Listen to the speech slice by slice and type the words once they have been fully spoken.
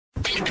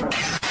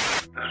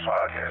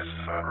Podcast is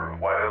a member of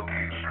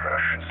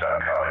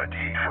WildGamesProductions.com and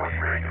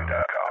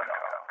D20Radio.com.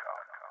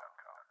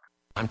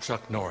 I'm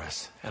Chuck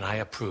Norris, and I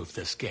approve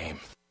this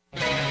game.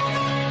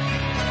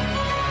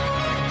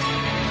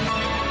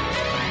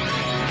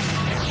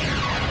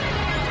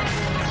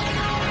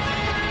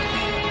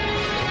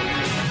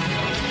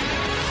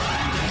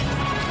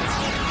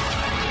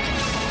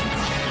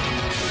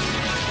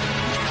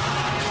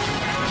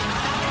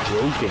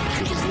 Welcome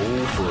to the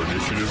Roll for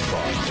Initiative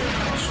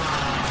Podcast.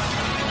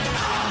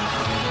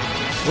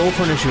 Roll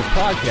for Initiative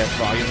Podcast,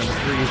 volume number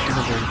 3, issue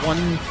number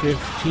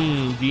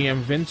 115.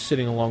 DM Vince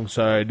sitting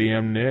alongside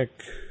DM Nick.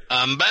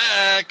 I'm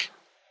back.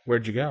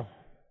 Where'd you go?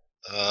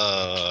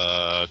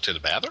 To the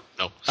bathroom?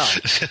 No. Oh,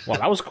 well,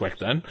 that was quick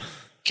then.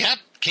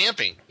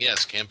 Camping.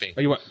 Yes, camping.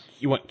 Oh,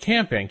 you went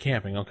camping.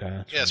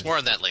 Okay. Yes, more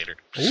on that later.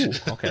 Ooh,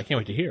 okay. I can't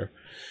wait to hear.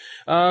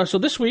 So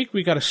this week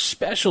we got a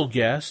special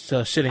guest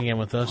sitting in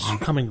with us,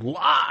 coming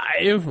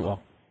live.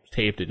 Well,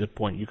 taped at the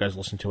point you guys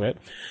listen to it.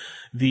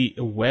 The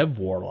Web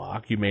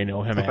Warlock, you may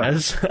know him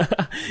as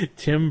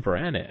Tim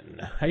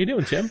Brannan. How you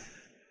doing, Tim?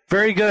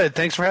 Very good.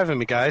 Thanks for having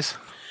me, guys.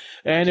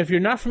 And if you're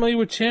not familiar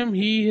with Tim,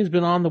 he has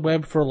been on the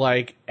web for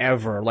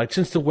ever.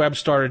 Since the web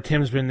started,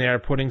 Tim's been there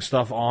putting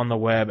stuff on the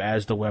web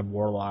as the Web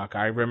Warlock.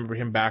 I remember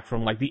him back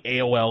from the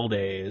AOL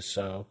days.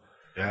 So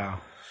yeah.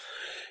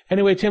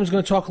 Anyway, Tim's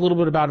going to talk a little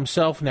bit about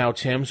himself now,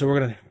 Tim. So we're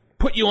going to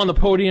put you on the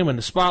podium and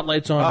the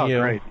spotlight's on you.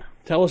 Great.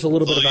 Tell us a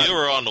little bit about you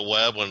were on the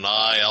web when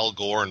Al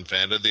Gore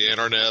invented the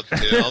internet,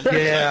 Tim.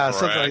 Yeah,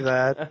 something like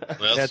that.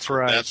 That's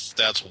right.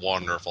 That's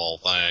wonderful.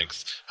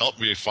 Thanks. Help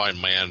me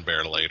find Man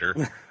Bear later.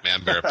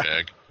 Man Bear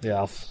Pig.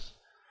 Yeah.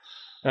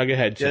 Now go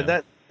ahead, Tim.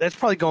 Yeah, that's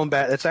probably going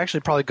back. That's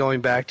actually probably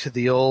going back to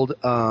the old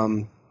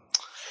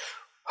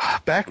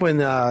back when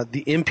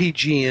the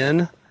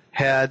MPGN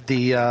had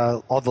the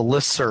all the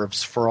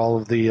listservs for all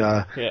of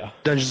the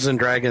Dungeons and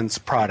Dragons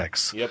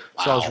products. Yep.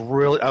 So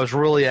I was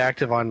really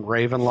active on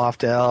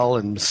Ravenloft L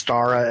and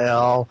Mystara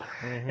L,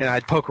 and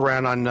I'd poke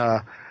around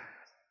on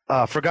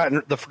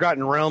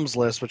Forgotten Realms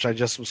list, which I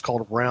just was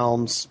called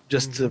Realms,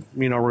 just to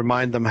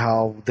remind them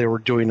how they were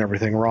doing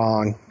everything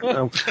wrong.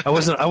 I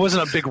wasn't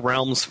a big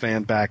Realms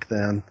fan back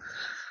then,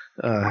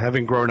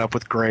 having grown up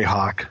with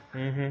Greyhawk.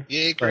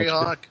 Yay,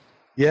 Greyhawk!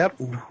 Yep.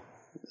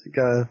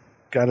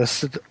 Got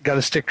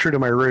to stick true to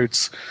my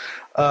roots.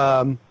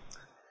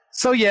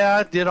 So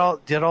yeah, did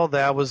all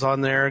that. Was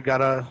on there.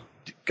 Got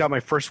my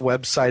first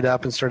website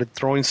up and started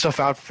throwing stuff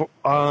out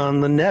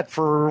on the net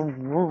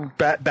for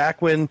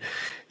back when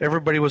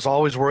everybody was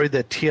always worried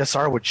that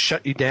TSR would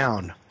shut you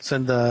down,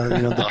 send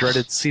the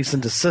dreaded cease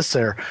and desist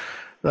there.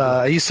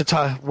 I used to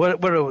talk.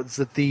 What was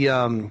it?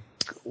 The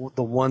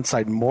one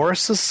site,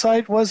 Morris's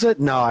site, was it?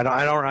 No,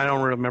 I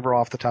don't remember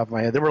off the top of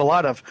my head. There were a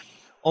lot of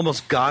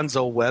almost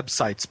gonzo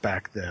websites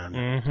back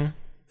then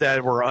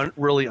that were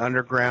really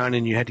underground,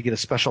 and you had to get a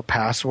special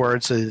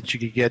password so that you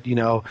could get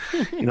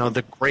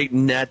the Great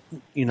Net,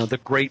 the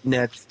Great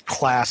Net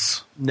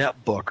class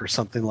netbook or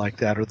something like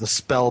that, or the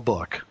spell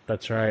book.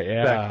 That's right.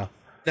 Yeah.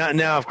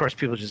 Now, of course,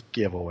 people just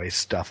give away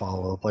stuff all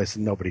over the place,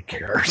 and nobody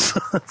cares.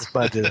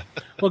 But well,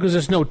 because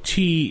there's no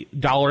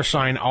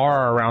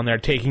 $R around there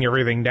taking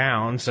everything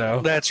down. So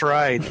that's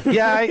right.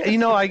 Yeah,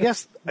 I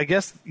guess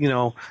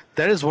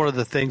that is one of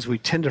the things we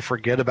tend to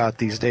forget about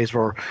these days.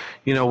 Where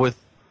with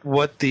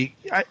what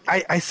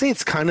I say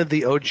it's kind of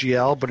the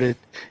OGL, but it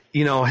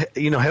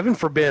heaven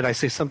forbid I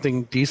say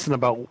something decent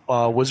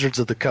about Wizards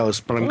of the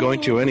Coast, but I'm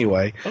going to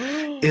anyway.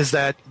 Is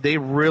that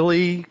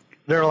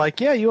they're like,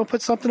 yeah, you want to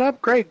put something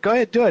up? Great, go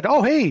ahead, do it.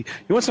 Oh, hey, you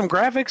want some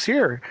graphics?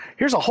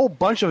 Here's a whole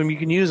bunch of them you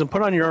can use and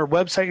put on your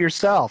website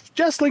yourself.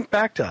 Just link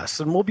back to us,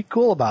 and we'll be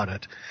cool about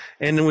it.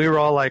 And then we were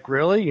all like,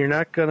 really? You're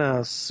not going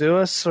to sue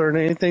us or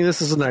anything?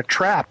 This isn't a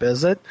trap,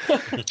 is it?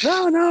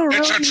 No, really.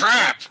 It's a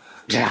trap!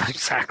 Yeah,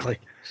 exactly.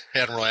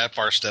 Admiral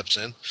Akbar steps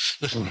in.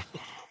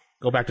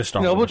 Go back to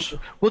Star Wars.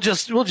 We'll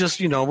just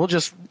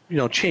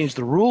change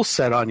the rule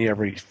set on you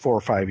every 4 or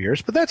 5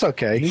 years, but that's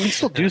okay. You can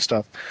still do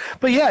stuff.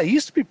 But yeah, it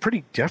used to be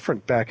pretty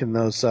different back in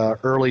those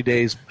early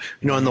days,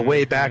 in the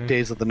way back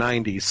days of the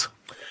 90s.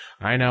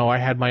 I know. I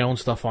had my own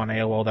stuff on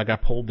AOL that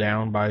got pulled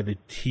down by the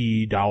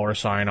 $R.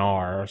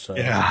 So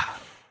yeah.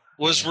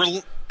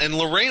 And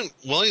Lorraine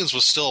Williams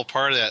was still a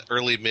part of that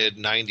early mid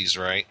 90s,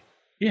 right?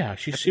 Yeah,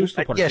 she was still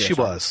part of Yeah, TSR. she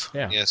was.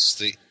 Yeah. Yes,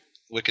 the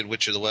Wicked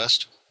Witch of the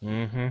West.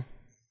 Mm-hmm.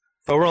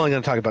 But we're only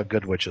going to talk about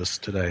good witches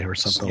today, or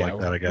something like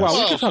that, I guess.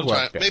 Well, we can talk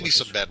about maybe witches.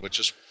 some bad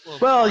witches.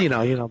 Well,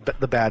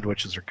 the bad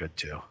witches are good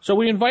too. So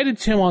we invited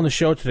Tim on the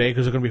show today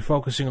because we're going to be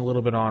focusing a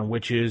little bit on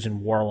witches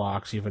and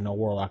warlocks, even though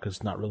warlock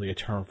is not really a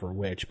term for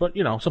witch. But,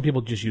 some people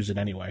just use it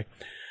anyway.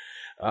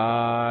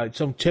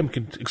 So Tim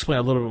can explain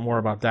a little bit more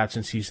about that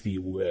since he's the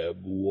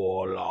Web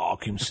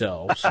Warlock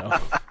himself. So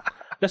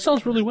that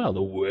sounds really well,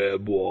 the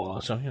Web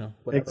Warlock. So,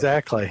 whatever.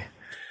 Exactly.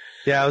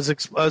 Yeah, I was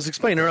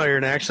explaining earlier,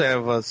 and actually I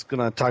was going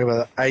to talk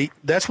about it.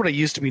 That's what I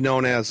used to be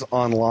known as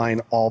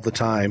online all the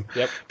time.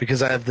 Yep.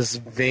 Because I have this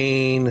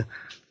vain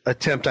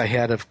attempt I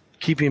had of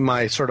keeping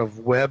my sort of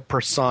web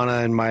persona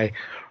and my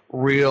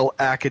real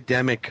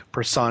academic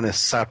persona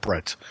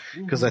separate,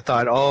 because I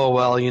thought, oh,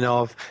 well,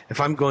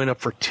 if I'm going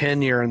up for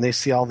tenure and they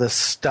see all this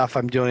stuff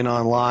I'm doing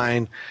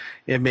online,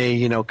 it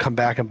may, come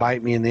back and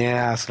bite me in the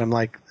ass. And I'm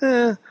like,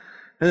 eh.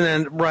 And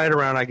then right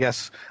around, I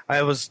guess,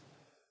 I was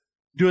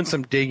doing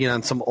some digging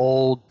on some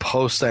old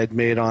posts I'd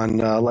made on,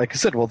 like I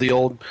said, the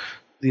old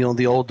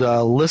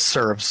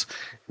listservs.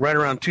 Right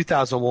around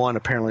 2001,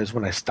 apparently, is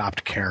when I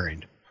stopped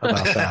caring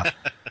about that.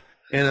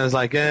 And I was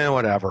like,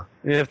 whatever.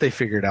 If they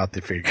figure it out,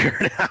 they figure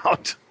it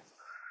out.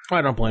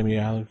 I don't blame you,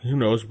 Alec. Who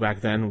knows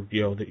back then,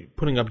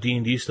 putting up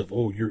D&D stuff,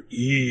 oh, you're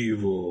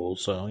evil,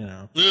 so,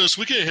 Yes,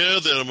 we can't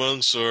have that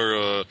amongst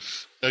our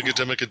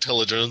academic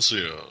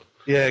intelligentsia.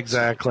 Yeah,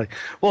 exactly.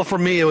 Well, for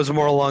me, it was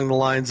more along the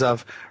lines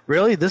of,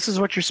 really, this is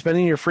what you're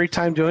spending your free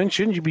time doing?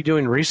 Shouldn't you be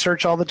doing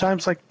research all the time?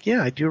 It's like,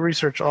 yeah, I do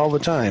research all the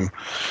time.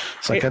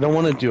 It's like, I don't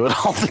want to do it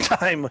all the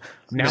time.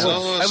 Now,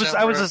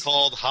 I was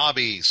called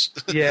hobbies.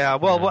 Yeah,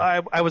 well,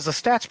 I was a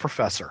stats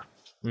professor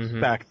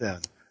back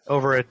then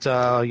over at,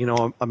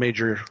 a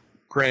major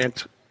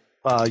grant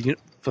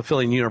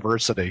fulfilling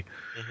university.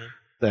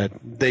 That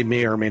they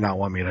may or may not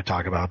want me to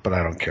talk about, but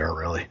I don't care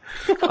really.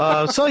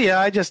 So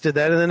yeah, I just did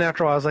that, and then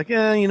after a while, I was like,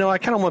 I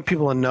kind of want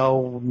people to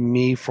know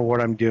me for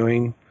what I'm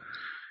doing.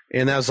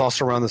 And that was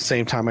also around the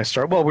same time I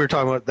started. Well, we were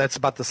talking about that's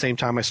about the same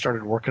time I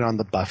started working on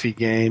the Buffy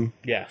game.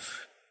 Yes.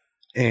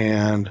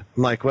 And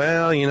I'm like,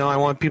 well, I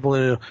want people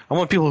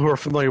who are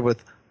familiar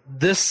with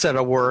this set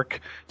of work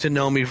to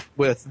know me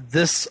with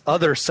this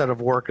other set of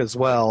work as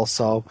well.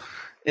 So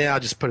yeah, I'll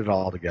just put it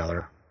all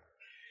together.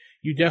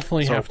 You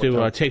definitely have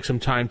to take some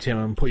time, Tim,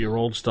 and put your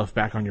old stuff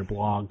back on your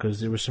blog,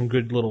 because there were some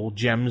good little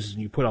gems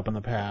you put up in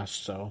the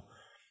past. So.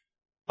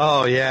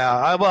 Oh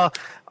yeah,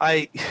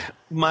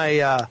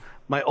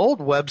 my old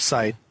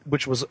website,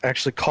 which was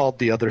actually called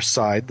The Other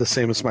Side, the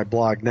same as my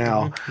blog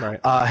now,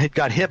 had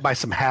got hit by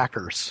some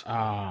hackers.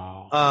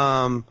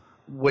 Oh.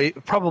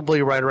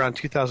 Probably right around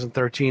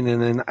 2013,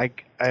 and then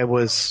I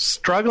was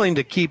struggling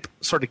to keep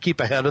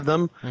ahead of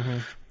them,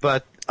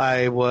 but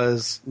I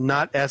was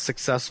not as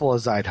successful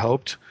as I'd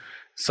hoped.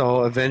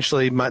 So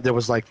eventually, there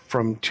was like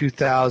from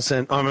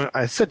 2000.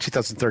 I said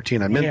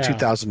 2013. I meant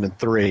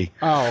 2003.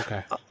 Oh,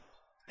 okay.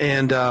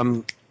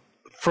 And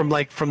from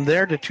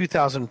there to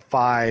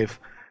 2005,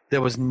 there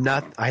was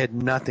I had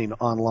nothing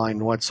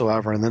online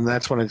whatsoever. And then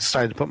that's when I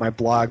decided to put my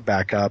blog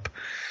back up.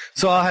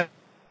 So I've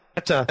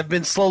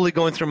been slowly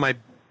going through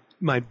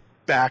my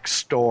back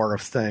store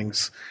of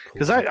things,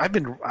 because I've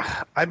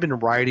been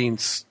writing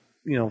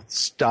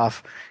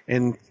stuff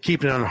and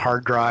keeping it on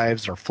hard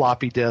drives or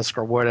floppy disk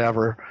or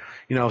whatever,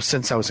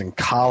 since I was in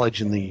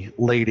college in the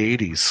late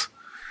 80s.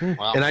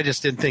 Wow. And I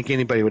just didn't think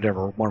anybody would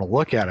ever want to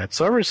look at it.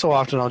 So every so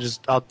often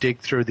I'll dig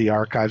through the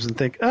archives and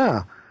think,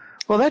 well,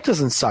 that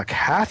doesn't suck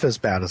half as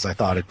bad as I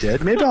thought it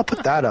did. Maybe I'll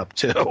put that up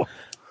too.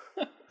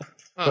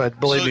 But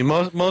believe me,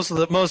 most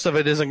of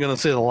it isn't going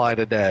to see the light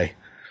of day.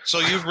 So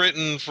you've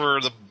written for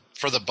the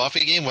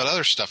Buffy game. What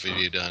other stuff have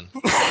you done?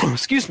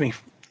 Excuse me.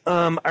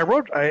 I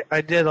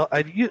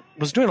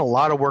was doing a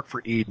lot of work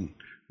for Eden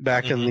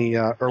back in the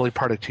early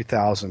part of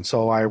 2000.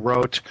 So I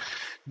wrote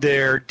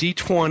their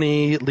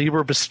D20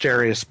 Liber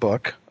Mysterious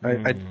book.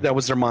 That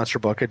was their monster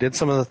book. I did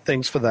some of the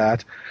things for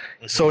that.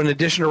 So in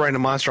addition to writing a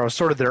monster, I was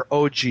sort of their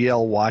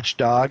OGL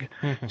watchdog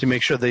to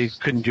make sure they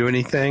couldn't do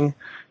anything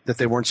that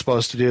they weren't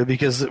supposed to do,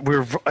 because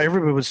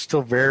everybody was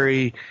still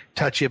very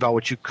touchy about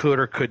what you could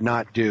or could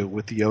not do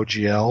with the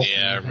OGL.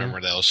 Yeah, I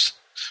remember those.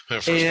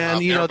 And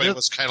everybody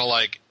was kind of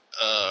like,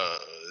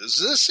 does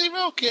this seem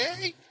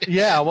okay?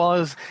 Yeah,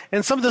 well,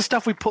 and some of the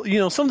stuff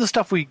some of the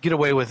stuff we get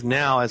away with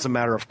now as a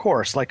matter of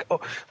course, like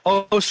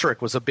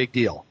Ostric was a big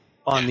deal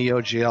on the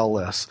OGL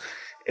list.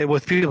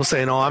 With people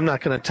saying, "Oh, I'm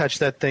not going to touch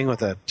that thing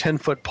with a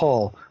 10-foot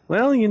pole."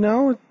 Well,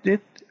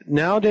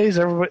 nowadays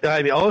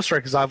everybody.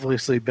 Ostric has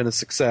obviously been a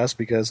success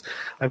because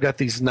I've got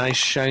these nice,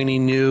 shiny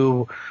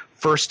new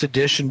first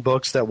edition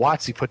books that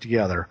WotC put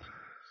together.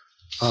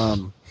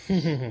 So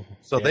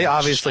they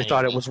obviously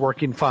thought it was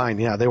working fine.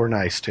 Yeah, they were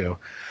nice too.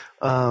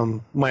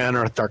 My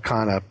Unearthed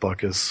Arcana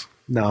book is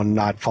now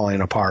not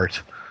falling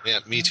apart. Yeah,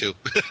 me too.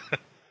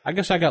 I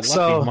guess I got lucky.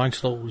 So, mine's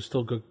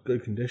still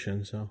good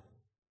condition. So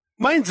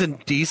mine's in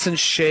decent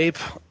shape,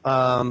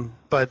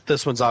 but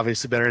this one's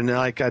obviously better. And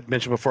like I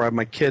mentioned before,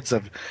 my kids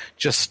have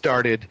just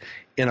started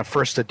in a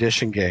first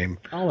edition game.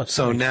 Oh, that's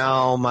so nice.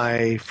 Now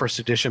my first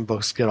edition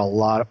books get a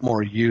lot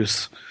more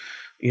use.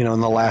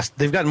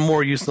 They've gotten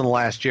more use in the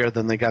last year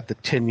than they got the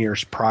 10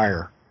 years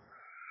prior.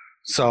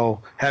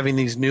 So having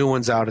these new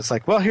ones out, it's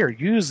like, well, here,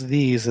 use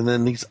these, and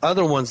then these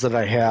other ones that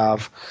I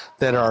have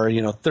that are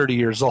 30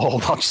 years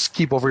old, I'll just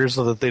keep over here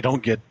so that they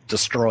don't get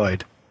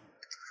destroyed.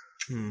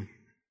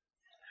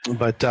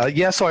 But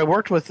so I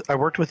worked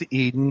with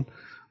Eden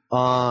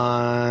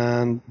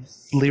on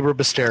Liber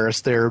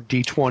Mysterious, their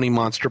D20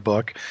 monster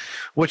book,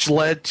 which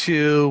led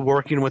to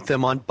working with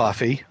them on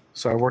Buffy.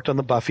 So I worked on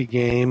the Buffy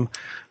game.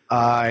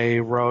 I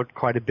wrote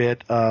quite a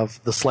bit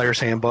of the Slayer's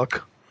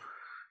Handbook,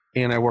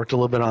 and I worked a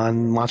little bit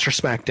on Monster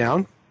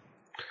Smackdown.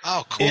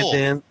 Oh,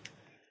 cool!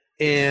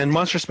 and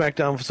Monster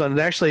Smackdown was on. And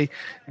actually,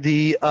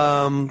 the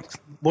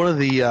one of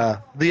the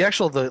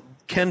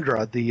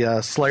Kendra,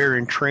 the Slayer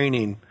in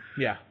Training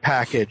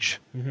package,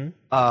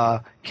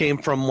 came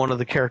from one of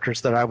the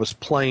characters that I was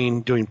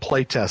playing doing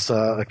playtests.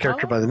 A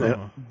character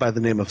by the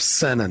name of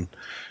Senan.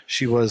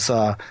 She was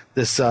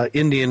this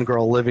Indian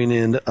girl living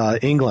in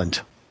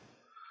England.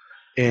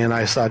 And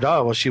I thought,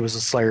 oh, well, she was a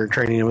Slayer in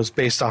Training. It was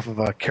based off of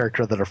a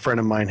character that a friend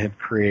of mine had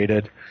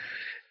created.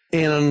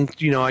 And,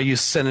 I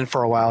used Senan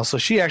for a while. So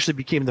she actually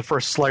became the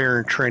first Slayer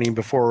in Training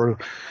before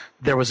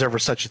there was ever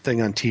such a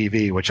thing on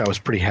TV, which I was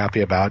pretty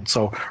happy about.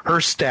 So her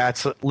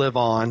stats live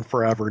on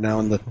forever now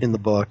in the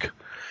book.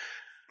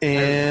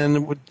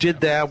 And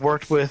did that,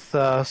 worked with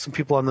some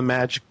people on the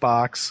Magic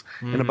Box.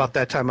 And about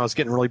that time, I was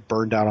getting really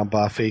burned out on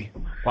Buffy.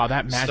 Wow,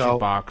 that Magic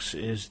Box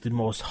is the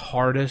most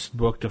hardest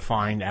book to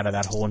find out of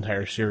that whole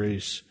entire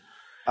series.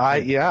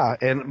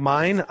 And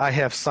mine I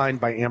have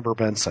signed by Amber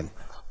Benson.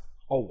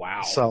 Oh,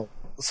 wow.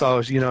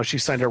 So she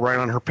signed it right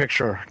on her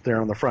picture there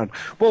on the front.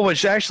 Well,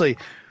 which actually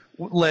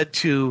led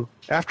to,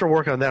 after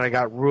working on that, I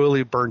got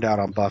really burned out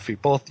on Buffy,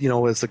 both,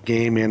 as a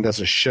game and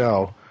as a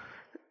show.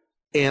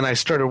 And I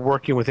started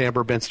working with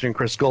Amber Benson and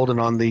Chris Golden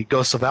on the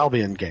Ghosts of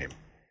Albion game,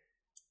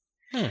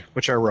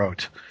 which I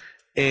wrote.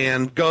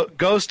 And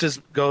Ghost,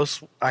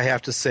 I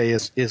have to say,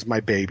 is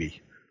my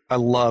baby. I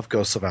love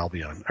Ghosts of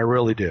Albion. I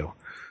really do.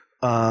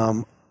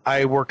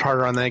 I worked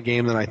harder on that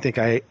game than I think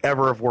I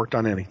ever have worked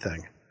on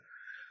anything.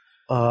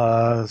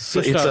 Just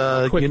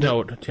a quick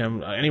note,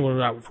 Tim.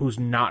 Anyone who's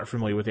not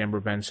familiar with Amber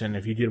Benson,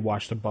 if you did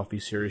watch the Buffy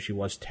series, she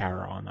was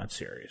Tara on that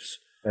series.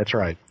 That's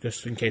right.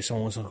 Just in case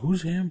someone was like,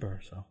 "Who's Amber?"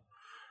 So.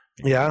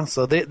 Yeah,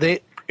 so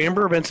they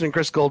Amber Benson and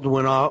Chris Golden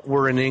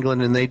were in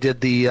England, and they did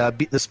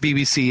this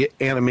BBC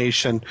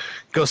animation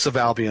Ghosts of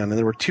Albion, and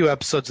there were 2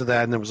 episodes of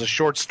that, and there was a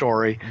short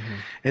story,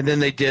 and then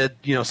they did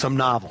some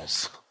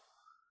novels,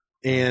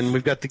 and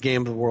we've got the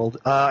Game of the World.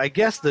 I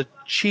guess the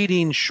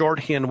cheating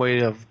shorthand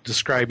way of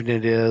describing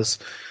it is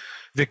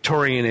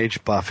Victorian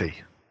age Buffy.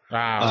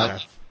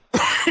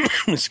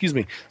 Excuse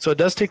me. So it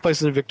does take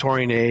place in the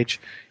Victorian age.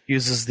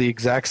 Uses the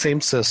exact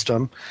same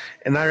system,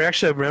 and I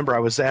actually remember I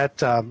was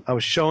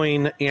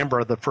showing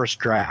Amber the first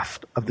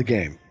draft of the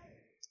game.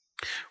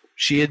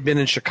 She had been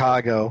in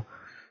Chicago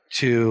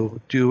to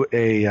do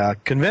a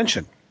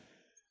convention,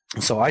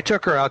 so I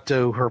took her out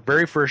to her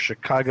very first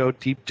Chicago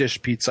deep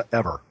dish pizza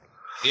ever.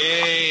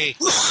 Yay!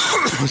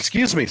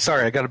 Excuse me,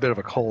 sorry, I got a bit of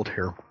a cold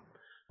here.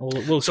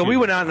 So we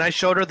went out and I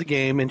showed her the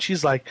game, and she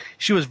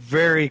was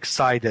very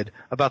excited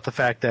about the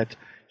fact that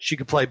she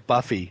could play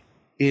Buffy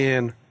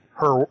in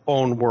her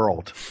own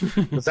world.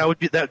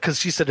 Because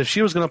she said if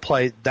she was going to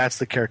play, that's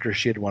the character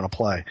she'd want to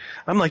play.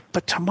 I'm like,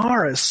 but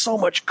Tamara is so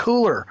much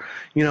cooler,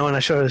 and I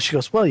showed her. She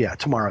goes, well, yeah,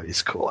 Tamara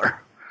is cooler.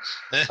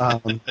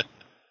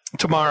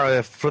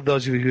 Tamara, for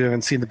those of you who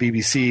haven't seen the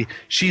BBC,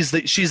 she's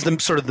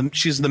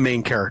the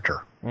main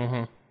character,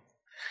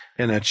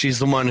 and she's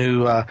the one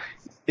who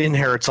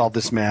inherits all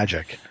this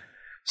magic.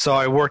 So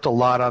I worked a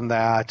lot on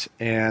that,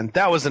 and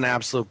that was an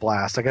absolute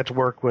blast. I got to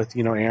work with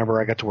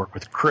Amber. I got to work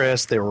with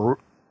Chris. They were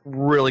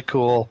really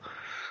cool,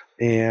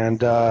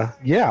 and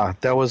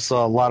that was a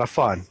lot of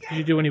fun. Did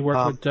you do any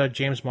work with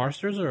James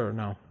Marsters or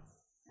no?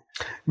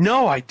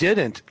 No, I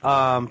didn't.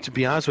 To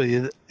be honest with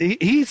you,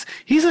 he's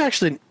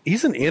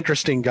an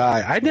interesting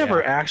guy. I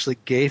never actually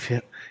gave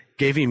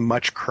him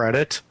much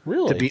credit.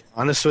 Really? To be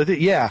honest with you,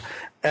 yeah.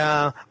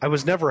 I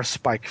was never a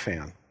Spike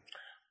fan.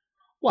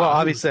 Well,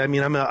 obviously, I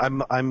mean,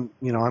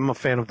 I'm a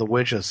fan of the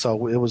Witches,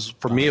 so it was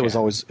for me. It was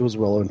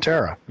Willow and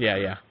Tara.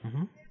 Yeah.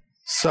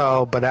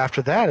 So, but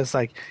after that, it's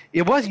like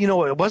it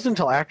wasn't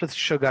until after the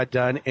show got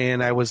done,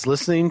 and I was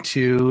listening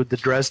to the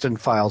Dresden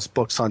Files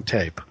books on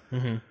tape,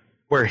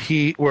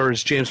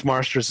 whereas James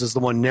Marsters is the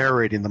one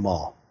narrating them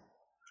all.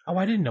 Oh,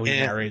 I didn't know he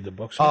narrated the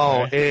books.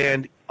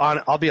 Okay.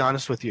 I'll be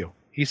honest with you,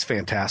 he's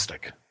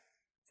fantastic.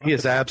 He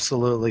is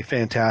absolutely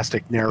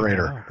fantastic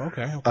narrator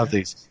of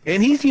these,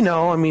 and he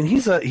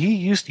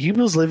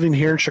was living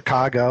here in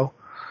Chicago.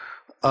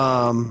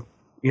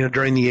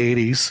 During the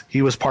 80s,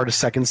 he was part of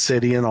Second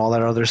City and all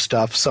that other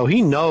stuff. So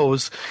he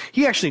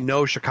actually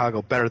knows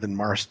Chicago better than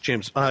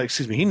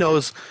he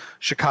knows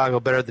Chicago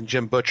better than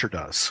Jim Butcher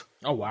does.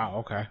 Oh, wow.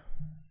 Okay.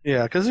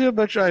 Yeah, because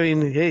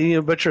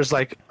Butcher, Butcher's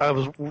like, I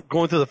was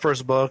going through the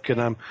first book and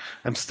I'm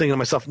thinking to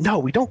myself, no,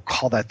 we don't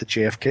call that the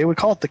JFK. We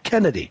call it the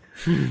Kennedy.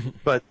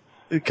 But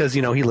because,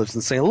 he lives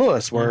in St.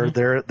 Louis where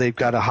they've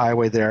got a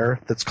highway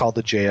there that's called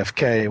the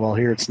JFK. Well,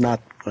 here it's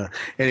not.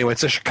 Anyway,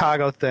 it's a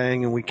Chicago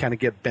thing, and we kind of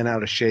get bent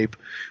out of shape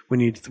when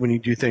you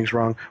do things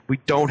wrong. We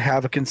don't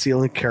have a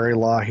conceal and carry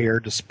law here,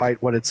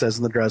 despite what it says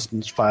in the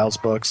Dresden Files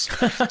books.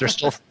 They're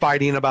still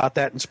fighting about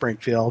that in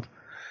Springfield.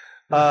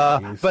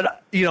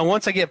 But,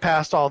 once I get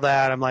past all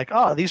that, I'm like,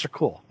 oh, these are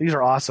cool. These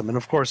are awesome. And,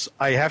 of course,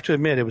 I have to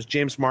admit it was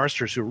James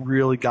Marsters who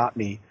really got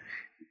me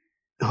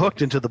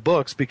hooked into the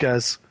books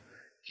because –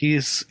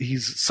 He's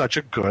such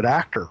a good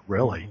actor,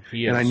 really.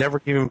 And I never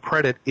gave him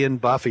credit in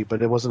Buffy,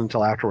 but it wasn't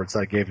until afterwards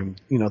that I gave him,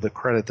 the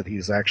credit that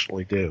he's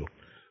actually due.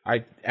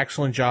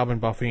 Excellent job in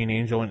Buffy and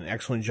Angel, and an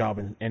excellent job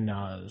in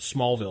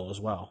Smallville as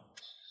well.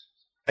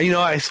 You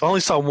know, I only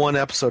saw one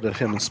episode of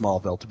him in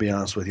Smallville, to be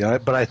honest with you,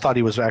 but I thought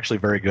he was actually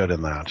very good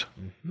in that.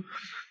 Mm-hmm.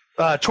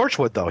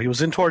 Torchwood, though. He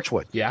was in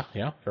Torchwood. Yeah,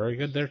 very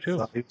good there,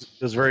 too. He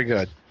was very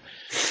good.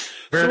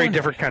 Very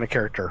different kind of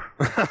character.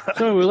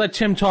 So we let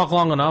Tim talk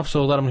long enough,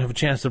 so let him have a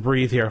chance to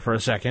breathe here for a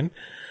second.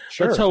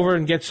 Sure. Let's over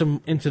and get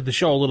into the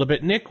show a little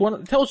bit. Nick,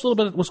 tell us a little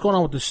bit what's going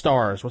on with the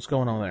stars. What's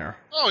going on there?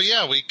 Oh,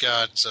 yeah, we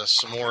got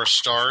some more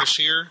stars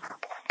here.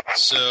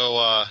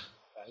 So,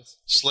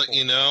 just let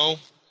you know,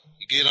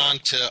 you get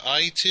onto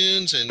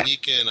iTunes and you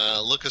can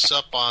look us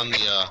up on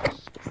the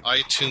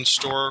iTunes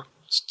store.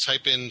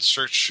 Type in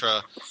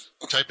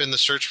the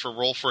search for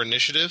Roll for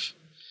Initiative,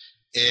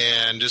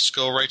 and just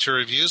go right to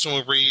reviews, and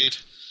we'll read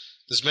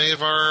as many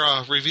of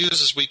our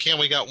reviews as we can.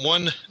 We got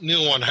one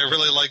new one. I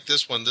really like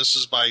this one. This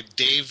is by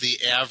Dave the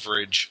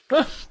Average.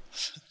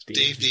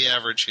 Dave the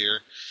Average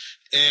here.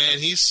 And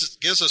he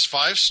gives us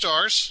 5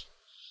 stars.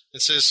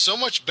 It says, so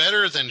much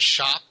better than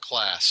shop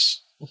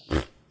class.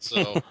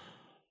 So,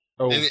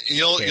 and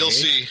you'll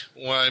see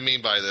what I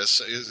mean by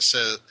this. It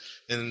says,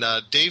 and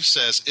Dave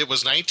says, it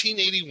was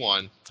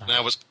 1981, and I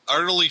was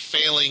utterly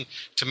failing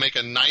to make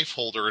a knife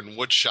holder in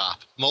wood shop,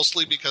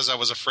 mostly because I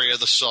was afraid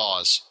of the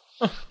saws.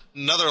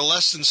 Another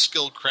less than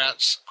skilled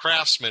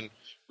craftsman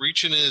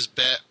reached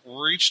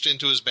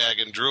into his bag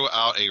and drew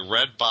out a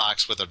red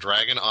box with a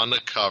dragon on the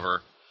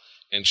cover,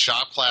 and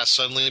shop class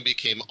suddenly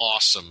became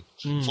awesome.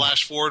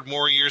 Flash forward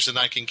more years than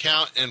I can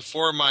count, and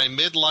for my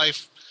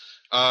midlife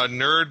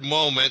nerd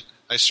moment,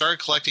 I started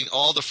collecting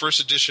all the first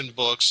edition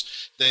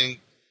books, then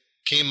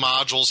came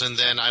modules, and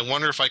then I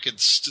wonder if I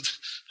could,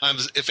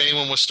 if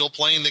anyone was still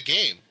playing the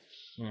game.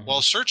 Mm-hmm.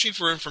 While searching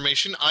for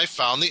information, I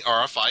found the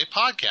RFI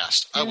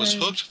podcast. I was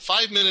hooked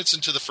 5 minutes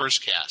into the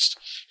first cast.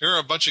 Here are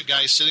a bunch of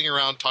guys sitting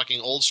around talking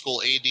old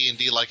school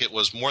AD&D like it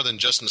was more than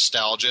just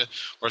nostalgia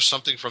or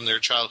something from their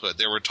childhood.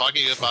 They were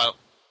talking about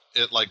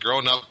it like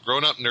grown up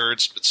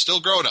nerds, but still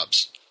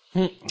grown-ups.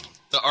 The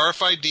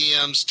RFI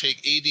DMs take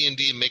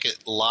AD&D and make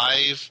it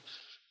live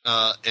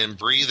and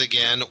breathe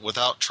again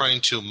without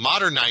trying to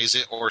modernize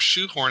it or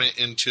shoehorn it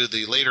into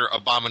the later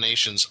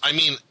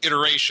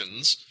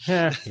iterations.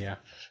 Yeah.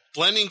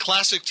 Blending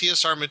classic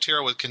TSR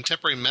material with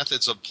contemporary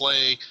methods of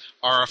play,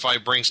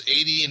 RFI brings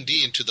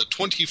AD&D into the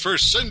 21st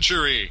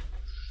century.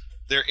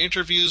 Their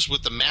interviews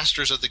with the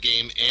masters of the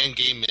game and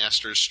game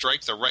masters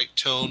strike the right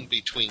tone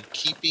between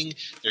keeping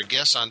their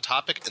guests on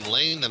topic and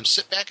letting them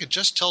sit back and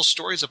just tell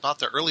stories about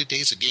the early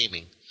days of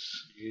gaming.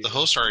 The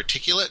hosts are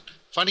articulate,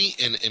 funny,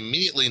 and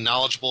immediately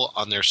knowledgeable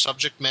on their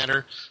subject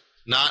matter.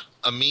 Not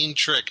a mean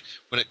trick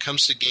when it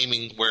comes to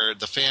gaming where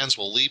the fans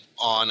will leap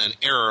on an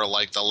error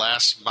like the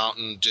last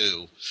Mountain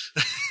Dew.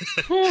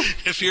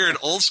 If you're an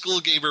old school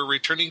gamer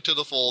returning to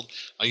the fold,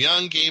 a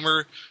young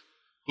gamer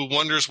who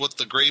wonders what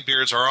the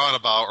graybeards are on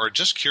about, or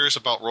just curious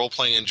about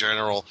role-playing in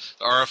general,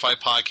 the RFI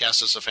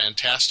podcast is a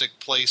fantastic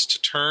place to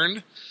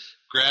turn.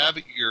 Grab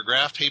your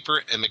graph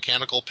paper and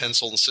mechanical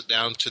pencil and sit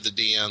down to the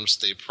DMs.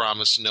 They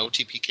promise no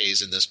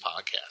TPKs in this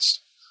podcast.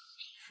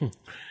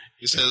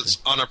 He says,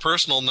 on a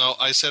personal note,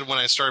 I said when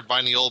I started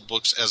buying the old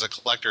books as a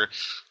collector,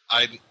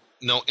 I'd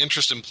no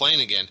interest in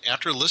playing again.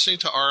 After listening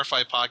to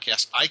RFI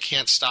podcast, I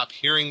can't stop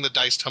hearing the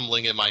dice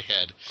tumbling in my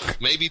head.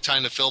 Maybe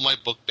time to fill my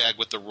book bag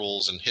with the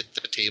rules and hit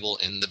the table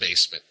in the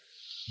basement.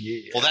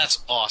 Yeah. Well,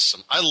 that's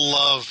awesome. I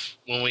love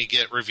when we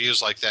get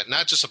reviews like that,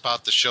 not just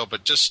about the show,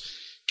 but just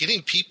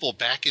getting people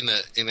back in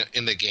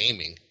the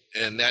gaming.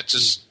 And that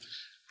just,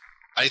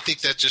 I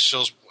think that just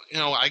shows,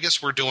 I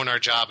guess we're doing our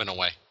job in a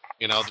way.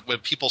 When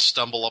people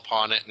stumble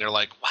upon it and they're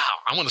like, wow,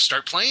 I want to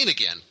start playing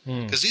again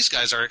because these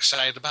guys are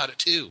excited about it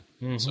too.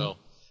 Mm-hmm. So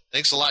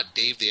thanks a lot,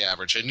 Dave the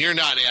Average. And you're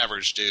not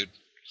average, dude.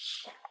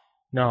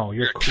 No,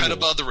 you're cool. Cut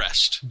above the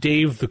rest.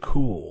 Dave the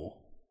Cool.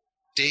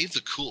 Dave the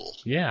Cool.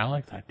 Yeah, I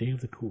like that.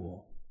 Dave the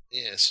Cool.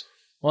 Yes.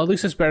 Well, at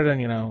least it's better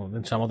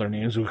than some other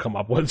names we've come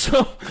up with.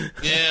 So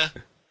yeah.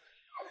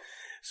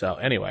 So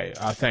anyway,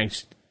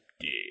 thanks.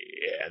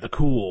 Yeah, the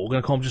Cool. We're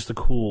going to call him just the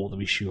Cool to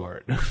be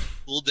short.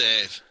 Cool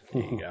Dave.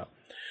 There you go.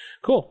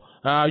 Cool.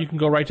 You can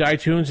go right to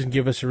iTunes and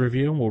give us a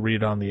review, and we'll read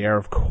it on the air,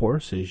 of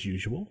course, as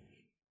usual.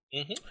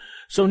 Mm-hmm.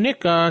 So, Nick,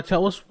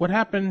 tell us what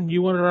happened.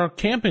 You went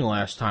camping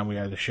last time we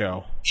had the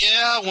show.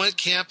 Yeah, I went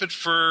camping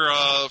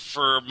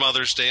for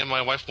Mother's Day, and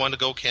my wife wanted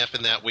to go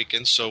camping that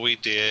weekend, so we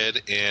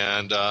did,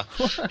 and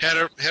had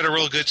a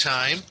real good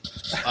time.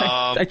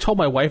 I told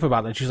my wife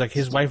about that. She's like,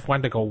 his wife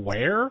wanted to go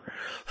where?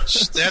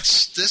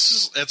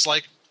 It's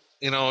like,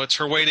 it's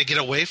her way to get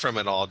away from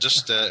it all,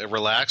 just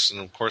relax, and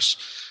of course,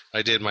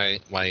 I did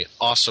my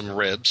awesome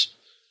ribs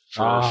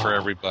for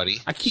everybody.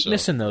 I keep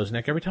missing those,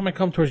 Nick. Every time I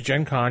come towards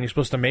Gen Con, you're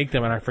supposed to make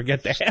them, and I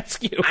forget to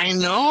ask you. I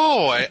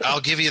know.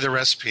 I'll give you the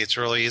recipe. It's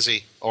really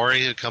easy. Or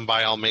you come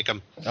by, I'll make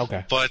them.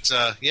 Okay. But,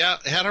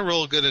 had a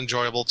real good,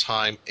 enjoyable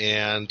time.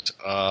 And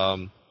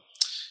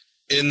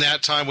in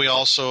that time, we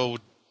also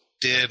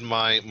did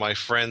my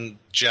friend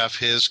Jeff,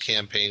 his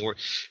campaign. Where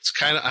it's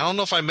kind of, I don't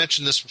know if I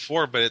mentioned this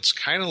before, but it's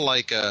kind of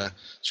like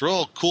it's a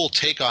real cool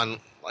take on,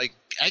 like,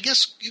 I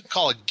guess you'd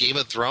call it Game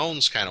of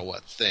Thrones kind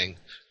of thing.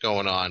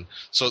 going on.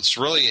 So it's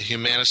really a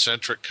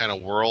humanocentric kind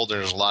of world.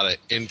 There's a lot of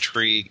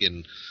intrigue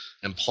and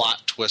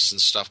plot twists and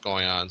stuff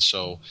going on.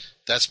 So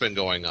that's been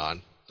going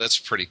on. That's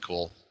pretty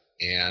cool.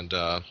 And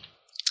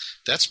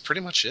that's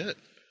pretty much it.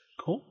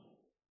 Cool.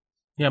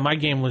 Yeah, my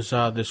game was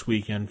this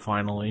weekend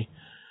finally.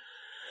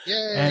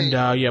 Yay!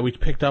 And we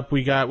picked up.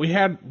 We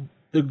had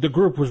the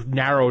group was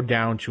narrowed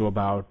down to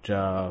about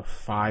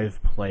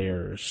 5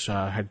 players.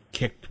 Had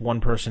kicked one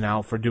person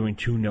out for doing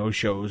 2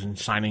 no-shows and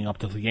signing up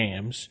to the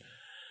games.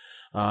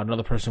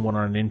 Another person went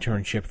on an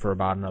internship for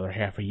about another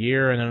half a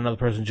year, and then another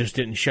person just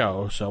didn't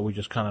show, so we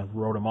just kind of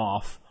wrote him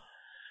off.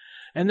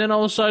 And then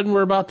all of a sudden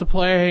we're about to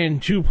play,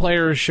 and 2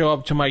 players show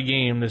up to my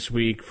game this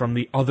week from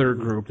the other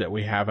group that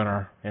we have in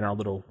our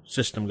little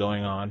system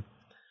going on.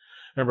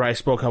 Remember I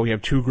spoke how we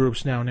have 2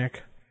 groups now,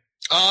 Nick?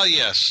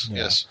 Yes,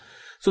 Yeah. yes.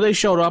 So they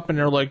showed up and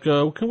they're like,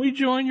 "Can we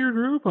join your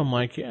group?" I'm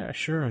like, "Yeah,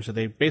 sure." So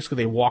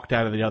they walked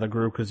out of the other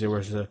group because there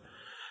was a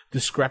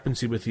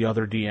discrepancy with the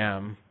other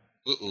DM.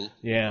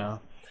 Yeah,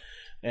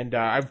 and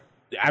I've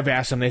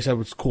asked them. They said it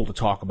was cool to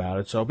talk about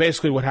it. So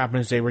basically, what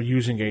happened is they were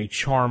using a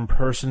charm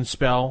person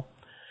spell,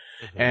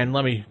 and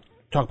let me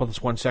talk about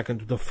this 1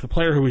 second. The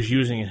player who was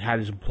using it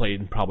hadn't played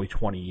in probably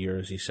 20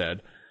 years. He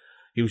said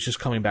he was just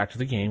coming back to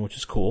the game, which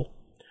is cool.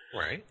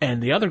 Right.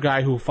 And the other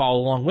guy who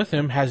followed along with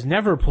him has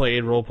never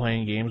played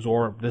role-playing games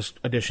or this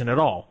edition at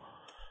all.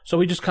 So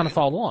he just kind of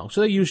followed along.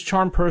 So they used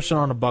Charm Person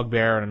on a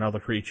bugbear and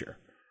another creature.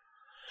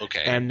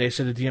 Okay. And they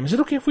said to the DM, "Is it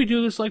okay if we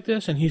do this like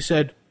this?" And he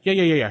said,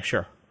 yeah,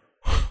 sure.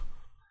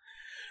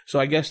 So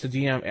I guess the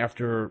DM,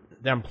 after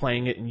them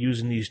playing it and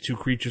using these 2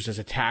 creatures as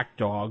attack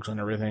dogs and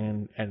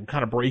everything and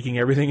kind of breaking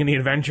everything in the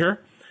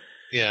adventure,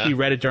 he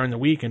read it during the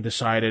week and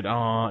decided,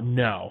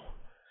 no.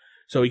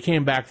 So he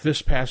came back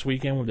this past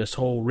weekend with this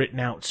whole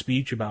written-out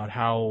speech about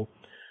how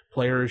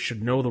players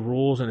should know the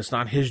rules, and it's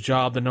not his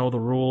job to know the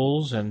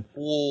rules. And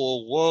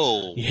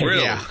Whoa, yeah,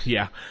 really?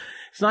 Yeah.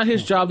 It's not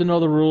his job to know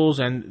the rules,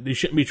 and they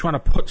shouldn't be trying to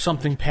put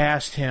something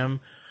past him.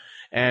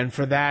 And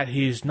for that,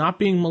 he's not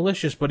being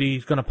malicious, but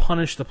he's going to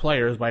punish the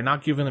players by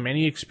not giving them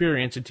any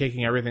experience and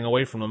taking everything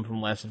away from them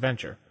from last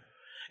adventure,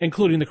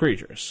 including the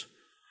creatures.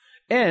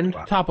 And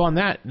top on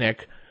that,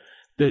 Nick,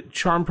 the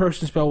Charm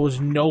Person spell was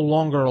no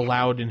longer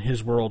allowed in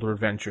his world or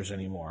adventures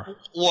anymore.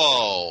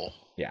 Whoa.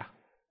 Yeah.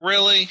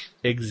 Really?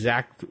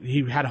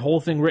 He had a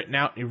whole thing written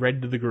out and he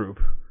read to the group.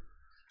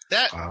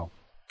 Wow.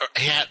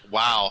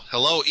 Wow.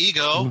 Hello,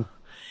 ego.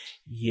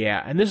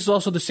 Yeah, and this is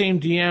also the same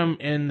DM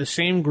in the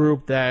same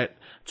group that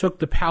took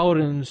the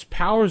Paladin's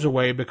powers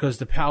away because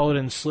the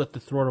Paladin slit the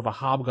throat of a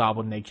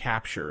hobgoblin they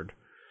captured.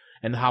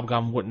 And the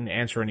hobgoblin wouldn't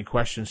answer any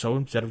questions, so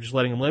instead of just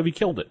letting him live, he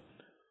killed it.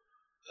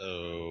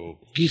 Okay.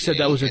 He said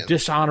that was a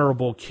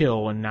dishonorable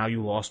kill, and now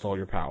you lost all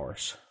your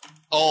powers.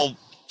 Oh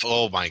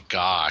my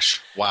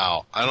gosh.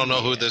 Wow. I don't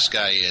know who this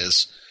guy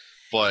is,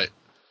 but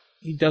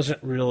he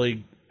doesn't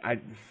really...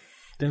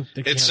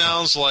 It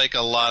sounds like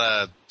a lot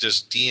of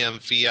just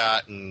DM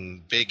fiat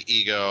and big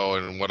ego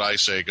and what I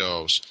say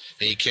goes.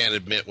 And he can't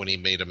admit when he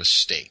made a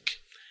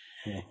mistake.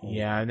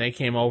 Yeah, and they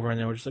came over and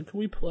they were just like, "Can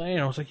we play?"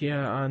 And I was like,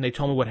 "Yeah." And they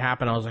told me what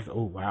happened. I was like,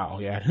 "Oh, wow,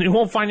 yeah." You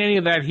won't find any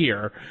of that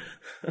here.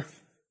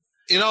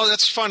 You know,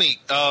 that's funny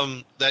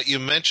that you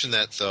mentioned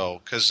that,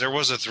 though, because there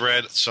was a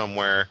thread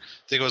somewhere.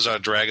 I think it was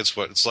on Dragon's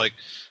Foot. It's like,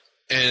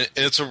 and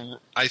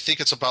I think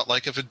it's about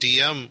like if a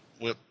DM,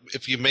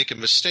 if you make a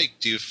mistake,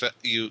 do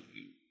you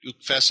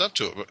fess up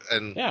to it?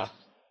 And yeah,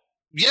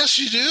 yes,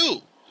 you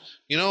do.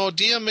 You know, a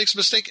DM makes a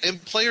mistake,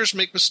 and players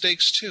make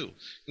mistakes too.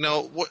 You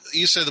know, what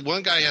you said, the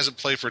one guy hasn't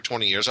played for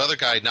 20 years, other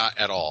guy not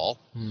at all.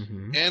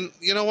 Mm-hmm. And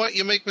you know what?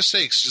 You make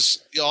mistakes.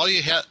 Just all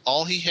he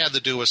had to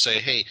do was say,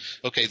 "Hey,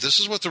 okay, this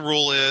is what the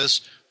rule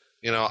is.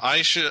 You know,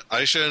 I should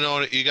have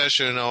known it. You guys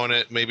should have known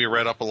it. Maybe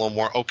read up a little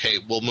more. Okay,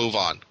 we'll move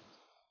on."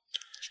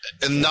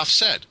 Enough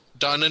said.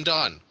 Done and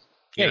done.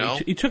 Yeah, you know?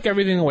 he took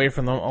everything away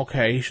from them.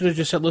 Okay, he should have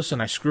just said, "Listen,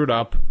 I screwed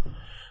up.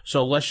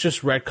 So let's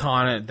just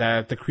retcon it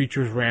that the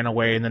creatures ran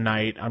away in the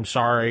night. I'm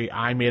sorry,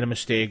 I made a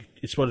mistake.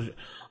 It's supposed to,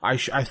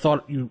 I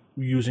thought you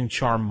were using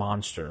Charm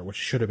Monster, which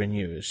should have been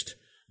used,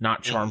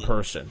 not Charm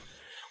Person.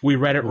 We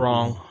read it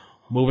wrong.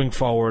 Moving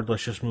forward,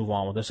 let's just move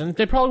on with this." And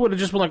they probably would have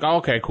just been like, "Oh,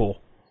 okay, cool."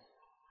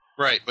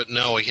 Right, but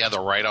no, he had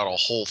to write out a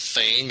whole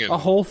thing. A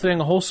whole thing,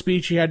 a whole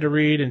speech he had to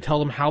read and tell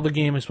them how the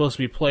game is supposed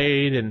to be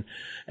played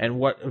and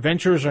what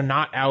adventurers are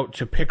not out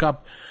to pick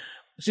up.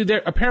 See,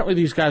 apparently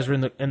these guys were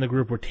in the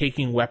group were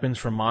taking weapons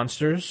from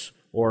monsters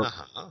or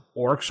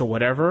orcs or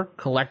whatever,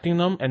 collecting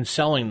them and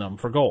selling them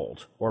for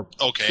gold or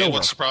silver.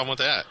 What's the problem with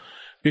that?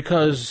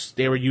 Because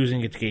they were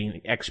using it to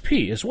gain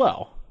XP as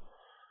well,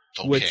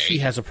 which he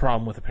has a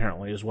problem with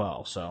apparently as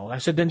well. So I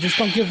said, then just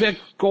don't give that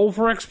gold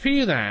for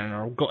XP then,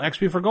 or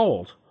XP for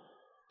gold.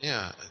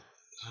 Yeah.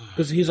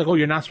 Because he's like, "Oh,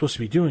 you're not supposed to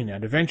be doing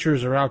that.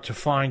 Adventurers are out to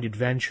find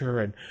adventure,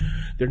 and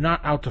they're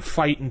not out to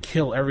fight and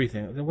kill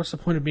everything. Then what's the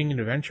point of being an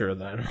adventurer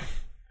then?"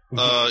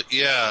 The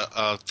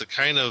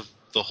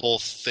whole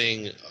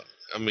thing,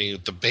 I mean,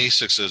 the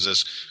basics is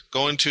this: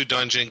 go into a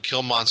dungeon,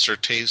 kill monster,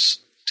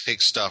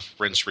 take stuff,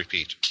 rinse,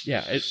 repeat.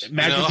 Yeah,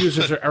 magic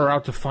users are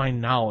out to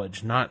find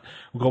knowledge, not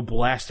go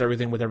blast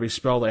everything with every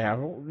spell they have.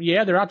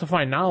 Yeah, they're out to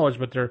find knowledge,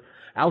 but they're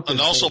out to...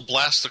 And also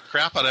blast the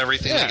crap out of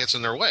everything that gets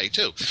in their way,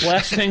 too.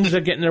 Blast things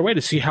that get in their way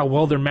to see how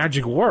well their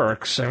magic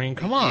works. I mean,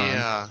 come on.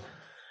 Yeah.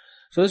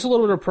 So there's a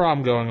little bit of a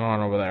problem going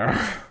on over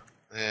there.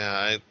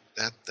 Yeah,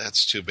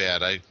 that's too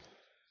bad. I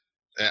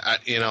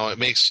it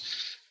makes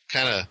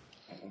kind of...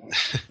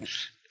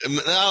 I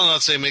don't know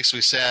if it makes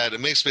me sad. It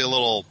makes me a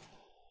little...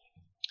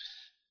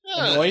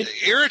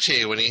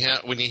 irritated when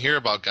you hear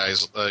about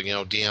guys,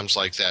 DMs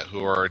like that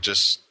who are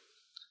just,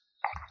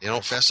 they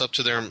don't fess up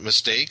to their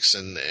mistakes,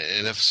 and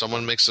if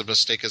someone makes a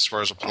mistake as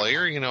far as a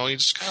player, you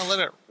just kind of let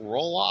it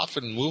roll off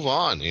and move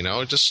on.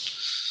 Just.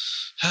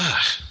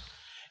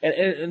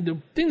 And the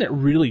thing that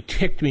really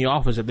ticked me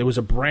off is that there was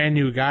a brand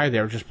new guy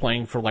there just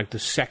playing for like the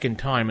second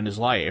time in his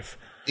life.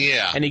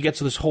 Yeah, and he gets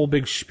this whole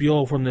big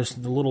spiel from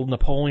the little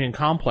Napoleon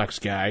Complex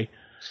guy.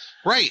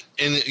 Right,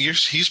 and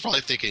he's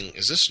probably thinking,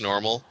 is this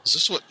normal? Is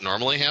this what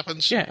normally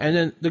happens? Yeah, and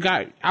then the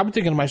guy, I'm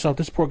thinking to myself,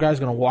 this poor guy's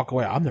going to walk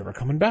away. I'm never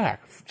coming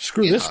back.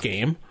 Screw this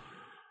game.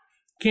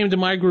 Came to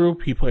my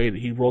group.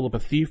 He rolled up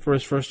a thief for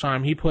his first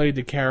time. He played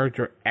the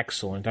character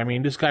excellent. I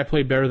mean, this guy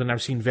played better than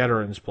I've seen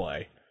veterans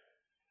play.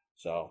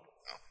 So.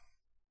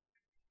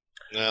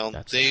 Well,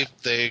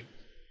 they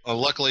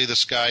luckily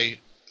this guy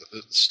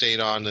stayed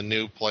on, the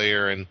new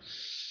player, and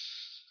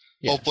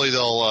hopefully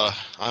they'll,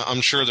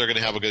 I'm sure they're going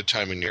to have a good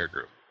time in your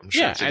group.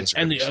 Sure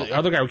and the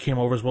other guy who came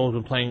over as well,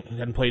 hadn't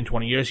played in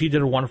 20 years. He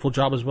did a wonderful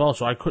job as well,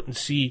 so I couldn't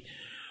see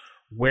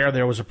where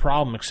there was a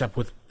problem except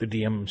with the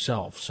DM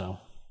himself. So,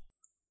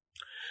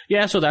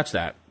 so that's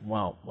that.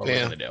 Well, what are we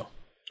going to do?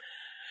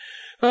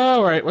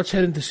 All right, let's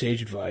head into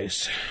Sage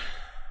Advice.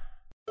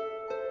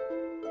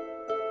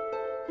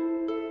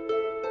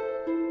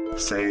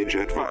 Sage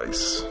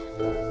Advice.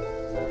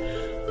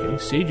 Okay,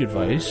 Sage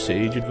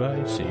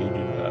Advice.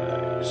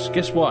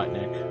 Guess what,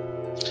 Nick?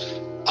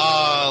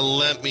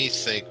 Let me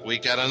think. We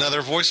got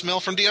another voicemail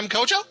from DM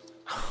Kojo?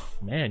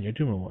 Man, you're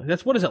doing...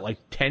 what is it, like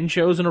 10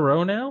 shows in a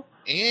row now?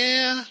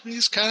 Yeah,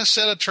 he's kind of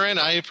set a trend.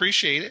 I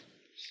appreciate it.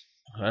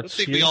 I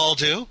think we all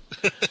do.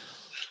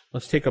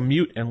 Let's take a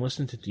mute and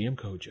listen to DM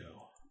Kojo.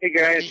 Hey,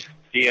 guys.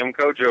 DM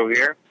Kojo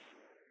here.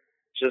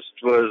 Just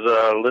was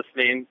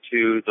listening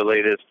to the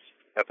latest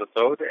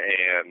episode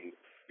and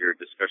your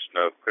discussion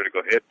of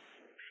critical hits.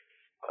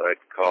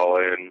 I'd call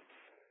in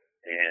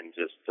and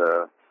just...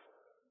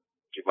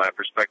 give my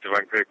perspective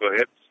on critical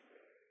hits,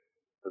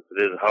 since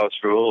it is a house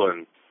rule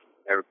and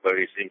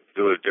everybody seems to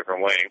do it a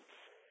different way.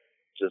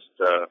 Just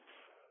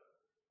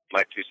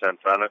my 2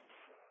 cents on it.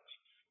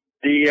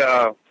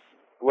 The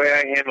way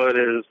I handle it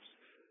is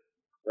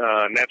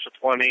natural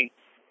 20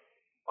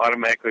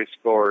 automatically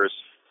scores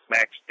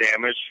max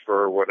damage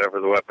for whatever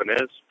the weapon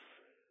is.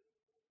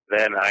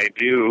 Then I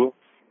do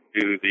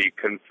the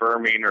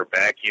confirming or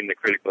backing the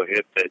critical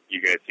hit that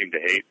you guys seem to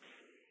hate.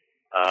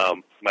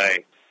 My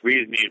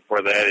reasoning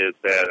for that is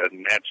that a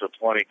natural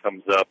 20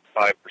 comes up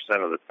 5%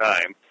 of the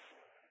time.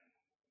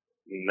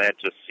 And that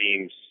just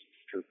seems,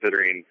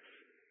 considering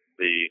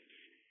the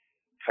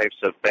types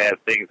of bad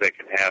things that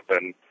can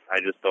happen, I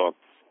just don't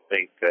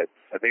think that,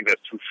 I think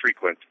that's too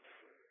frequent to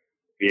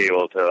be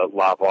able to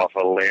lop off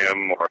a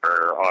limb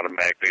or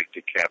automatically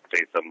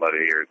decapitate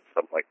somebody or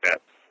something like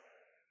that.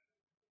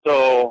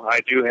 So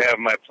I do have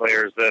my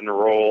players then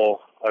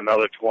roll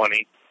another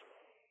 20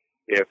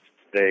 if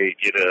they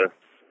get a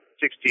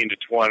 16 to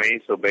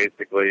 20, so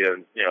basically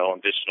an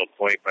additional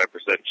 25%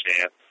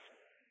 chance,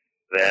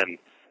 then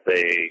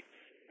they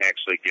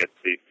actually get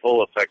the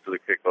full effect of the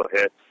critical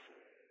hit.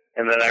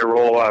 And then I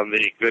roll on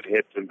the good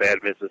hits and bad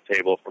misses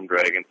table from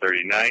Dragon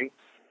 39,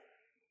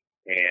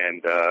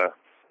 and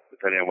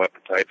depending on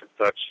weapon type and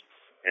such,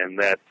 and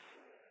that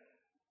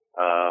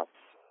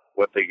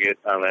what they get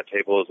on that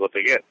table is what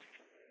they get.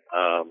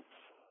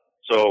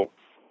 So,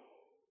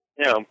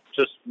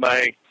 just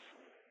my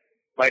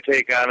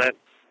take on it.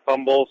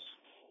 Fumbles,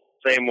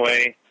 same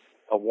way.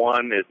 A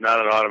 1 is not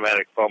an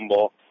automatic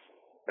fumble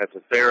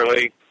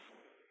necessarily.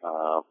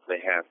 They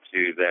have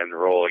to then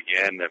roll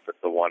again. If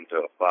it's a 1 to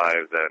a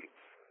 5,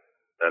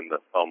 then the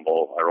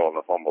fumble, I roll on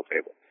the fumble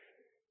table.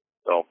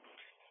 So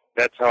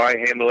that's how I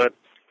handle it.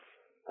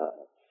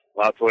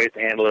 Lots of ways to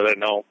handle it, I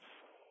know.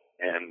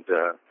 And,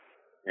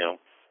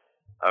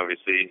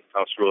 obviously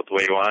I'll screw it the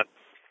way you want.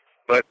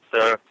 But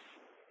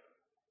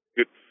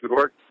good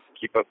work.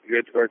 Keep up the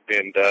good work,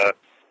 and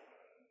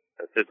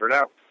that's it for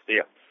now. See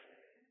ya.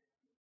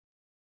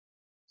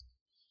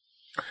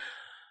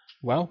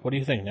 Well, what do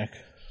you think, Nick?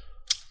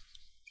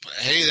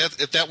 Hey,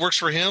 if that works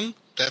for him,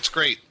 that's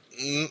great.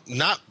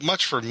 Not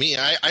much for me.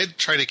 I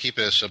try to keep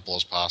it as simple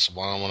as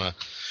possible. I don't want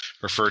to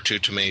refer to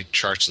too many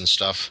charts and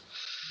stuff.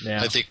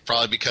 Yeah. I think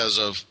probably because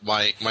of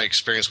my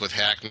experience with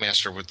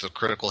Hackmaster with the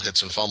critical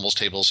hits and fumbles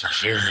tables are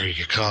very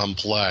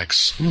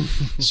complex.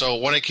 So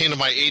when it came to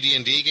my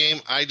AD&D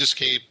game, I just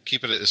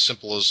keep it as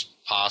simple as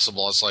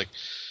possible. It's like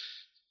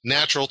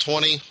natural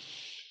 20,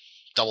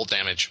 double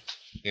damage.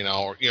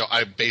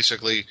 I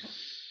basically,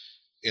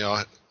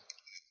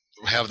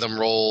 have them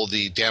roll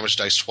the damage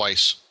dice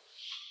twice.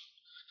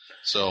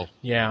 So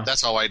Yeah.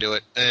 that's how I do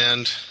it.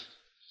 And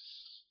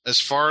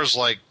as far as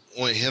like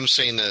when him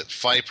saying that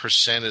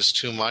 5% is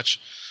too much,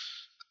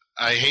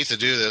 I hate to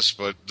do this,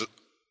 but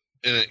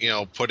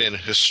put in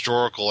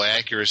historical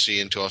accuracy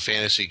into a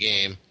fantasy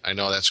game. I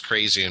know that's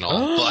crazy and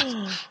all, but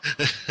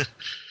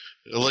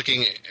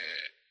looking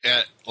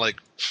at, like,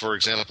 for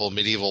example,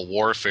 medieval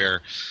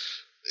warfare,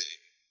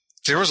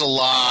 there was a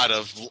lot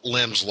of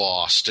limbs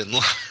lost and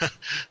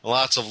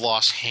lots of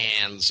lost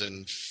hands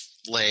and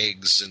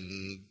legs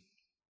and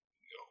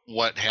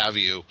what have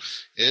you.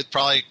 It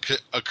probably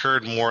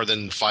occurred more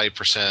than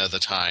 5% of the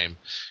time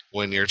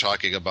when you're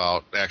talking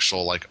about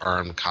actual, like,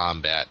 armed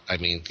combat. I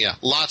mean, yeah,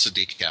 lots of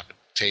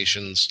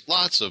decapitations,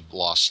 lots of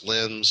lost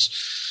limbs.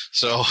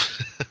 So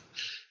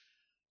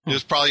it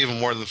was probably even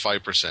more than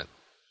 5%.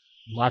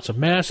 Lots of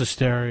mass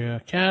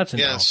hysteria, cats and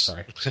yes.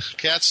 dogs. Sorry.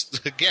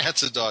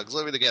 Cats and dogs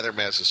living together,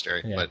 mass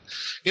hysteria. Yeah. But,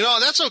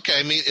 that's okay.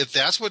 I mean, if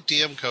that's what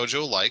DM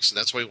Kojo likes and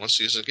that's what he wants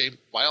to use in the game,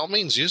 by all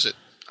means, use it.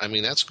 I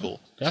mean, that's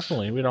cool.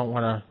 Definitely. We don't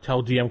want to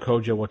tell DM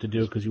Kojo what to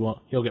do because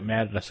he'll get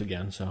mad at us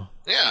again. So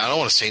yeah, I don't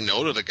want to say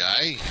no to the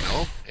guy.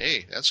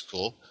 Hey, that's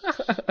cool.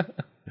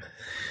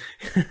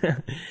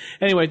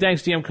 Anyway,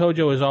 thanks, DM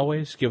Kojo, as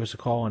always. Give us a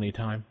call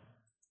anytime.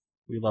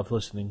 We love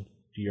listening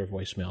to your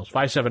voicemails.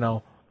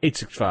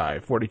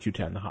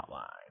 570-865-4210, the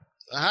hotline.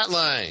 The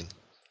hotline.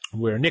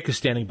 Where Nick is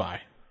standing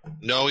by.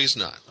 No, he's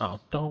not. Oh,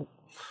 don't.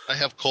 I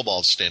have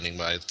Cobalt standing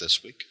by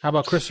this week. How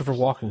about Christopher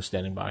Walken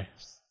standing by?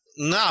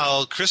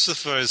 No,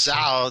 Christopher is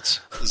out.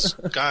 He's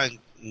gone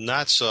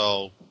not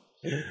so.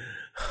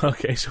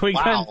 Okay, so we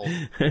got...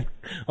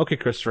 Okay,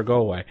 Christopher, go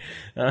away.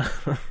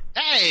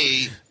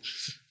 Hey!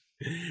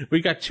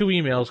 We got 2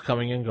 emails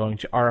coming in going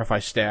to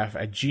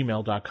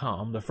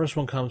rfistaff@gmail.com. The first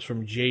one comes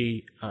from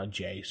Jeff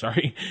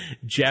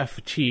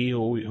T,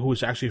 who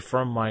is actually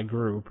from my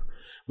group.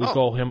 We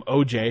call him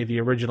OJ, the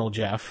original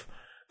Jeff,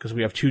 because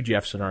we have 2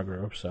 Jeffs in our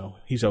group, so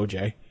he's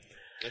OJ.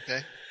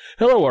 Okay.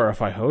 Hello,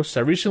 RFI hosts.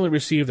 I recently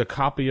received a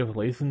copy of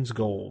Lathan's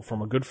Gold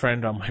from a good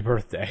friend on my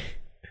birthday.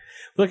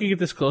 Looking at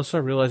this closer,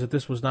 I realized that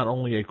this was not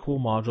only a cool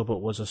module, but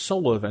was a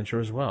solo adventure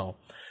as well.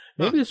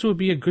 Maybe this would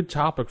be a good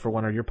topic for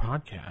one of your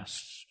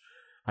podcasts.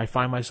 I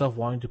find myself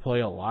wanting to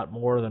play a lot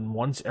more than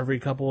once every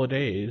couple of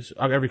weeks,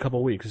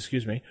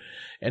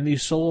 and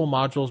these solo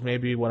modules may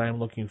be what I'm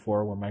looking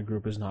for when my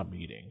group is not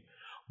meeting.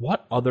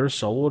 What other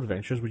solo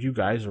adventures would you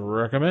guys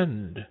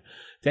recommend?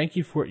 Thank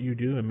you for what you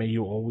do, and may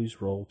you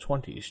always roll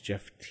 20s,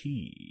 Jeff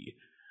T.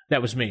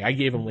 That was me. I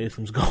gave him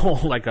Latham's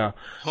Gold, like a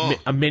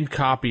mint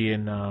copy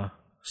and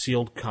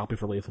sealed copy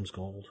for Latham's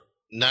Gold.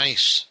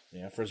 Nice.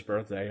 Yeah, for his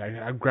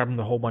birthday. I grabbed him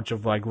a whole bunch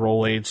of like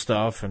Roll Aid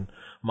stuff and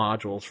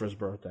modules for his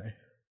birthday.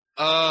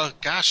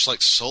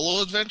 Like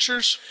solo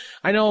adventures?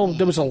 I know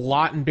there was a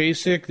lot in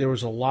Basic. There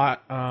was a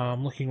lot.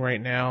 I'm looking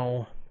right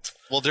now.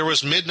 Well, there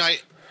was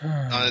Midnight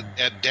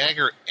at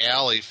Dagger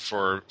Alley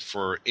for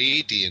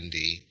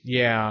AD&D.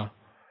 Yeah.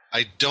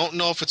 I don't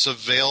know if it's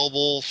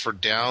available for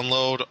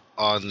download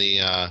on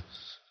the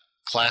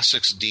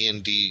Classics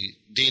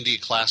D&D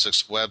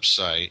Classics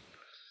website.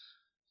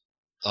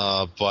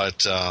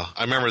 But I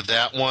remember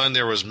that one.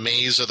 There was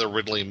Maze of the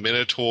Ridley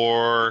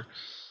Minotaur.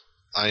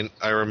 I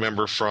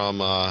remember from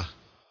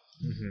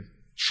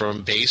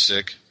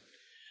Basic.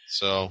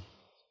 So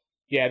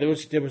yeah, there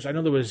was. I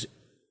know there was.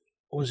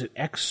 Was it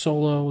X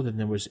Solo? Then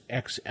there was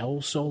XL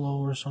Solo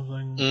or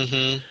something.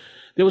 Mm-hmm.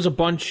 There was a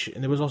bunch,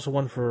 and there was also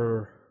one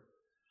for.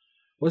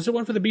 Was there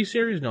one for the B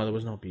series? No, there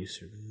was no B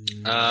series.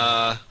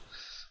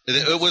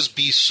 It was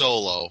B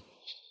Solo.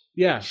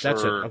 Yeah,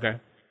 that's it. Okay.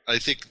 I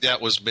think that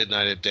was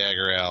Midnight at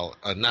Dagger Alley.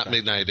 Not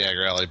Midnight at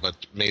Dagger Alley,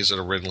 but Maze of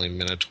the Ridley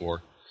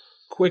Minotaur.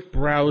 Quick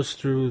browse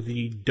through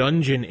the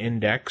Dungeon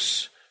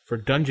Index for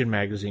Dungeon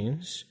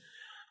magazines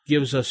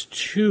gives us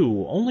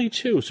only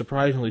two,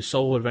 surprisingly,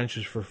 solo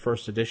adventures for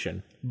first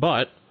edition.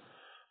 But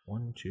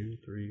 1, 2,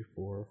 3,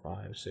 4,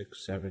 5,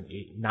 6, 7,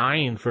 8,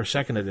 9 for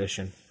second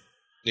edition.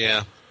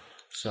 Yeah.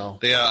 So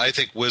yeah, I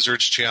think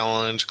Wizards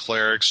Challenge,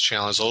 Clerics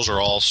Challenge, those are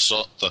all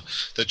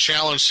the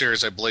Challenge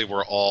series. I believe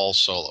were all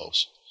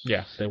solos.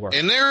 Yeah, they were.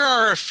 And there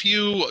are a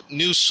few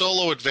new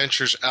solo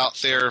adventures out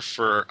there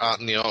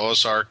out in the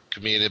OSR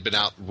community that have been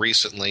out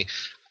recently.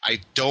 I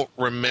don't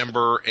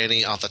remember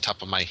any off the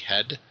top of my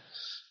head,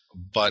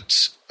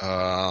 but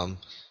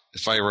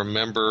if I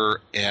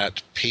remember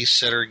at Pace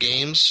Setter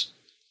Games,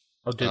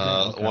 okay.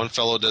 One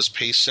fellow does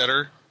Pace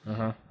Setter.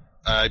 Uh-huh.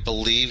 I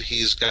believe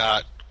he's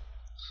got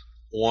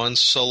one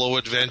solo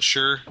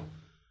adventure.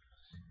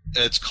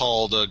 It's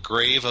called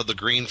Grave of the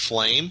Green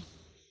Flame.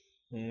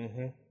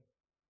 Mm-hmm.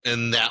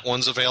 And that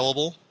one's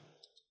available.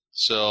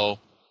 So,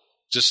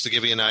 just to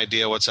give you an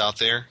idea what's out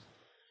there.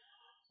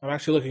 I'm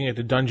actually looking at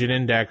the Dungeon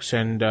Index,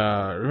 and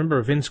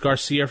remember Vince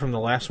Garcia from the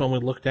last one we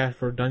looked at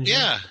for Dungeon?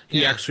 Yeah.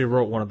 He actually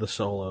wrote one of the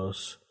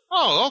solos.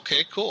 Oh,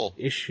 okay, cool.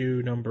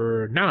 Issue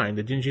number 9,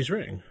 The Dingy's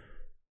Ring.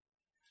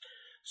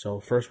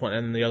 So, first one,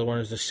 and the other one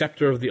is The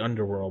Scepter of the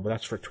Underworld, but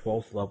that's for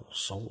 12th level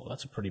solo.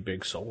 That's a pretty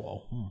big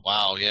solo.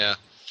 Wow, yeah.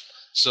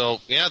 So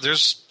yeah,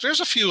 there's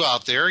a few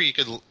out there. You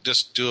could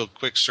just do a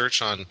quick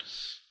search on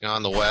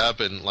on the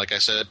web, and like I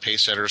said,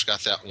 Pacesetter's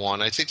got that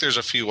one. I think there's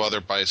a few other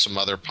by some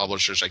other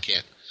publishers. I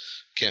can't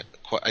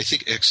quite. I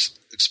think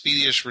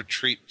Expedious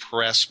Retreat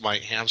Press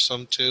might have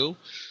some too.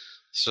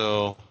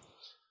 So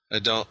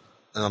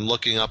I'm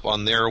looking up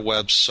on their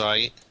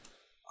website,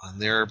 on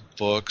their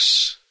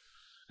books.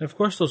 And of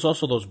course, there's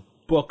also those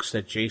books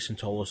that Jason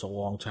told us a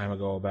long time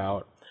ago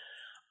about,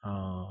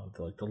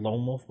 like the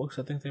Lone Wolf books,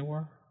 I think they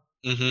were.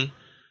 Mm-hmm.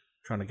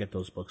 Trying to get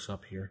those books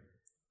up here.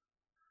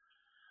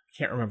 I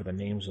can't remember the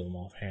names of them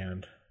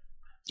offhand.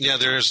 Yeah,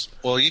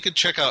 you could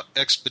check out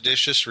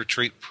Expeditious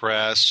Retreat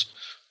Press,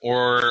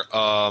 or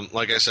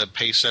like I said,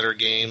 Pacesetter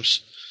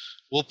Games.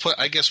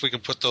 I guess we can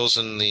put those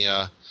in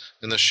the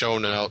show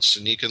notes,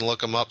 and you can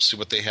look them up, see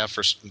what they have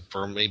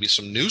for maybe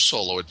some new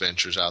solo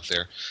adventures out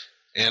there.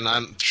 And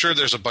I'm sure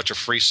there's a bunch of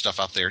free stuff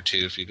out there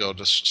too if you go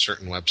to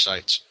certain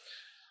websites.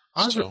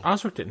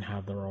 Osric didn't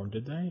have their own,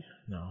 did they?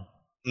 No.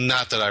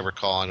 Not that I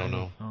recall. I don't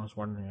know. I was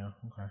wondering. Yeah.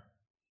 Okay.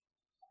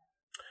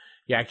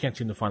 Yeah, I can't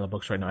seem to find the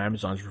books right now.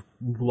 Amazon's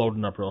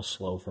loading up real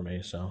slow for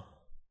me. So,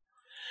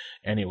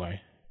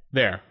 anyway,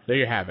 there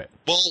you have it.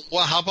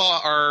 Well, how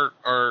about our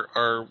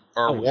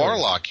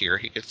warlock here?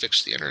 He could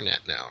fix the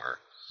internet now, or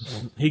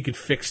he could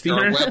fix the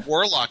our internet. web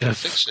warlock can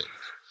fix it.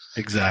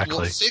 Exactly.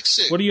 We'll fix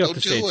it. What do you have Go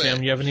to say, do it.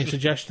 Tim? You have any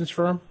suggestions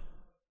for him?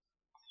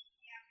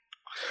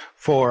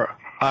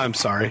 I'm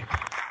sorry.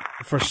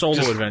 For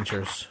solo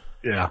advententures.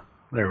 Yeah,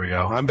 there we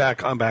go. I'm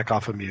back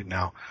off of mute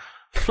now.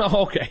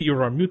 Oh, okay. You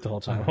were on mute the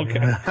whole time. Okay.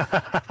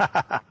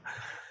 That's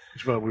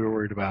what we were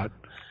worried about.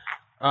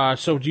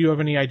 So do you have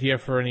any idea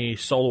for any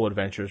solo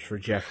adventures for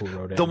Jeff who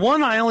wrote it? The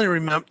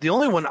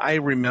only one I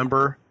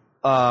remember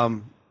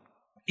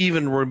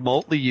even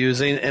remotely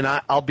using, and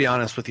I'll be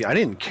honest with you, I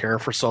didn't care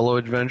for solo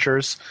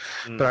adventures,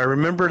 but I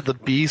remember the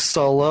B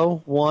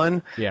solo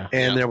one. Yeah.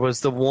 And there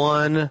was the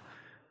one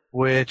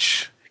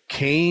which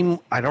came,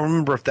 I don't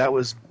remember if that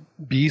was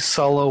B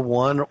solo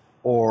one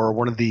or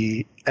one of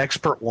the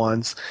expert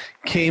ones,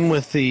 came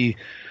with the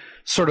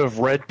sort of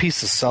red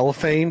piece of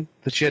cellophane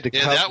that you had to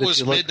cut. Yeah, that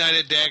was Midnight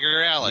at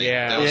Dagger Alley.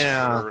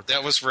 Yeah.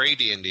 That was for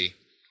AD&D.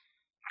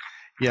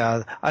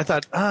 Yeah, I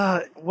thought,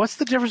 what's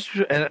the difference?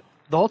 And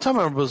the whole time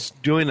I was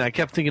doing it, I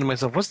kept thinking to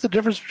myself, what's the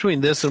difference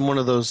between this and one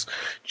of those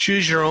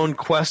choose your own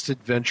quest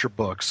adventure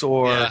books?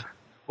 Or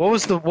what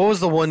was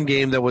the one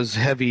game that was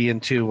heavy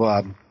into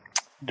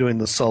doing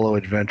the solo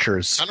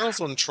adventures? Tunnels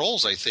and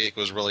Trolls, I think,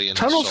 was really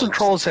into Tunnels and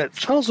Trolls had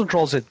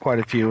quite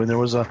a few, and there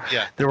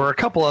were a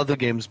couple other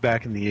games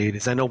back in the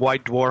 80s. I know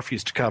White Dwarf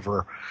used to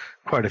cover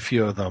quite a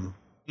few of them.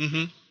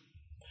 Mm-hmm.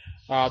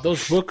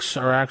 Those books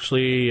are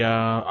actually,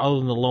 other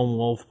than the Lone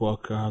Wolf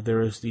book,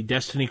 there is the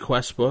Destiny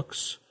Quest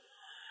books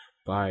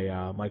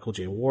by Michael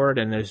J. Ward,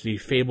 and there's the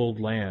Fabled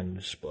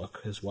Lands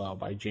book as well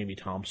by Jamie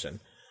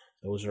Thompson.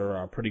 Those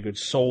are pretty good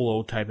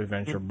solo type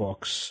adventure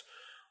books.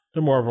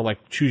 They're more of a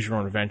choose your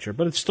own adventure,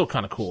 but it's still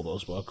kind of cool,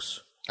 those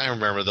books. I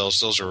remember those.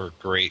 Those are a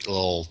great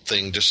little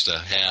thing just to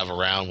have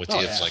around with you.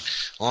 Yeah. It's like,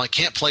 well, I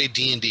can't play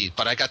D&D,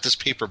 but I got this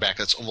paperback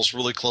that's almost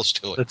really close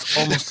to it. It's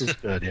almost as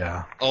good,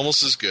 yeah.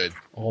 Almost as good.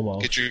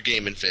 Almost. Get your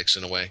gaming fix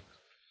in a way.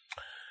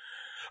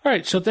 All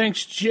right, so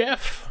thanks,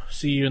 Jeff.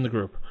 See you in the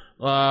group.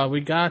 We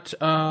got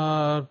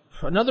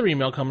another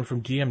email coming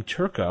from DM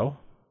Turco.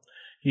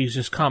 He's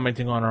just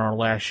commenting on our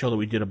last show that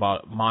we did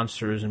about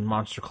monsters and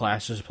monster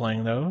classes,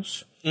 playing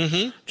those.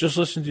 Mm-hmm. Just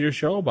listen to your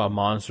show about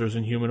monsters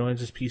and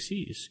humanoids as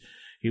PCs.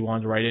 He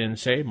wanted to write in and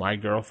say, my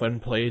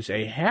girlfriend plays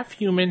a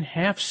half-human,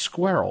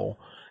 half-squirrel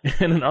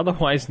in an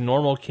otherwise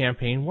normal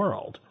campaign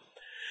world.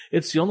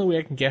 It's the only way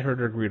I can get her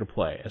to agree to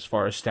play. As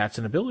far as stats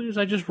and abilities,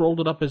 I just rolled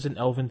it up as an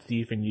elven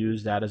thief and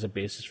used that as a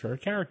basis for her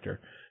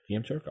character.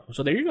 DM Turco.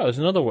 So there you go. There's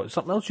another one.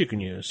 Something else you can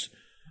use.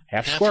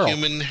 Half-squirrel.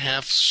 Half-human,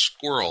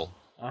 half-squirrel.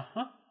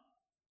 Uh-huh.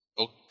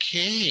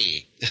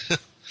 Okay.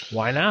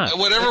 Why not?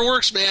 Whatever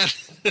works, man.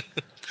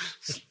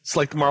 It's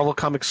like the Marvel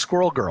Comics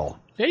Squirrel Girl.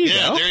 There you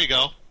go. There you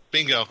go.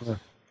 Bingo.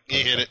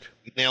 You hit it.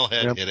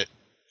 Nailhead hit it.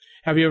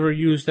 Have you ever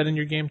used that in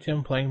your game,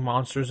 Tim, playing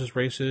monsters as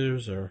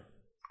races or?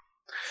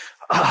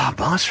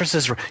 Monsters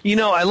as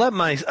I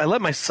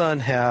let my son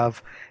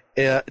have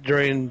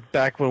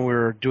back when we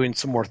were doing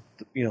some more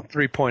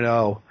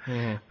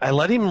 3.0. I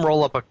let him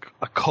roll up a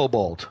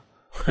kobold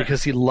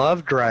because he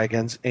loved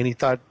dragons and he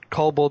thought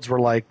kobolds were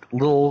like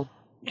little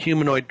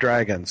humanoid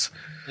dragons.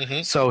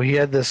 Mm-hmm. So he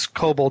had this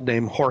kobold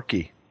named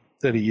Horky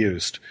that he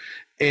used.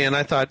 And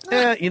I thought,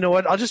 you know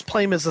what? I'll just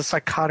play him as a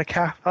psychotic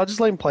I'll just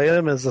let him play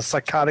him as a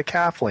psychotic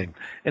halfling,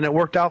 and it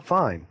worked out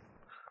fine.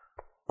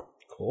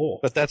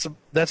 Cool. But that's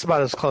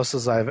about as close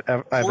as I've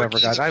ever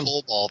got.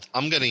 Kobold.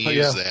 I'm going to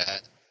use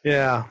that.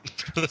 Yeah.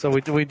 So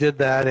we did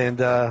that,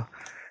 and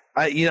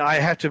I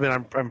have to admit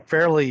I'm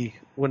fairly,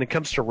 when it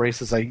comes to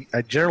races, I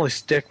generally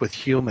stick with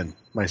human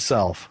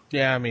myself.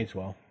 Yeah, me as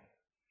well.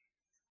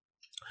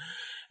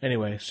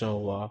 Anyway,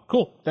 so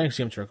cool. Thanks,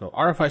 DM Turco.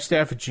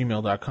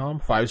 RFIstaff@gmail.com,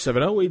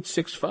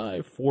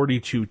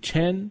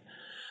 570-865-4210.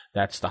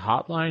 That's the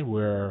hotline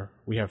where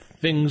we have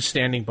things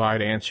standing by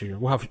to answer your...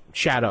 We'll have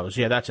shadows.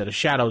 Yeah, that's it. A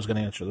shadow is going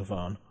to answer the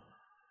phone.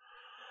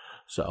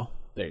 So,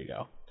 there you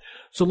go.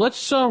 So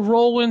let's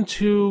roll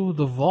into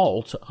the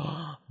vault.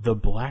 The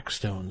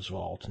Blackstone's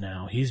vault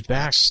now. He's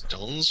back.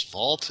 Blackstone's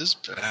vault is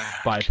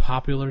back. By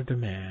popular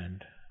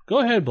demand. Go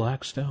ahead,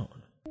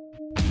 Blackstone.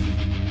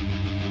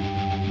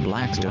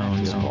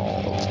 Blackstone's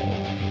vault.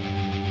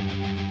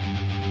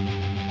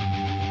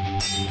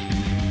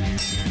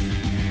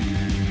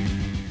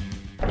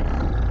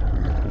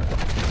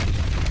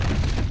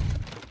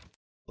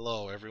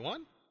 Hello,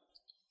 everyone,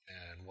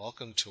 and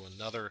welcome to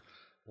another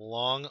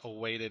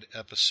long-awaited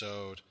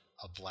episode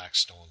of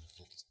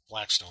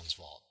Blackstone's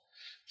Vault.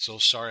 So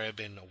sorry I've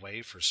been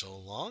away for so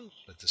long,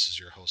 but this is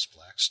your host,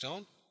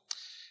 Blackstone.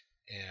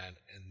 And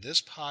in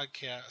this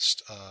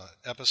podcast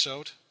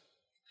episode,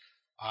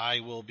 I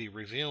will be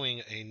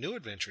reviewing a new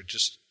adventure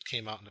just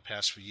came out in the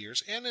past few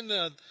years. And in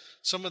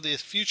some of the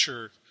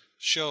future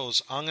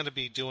shows, I'm going to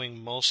be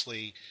doing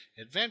mostly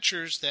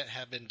adventures that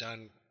have been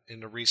done in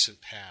the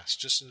recent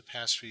past, just in the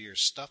past few years.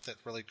 Stuff that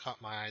really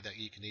caught my eye that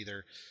you can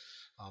either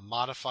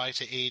modify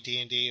to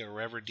AD&D or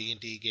whatever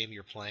D&D game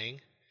you're playing,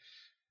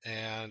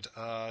 and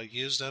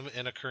use them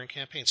in a current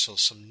campaign. So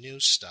some new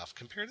stuff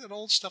compared to the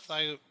old stuff that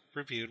I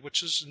reviewed,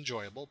 which is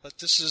enjoyable, but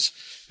this is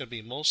going to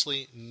be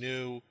mostly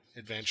new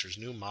adventures,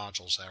 new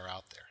modules that are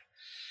out there.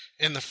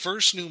 And the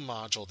first new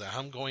module that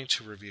I'm going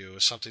to review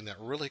is something that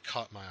really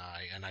caught my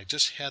eye, and I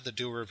just had to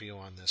do a review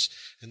on this,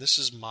 and this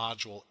is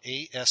module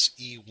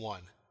ASE1,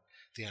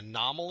 the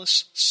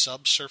Anomalous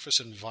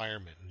Subsurface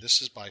Environment. And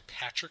this is by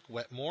Patrick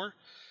Wetmore,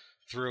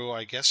 through,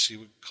 I guess you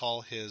would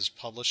call his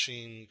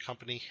publishing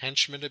company,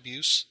 Henchman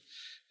Abuse.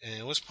 And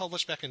it was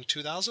published back in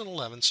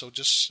 2011, so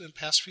just in the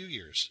past few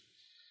years.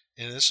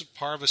 And this is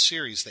part of a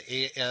series, the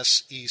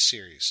ASE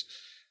series.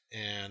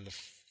 And the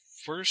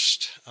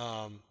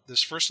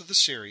this first of the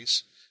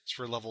series is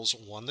for levels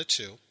 1 to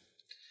 2.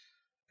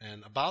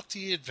 And about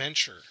the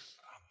adventure,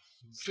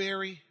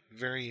 very,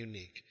 very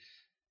unique.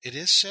 It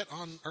is set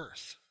on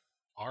Earth,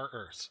 our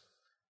Earth,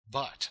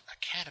 but a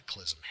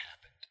cataclysm happened.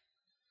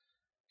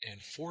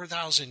 And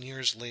 4,000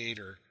 years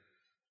later,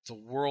 the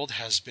world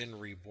has been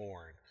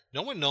reborn.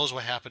 No one knows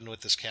what happened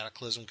with this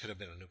cataclysm. Could have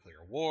been a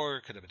nuclear war,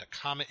 could have been a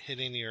comet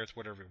hitting the Earth,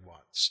 whatever it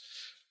was.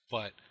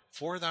 But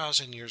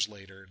 4,000 years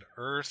later,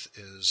 the Earth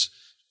is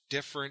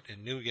different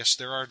and new. Yes,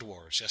 there are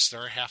dwarves. Yes,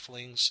 there are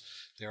halflings.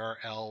 There are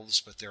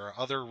elves, but there are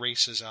other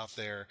races out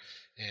there.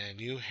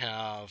 And you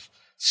have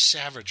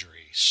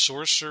savagery,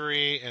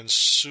 sorcery, and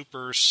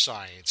super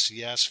science.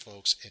 Yes,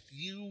 folks, if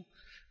you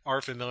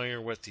are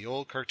familiar with the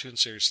old cartoon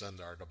series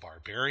Thundarr the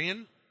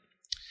Barbarian,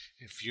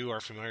 if you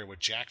are familiar with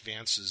Jack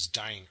Vance's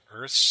Dying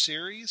Earth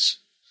series,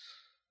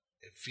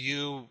 if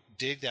you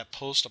dig that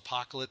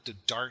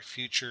post-apocalyptic dark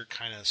future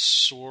kind of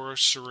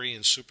sorcery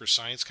and super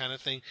science kind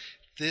of thing,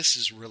 this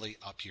is really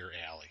up your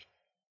alley.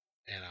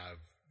 And I'm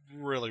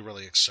really,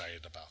 really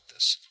excited about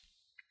this.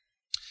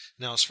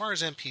 Now, as far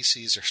as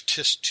NPCs, there's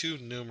just too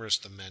numerous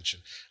to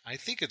mention. I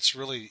think it's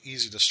really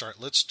easy to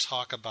start. Let's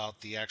talk about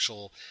the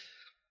actual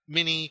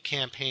mini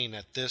campaign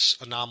that this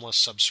anomalous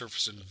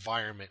subsurface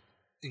environment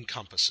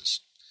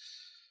encompasses.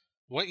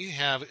 What you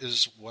have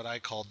is what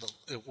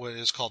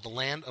is called the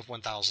Land of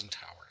 1,000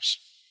 Towers.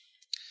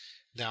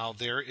 Now,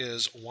 there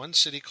is one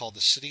city called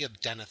the City of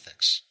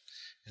Denethix.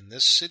 And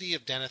this City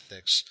of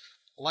Denethix,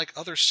 like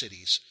other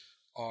cities,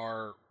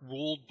 are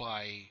ruled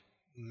by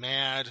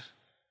mad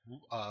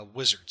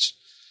wizards.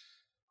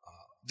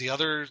 The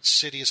other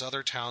cities,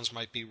 other towns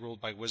might be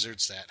ruled by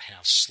wizards that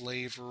have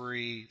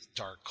slavery,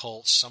 dark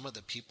cults. Some of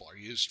the people are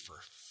used for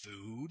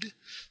food.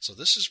 So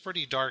this is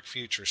pretty dark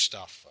future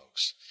stuff,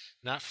 folks.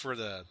 Not for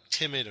the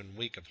timid and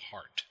weak of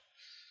heart.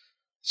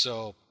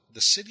 So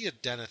the City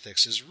of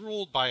Denethix is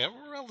ruled by a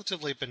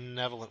relatively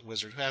benevolent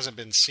wizard who hasn't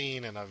been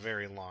seen in a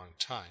very long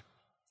time.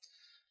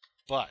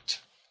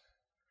 But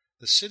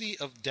the City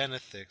of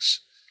Denethix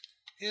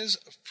is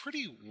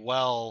pretty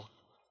well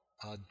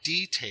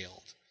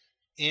detailed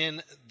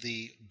in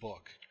the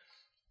book.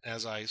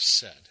 As I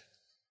said,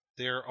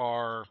 there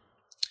are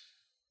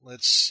the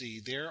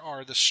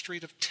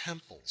Street of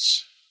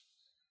Temples.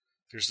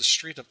 There's the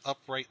Street of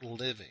Upright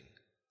Living,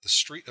 the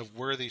Street of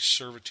Worthy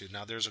Servitude.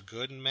 Now, there's a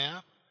good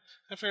map,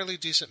 a fairly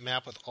decent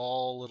map with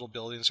all little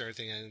buildings and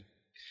everything, and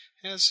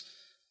it has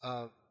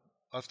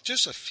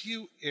just a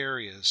few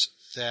areas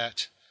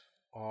that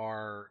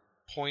are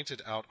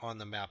pointed out on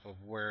the map of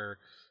where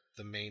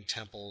the main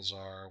temples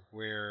are,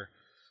 where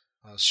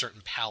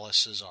certain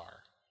palaces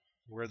are,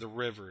 where the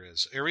river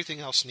is.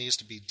 Everything else needs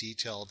to be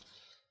detailed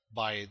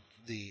by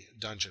the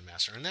dungeon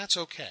master, and that's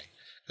okay,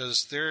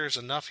 because there's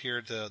enough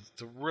here to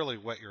really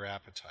whet your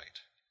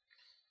appetite.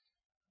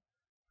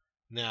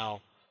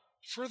 Now,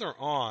 further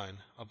on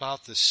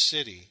about this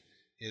city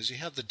is you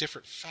have the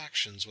different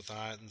factions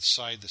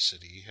inside the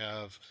city. You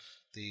have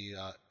the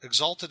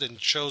Exalted and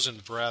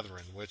Chosen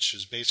Brethren, which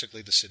is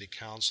basically the city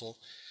council.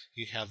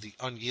 You have the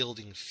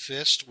Unyielding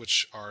Fist,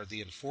 which are the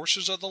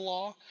enforcers of the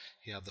law.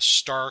 You have the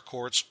Star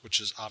Courts,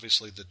 which is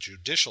obviously the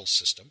judicial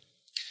system.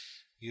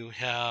 You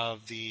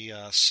have the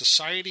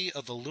Society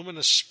of the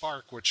Luminous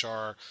Spark, which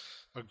are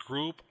a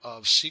group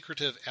of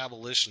secretive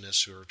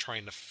abolitionists who are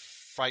trying to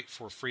fight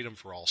for freedom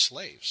for all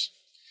slaves.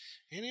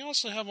 And you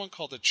also have one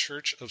called the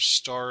Church of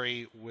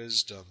Starry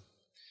Wisdom,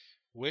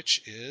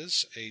 which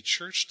is a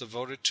church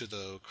devoted to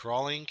the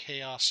crawling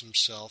chaos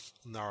himself,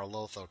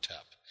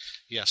 Nyarlathotep.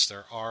 Yes,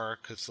 there are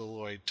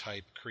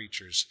Cthulhuid-type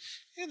creatures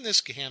in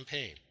this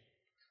campaign.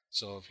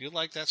 So if you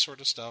like that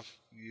sort of stuff,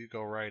 you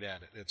go right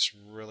at it. It's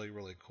really,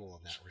 really cool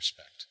in that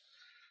respect.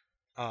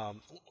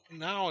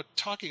 Now,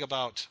 talking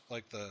about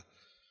like the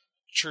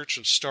Church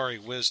of Starry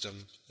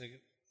Wisdom, I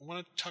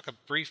want to talk a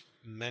brief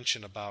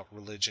mention about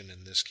religion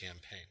in this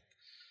campaign.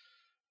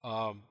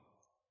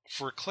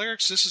 For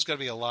clerics, this is going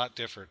to be a lot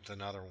different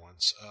than other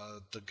ones.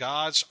 The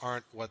gods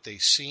aren't what they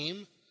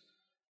seem,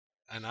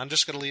 and I'm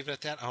just going to leave it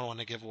at that. I don't want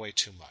to give away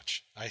too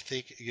much. I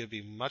think it would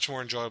be much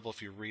more enjoyable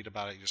if you read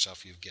about it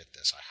yourself. You get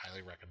this. I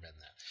highly recommend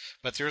that.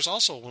 But there's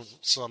also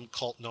some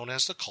cult known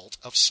as the Cult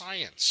of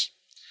Science.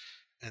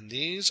 And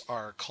these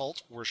are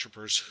cult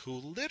worshippers who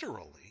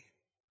literally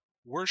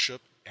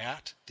worship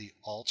at the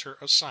altar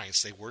of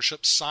science. They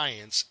worship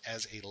science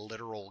as a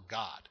literal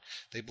god.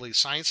 They believe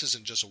science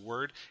isn't just a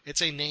word,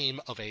 it's a name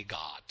of a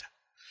god.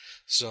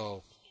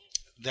 So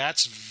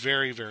that's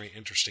very, very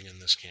interesting in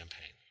this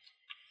campaign.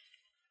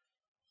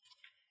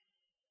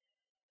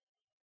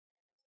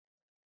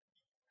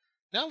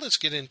 Now let's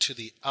get into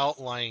the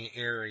outlying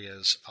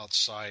areas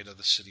outside of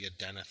the city of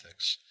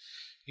Denethix.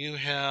 You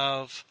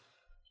have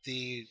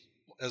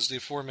as the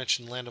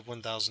aforementioned Land of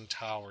 1,000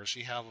 Towers,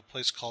 you have a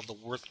place called the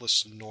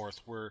Worthless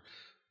North, where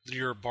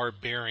your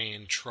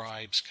barbarian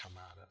tribes come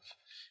out of.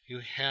 You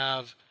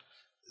have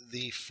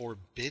the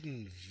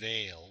Forbidden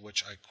Vale,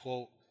 which I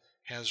quote,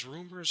 has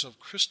rumors of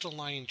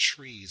crystalline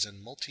trees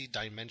and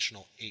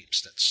multi-dimensional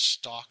apes that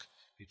stalk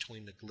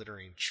between the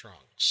glittering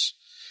trunks.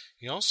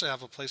 You also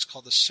have a place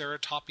called the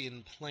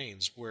Ceratopian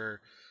Plains, where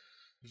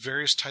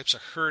various types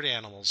of herd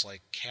animals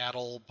like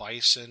cattle,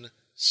 bison,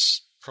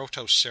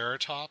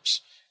 protoceratops,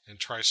 and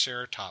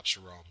triceratops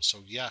roam. So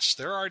yes,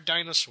 there are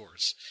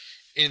dinosaurs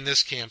in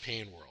this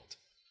campaign world.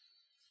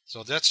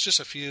 So that's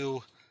just a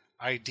few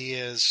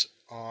ideas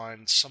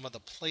on some of the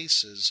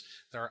places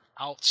that are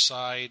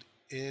outside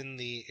in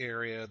the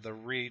area, the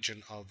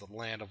region of the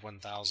Land of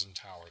 1,000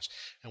 Towers.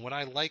 And what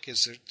I like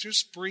is there's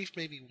just brief,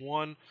 maybe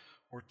 1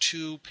 or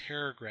 2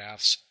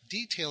 paragraphs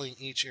detailing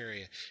each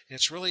area. And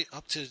it's really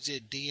up to the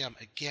DM,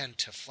 again,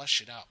 to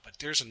flesh it out. But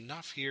there's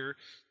enough here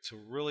to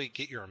really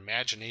get your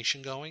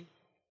imagination going.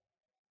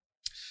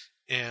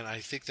 And I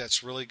think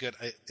that's really good.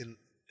 In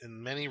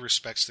many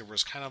respects, there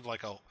was kind of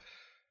like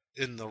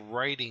in the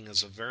writing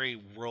is a very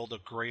World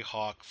of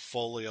Greyhawk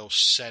folio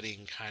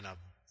setting kind of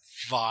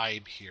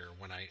vibe here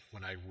when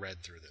I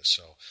read through this.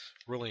 So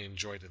really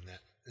enjoyed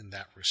in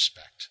that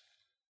respect.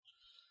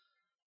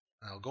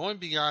 Now, going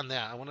beyond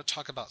that, I want to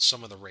talk about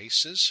some of the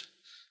races.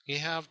 You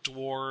have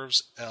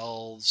dwarves,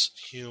 elves,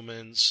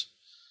 humans,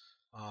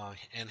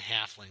 and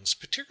halflings.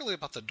 Particularly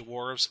about the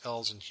dwarves,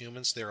 elves, and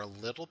humans, they're a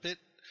little bit,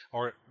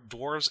 or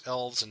dwarves,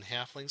 elves, and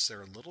halflings,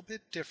 they're a little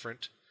bit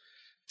different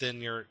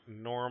than your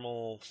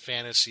normal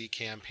fantasy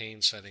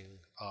campaign setting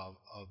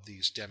of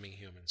these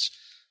demi-humans.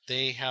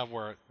 They have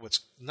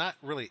what's not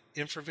really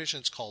infravision,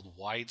 it's called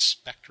wide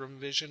spectrum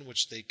vision,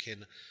 which they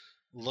can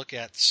look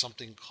at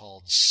something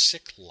called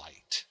sick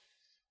light,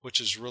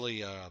 which is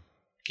really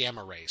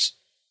gamma rays,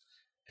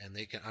 and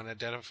they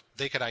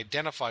could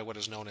identify what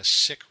is known as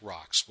sick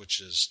rocks,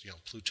 which is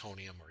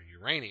plutonium or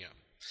uranium,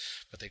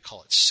 but they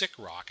call it sick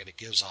rock, and it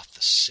gives off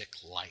the sick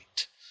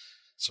light,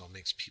 so it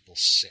makes people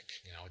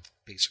sick.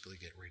 Basically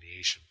get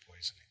radiation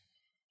poisoning.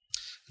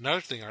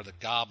 Another thing are the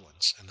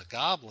goblins, and the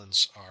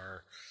goblins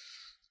are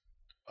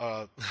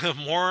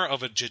more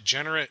of a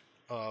degenerate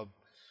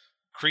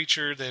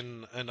creature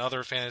than in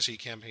other fantasy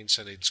campaign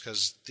settings,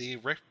 because they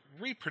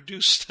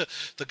reproduce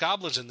the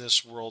goblins in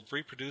this world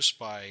reproduce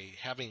by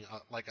having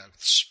like a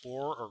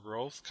spore or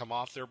growth come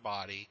off their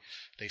body.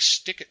 They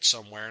stick it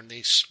somewhere and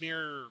they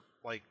smear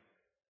like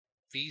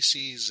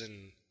feces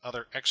and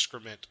other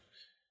excrement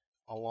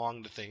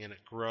along the thing, and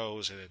it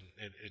grows, and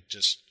it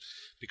just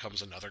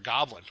becomes another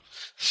goblin.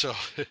 So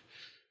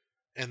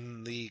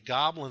and the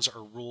goblins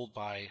are ruled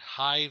by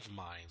hive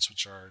minds,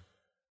 which are,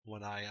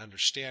 what I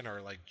understand,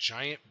 are like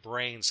giant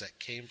brains that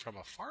came from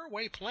a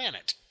faraway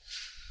planet.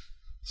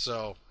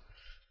 So,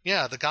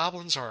 yeah, the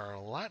goblins are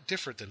a lot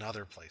different than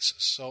other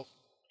places. So,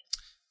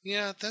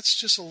 yeah, that's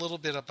just a little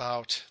bit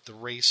about the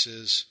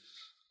races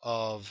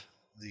of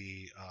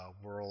the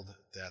world,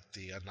 that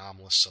the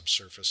anomalous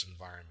subsurface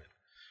environment,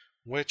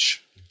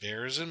 which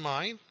bear in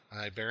mind,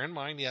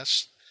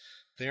 yes,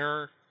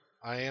 there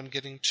I am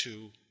getting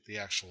to the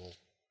actual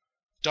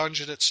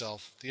dungeon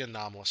itself, the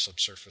anomalous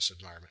subsurface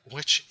environment,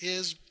 which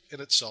is in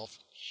itself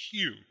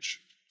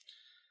huge.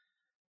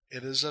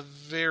 It is a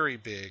very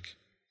big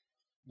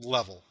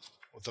level.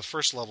 The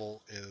first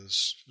level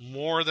is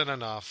more than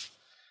enough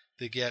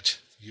to get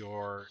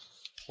your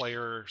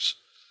players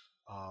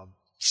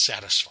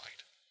satisfied.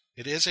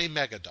 It is a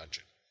mega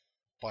dungeon,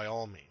 by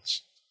all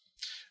means.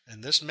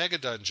 And this mega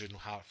dungeon,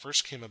 how it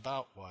first came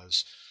about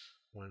was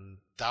when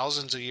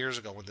thousands of years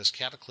ago, when this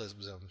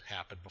cataclysm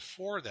happened.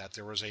 Before that,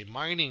 there was a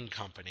mining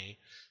company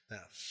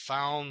that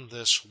found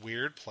this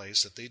weird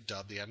place that they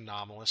dubbed the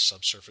anomalous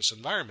subsurface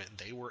environment. And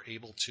they were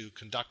able to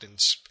conduct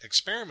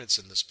experiments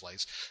in this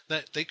place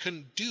that they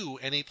couldn't do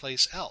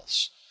anyplace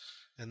else.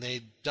 And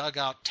they dug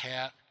out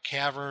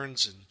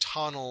caverns and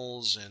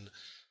tunnels and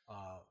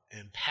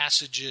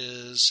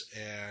passages,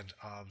 and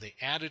they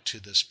added to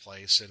this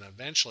place, and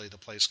eventually the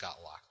place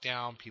got locked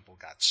down. People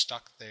got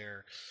stuck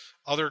there.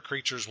 Other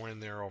creatures were in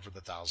there over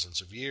the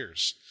thousands of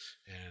years.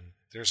 And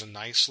there's a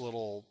nice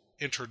little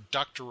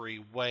introductory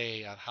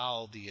way on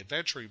how the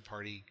adventuring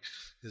party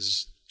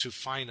is to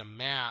find a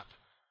map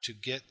to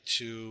get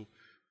to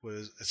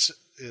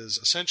is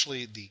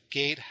essentially the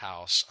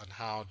gatehouse on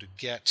how to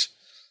get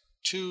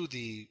to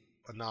the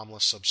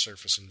anomalous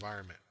subsurface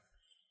environment.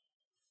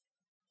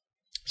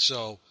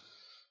 So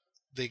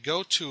they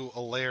go to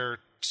a lair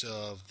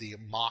of the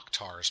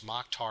Mokhtars.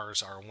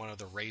 Mokhtars are one of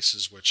the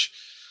races which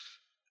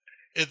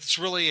it's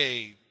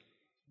really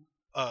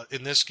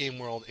in this game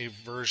world a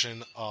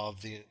version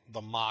of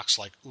the Moks,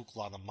 like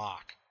Ukla the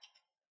Mok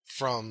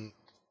from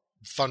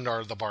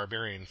Thundar the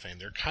Barbarian fame.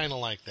 They're kind of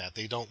like that.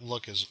 They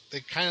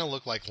kind of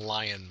look like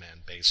lion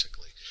men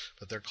basically,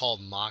 but they're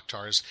called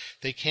Mokhtars.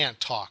 They can't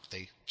talk.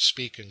 They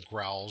speak in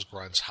growls,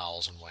 grunts,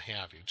 howls, and what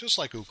have you, just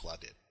like Ukla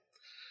did.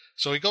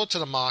 So you go to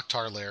the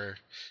Mokhtar lair.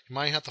 You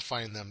might have to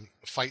fight them.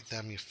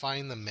 You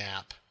find the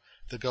map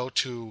to go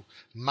to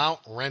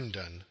Mount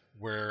Rendon,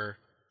 where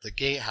the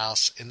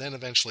gatehouse and then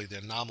eventually the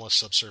anomalous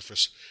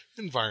subsurface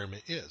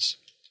environment is.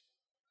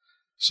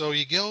 So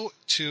you go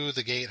to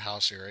the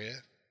gatehouse area.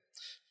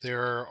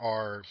 There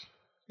are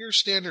your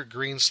standard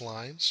green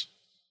slimes.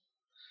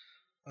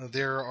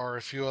 There are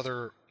a few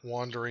other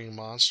wandering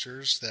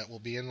monsters that will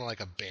be in,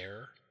 like a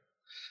bear.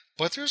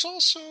 But there's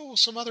also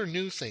some other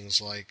new things,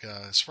 like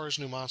as far as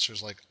new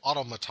monsters, like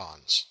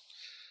automatons.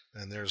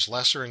 And there's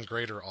lesser and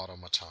greater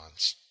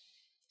automatons.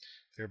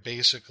 They're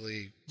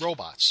basically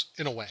robots,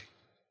 in a way.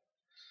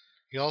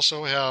 You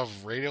also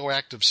have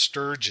radioactive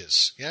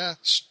sturges. Yeah,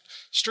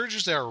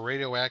 sturges that are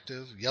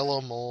radioactive,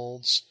 yellow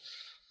molds.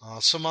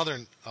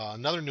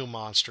 Another new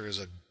monster is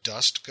a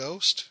dust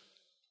ghost.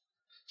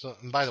 So,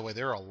 and by the way,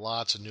 there are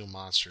lots of new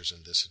monsters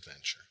in this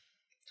adventure.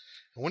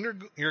 And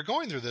when you're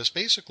going through this,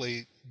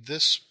 basically,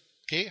 this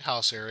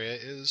gatehouse area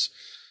is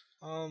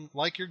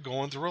like you're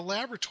going through a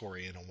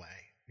laboratory in a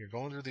way. You're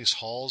going through these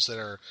halls that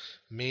are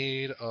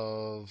made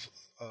of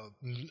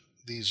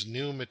these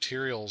new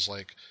materials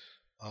like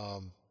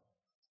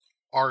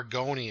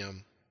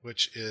argonium,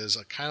 which is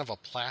a kind of a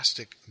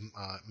plastic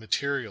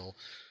material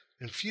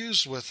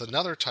infused with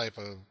another type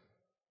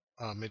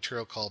of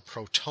material called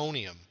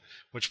protonium,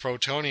 which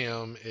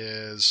protonium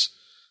is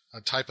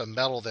a type of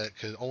metal that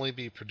could only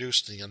be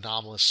produced in the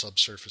anomalous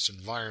subsurface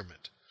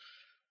environment.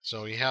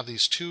 So you have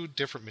these two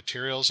different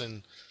materials,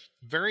 and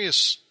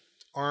various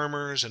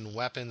armors and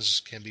weapons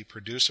can be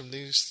produced from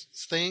these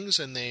things,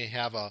 and they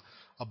have a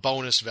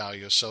bonus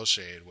value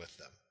associated with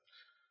them.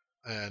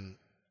 And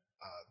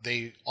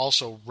they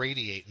also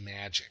radiate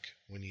magic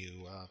when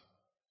you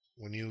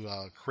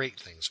create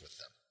things with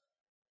them.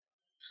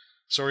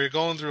 So you're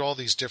going through all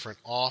these different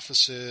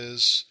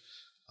offices.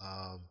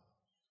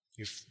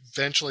 You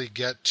eventually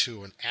get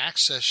to an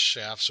access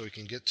shaft so you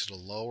can get to the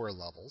lower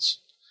levels.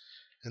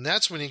 And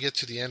that's when you get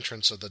to the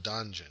entrance of the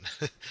dungeon.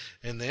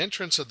 And the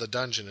entrance of the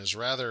dungeon is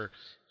rather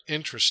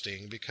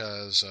interesting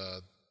because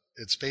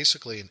it's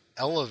basically an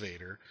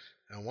elevator.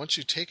 And once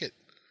you take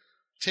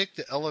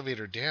the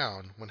elevator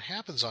down, what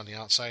happens on the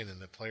outside, and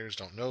the players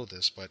don't know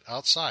this, but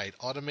outside,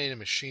 automated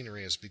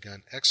machinery has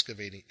begun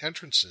excavating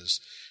entrances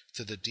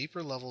to the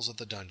deeper levels of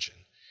the dungeon.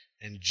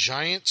 And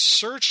giant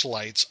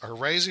searchlights are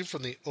rising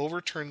from the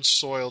overturned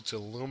soil to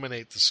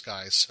illuminate the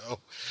sky. So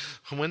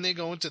when they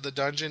go into the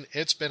dungeon,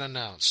 it's been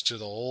announced to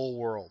the whole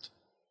world.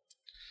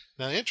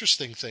 Now, the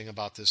interesting thing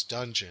about this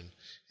dungeon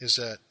is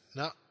that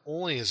not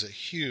only is it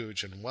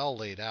huge and well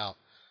laid out,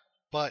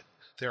 but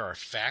there are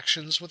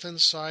factions within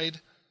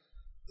inside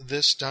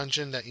this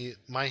dungeon that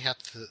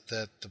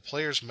that the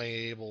players may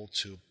be able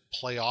to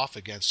play off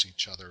against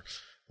each other.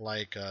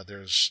 Like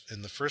there's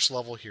in the first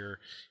level here,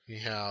 you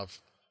have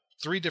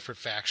 3 different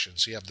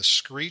factions. You have the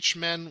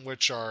Screechmen,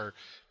 which are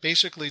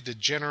basically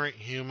degenerate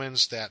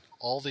humans that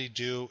all they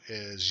do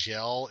is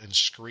yell and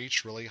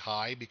screech really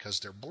high because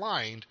they're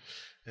blind,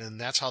 and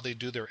that's how they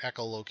do their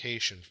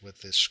echolocation with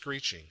this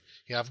screeching.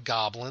 You have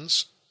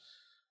goblins,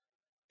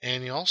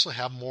 and you also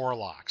have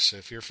Morlocks.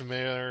 If you're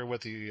familiar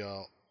with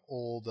the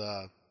old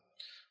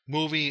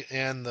movie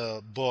and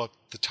the book,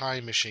 The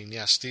Time Machine,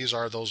 yes, these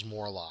are those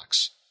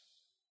Morlocks.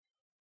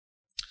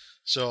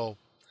 So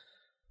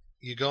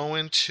you go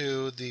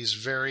into these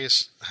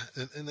various,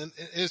 and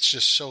it's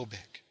just so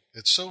big.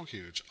 It's so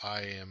huge.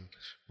 I am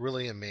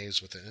really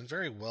amazed with it, and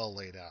very well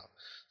laid out.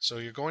 So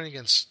you're going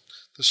against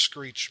the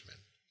Screechmen.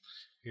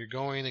 You're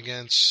going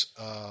against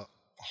a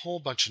whole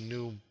bunch of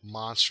new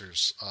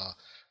monsters,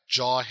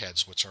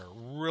 Jawheads, which are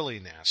really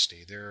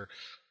nasty. They're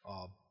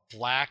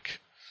black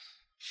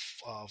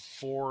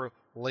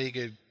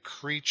four-legged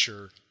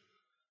creature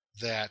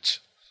that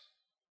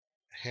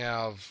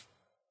have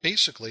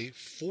basically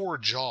 4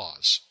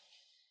 jaws.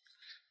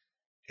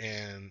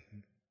 And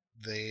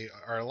they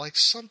are like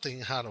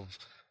something out of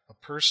a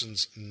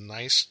person's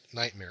nice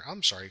nightmare.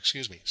 I'm sorry,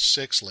 excuse me,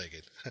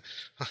 6-legged.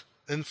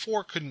 And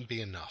 4 couldn't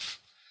be enough.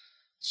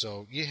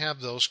 So you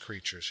have those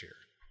creatures here.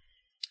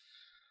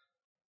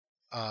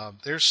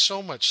 There's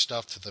so much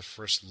stuff to the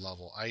first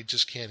level. I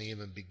just can't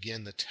even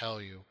begin to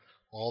tell you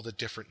all the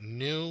different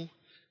new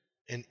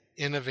and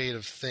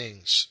innovative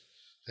things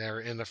that are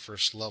in the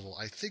first level.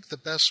 I think the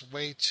best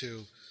way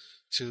to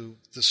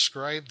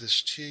describe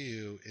this to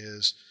you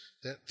is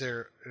that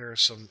there are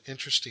some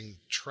interesting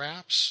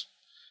traps.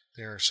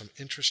 There are some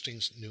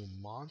interesting new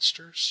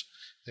monsters.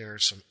 There are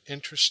some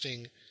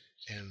interesting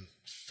and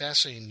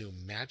fascinating new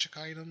magic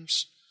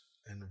items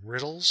and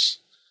riddles.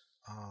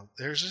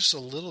 There's just a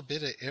little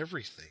bit of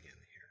everything in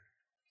here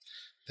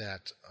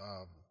that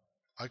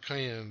I can't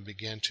even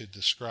begin to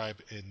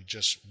describe in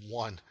just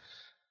one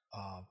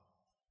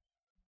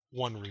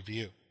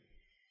review.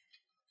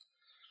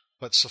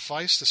 But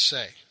suffice to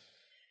say,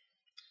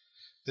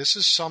 this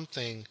is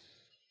something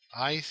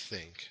I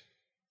think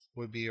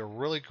would be a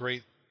really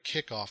great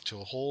kickoff to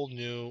a whole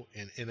new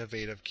and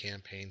innovative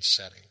campaign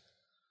setting.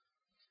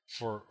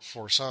 For a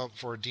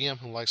DM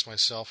who likes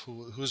myself,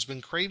 who's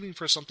been craving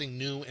for something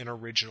new and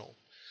original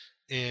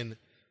in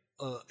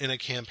a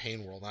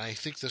campaign world, and I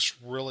think this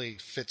really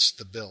fits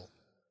the bill.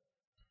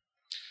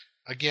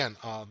 Again,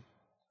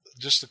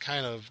 just to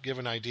kind of give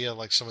an idea,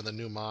 like some of the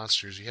new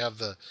monsters, you have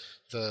the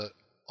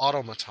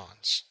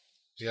automatons,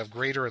 you have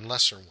greater and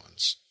lesser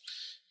ones.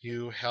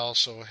 You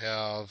also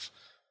have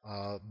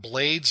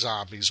blade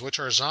zombies, which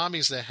are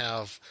zombies that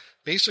have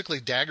basically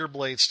dagger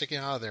blades sticking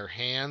out of their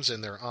hands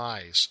and their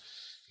eyes.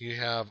 You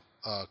have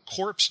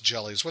corpse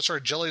jellies, which are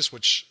jellies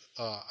which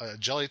a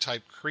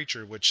jelly-type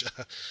creature which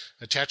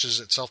attaches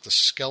itself to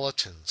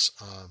skeletons.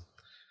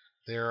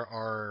 There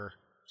are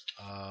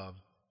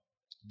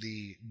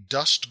the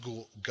dust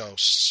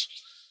ghosts,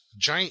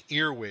 giant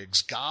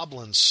earwigs,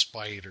 goblin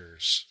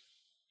spiders.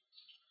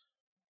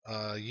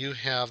 You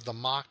have the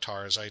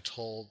Mokhtar, as I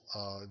told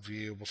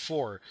you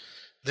before.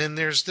 Then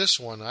there's this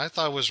one I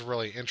thought was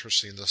really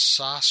interesting, the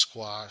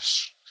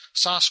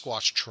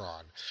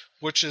Sasquatchtron,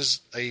 which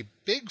is a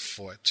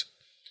Bigfoot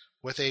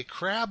with a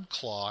crab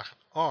claw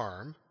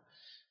arm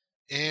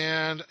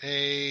and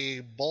a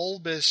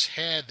bulbous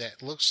head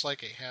that looks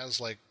like it has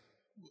like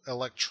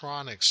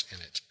electronics in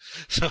it.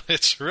 So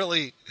it's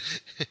really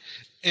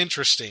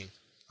interesting,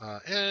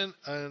 and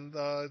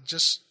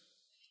just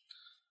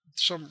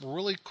some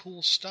really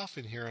cool stuff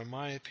in here, in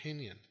my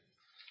opinion.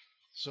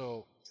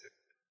 So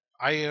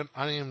I'm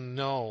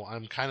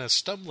kind of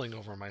stumbling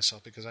over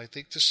myself because I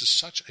think this is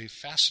such a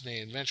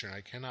fascinating adventure, and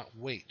I cannot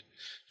wait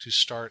to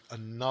start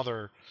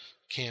another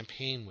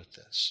campaign with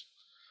this.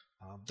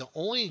 The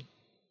only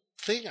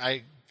thing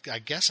I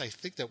guess I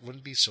think that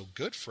wouldn't be so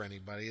good for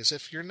anybody is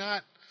if you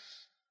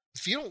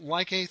don't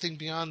like anything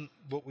beyond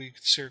what we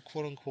consider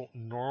quote unquote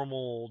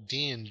normal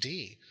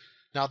D&D.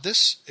 Now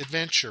this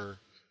adventure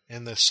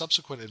and the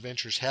subsequent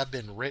adventures have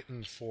been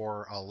written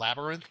for a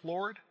Labyrinth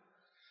Lord.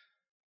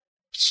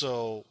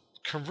 So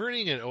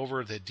converting it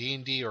over to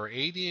D&D or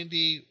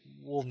AD&D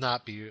will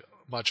not be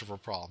much of a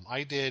problem.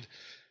 I did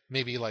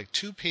maybe like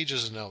 2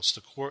 pages of notes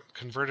to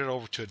convert it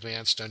over to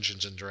Advanced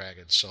Dungeons and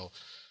Dragons. So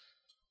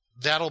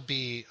that'll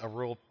be a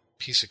real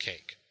piece of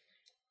cake.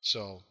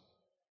 So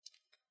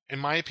in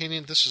my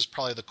opinion, this is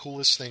probably the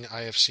coolest thing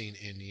I have seen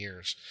in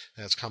years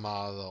that's come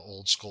out of the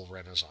old school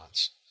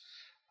Renaissance.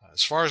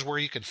 As far as where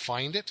you can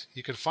find it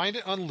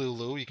on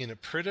Lulu. You can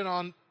print it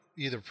on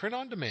either print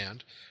on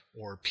demand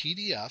or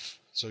PDF.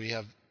 So you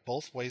have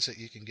both ways that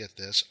you can get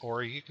this,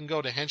 or you can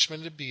go to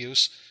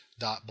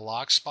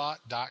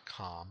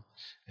henchmanabuse.blogspot.com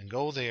and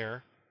go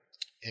there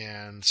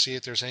and see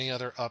if there's any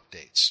other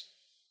updates.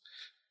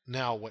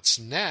 Now, what's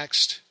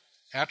next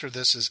after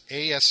this is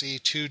ASE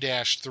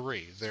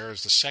 2-3.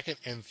 There's the second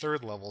and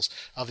third levels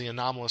of the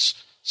anomalous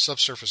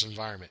subsurface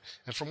environment.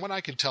 And from what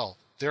I can tell,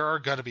 there are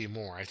going to be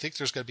more. I think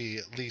there's going to be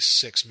at least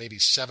 6, maybe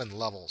 7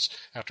 levels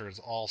after it's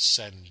all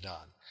said and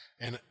done.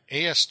 And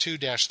AS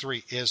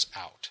 2-3 is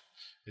out.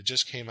 It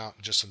just came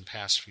out just in the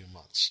past few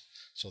months.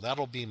 So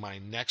that'll be my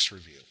next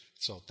review.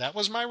 So that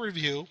was my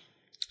review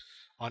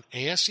on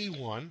ASE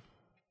 1,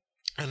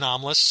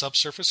 Anomalous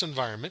Subsurface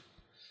Environment,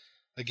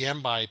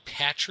 again by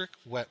Patrick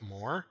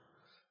Wetmore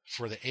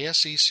for the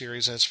ASE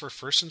series, and it's for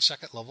first and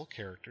second level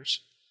characters.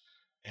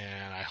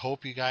 And I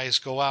hope you guys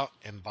go out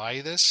and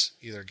buy this,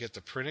 either get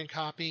the printed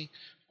copy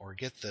or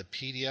get the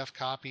PDF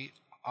copy.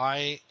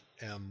 I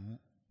am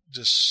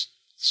just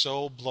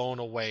so blown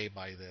away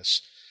by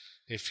this.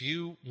 If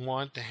you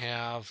want to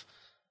have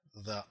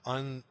the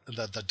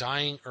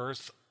Dying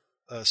Earth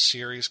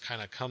series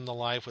kind of come to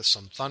life with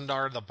some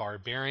Thundar the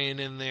Barbarian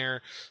in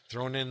there,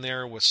 thrown in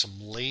there with some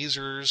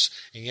lasers,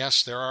 and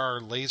yes, there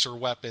are laser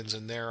weapons,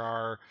 and there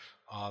are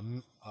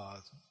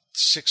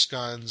 6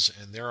 guns,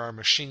 and there are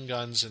machine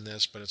guns in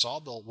this, but it's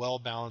all well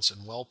balanced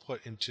and well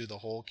put into the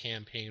whole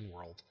campaign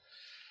world.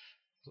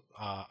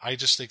 I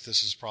just think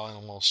this is probably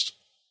the most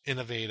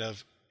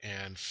innovative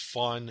and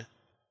fun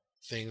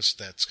things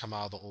that's come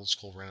out of the old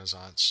school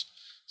Renaissance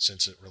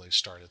since it really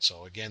started.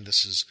 So again,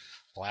 this is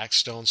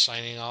Blackstone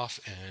signing off,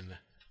 and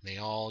may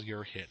all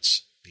your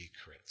hits be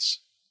crits.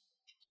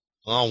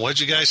 Oh, what'd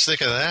you guys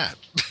think of that?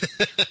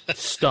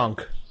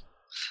 Stunk.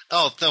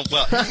 Oh,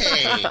 well,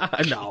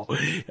 hey. No.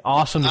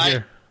 Awesome to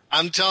hear.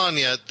 I'm telling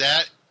you,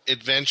 that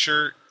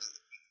adventure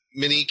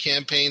mini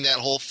campaign, that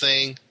whole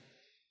thing,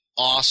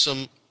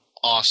 awesome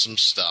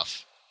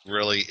stuff.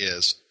 Really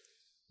is.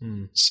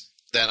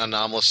 That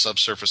anomalous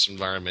subsurface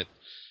environment.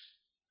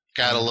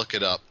 Gotta look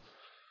it up.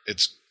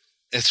 It's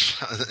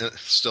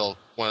still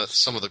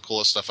some of the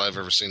coolest stuff I've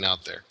ever seen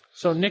out there.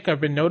 So, Nick, I've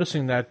been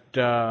noticing that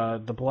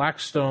the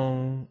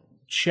Blackstone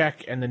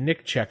check and the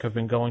Nick check have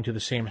been going to the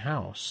same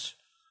house.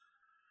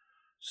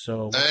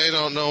 So I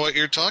don't know what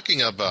you're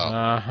talking about.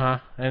 Uh-huh.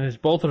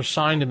 And both are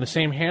signed in the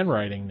same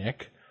handwriting,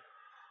 Nick.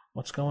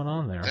 What's going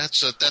on there?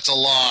 That's a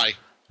lie.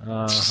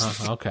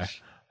 Uh-huh. Okay.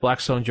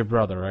 Blackstone's your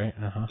brother, right?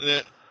 Uh-huh.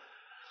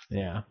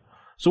 Yeah.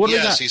 So what do we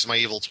got? Yes, he's my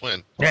evil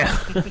twin. Yeah.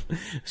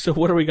 So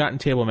what do we got in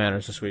Table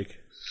Manners this week?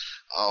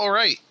 All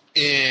right.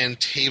 In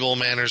Table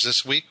Manners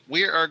this week,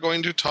 we are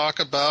going to talk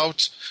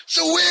about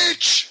the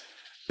witch.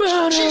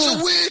 She's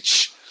a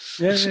witch.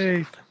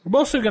 Yay. We're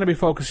mostly going to be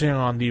focusing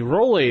on the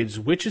Rolaids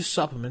Witches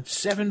Supplement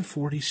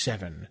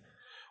 747,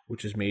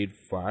 which is made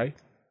by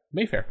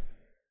Mayfair.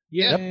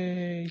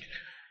 Yay. Yep.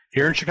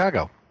 Here in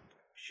Chicago.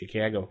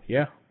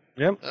 Yeah.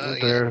 Yep.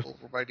 Over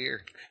by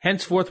deer.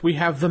 Henceforth, we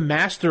have the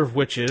Master of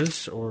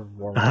Witches, or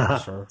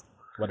Warlocks, or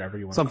whatever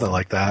you want Something to call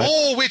like that.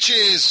 More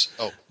witches!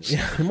 Oh.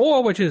 Yeah,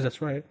 more witches,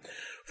 that's right.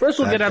 First,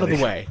 we'll get out of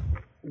the way.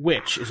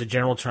 Witch is a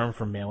general term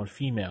for male and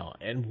female,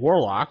 and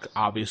warlock,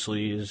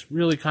 obviously, is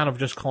really kind of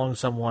just calling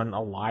someone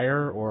a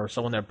liar or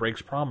someone that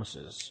breaks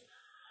promises.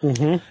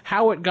 Mm-hmm.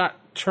 How it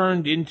got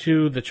turned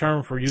into the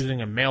term for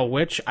using a male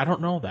witch, I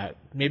don't know that.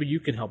 Maybe you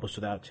can help us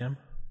with that, Tim.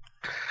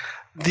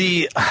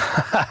 The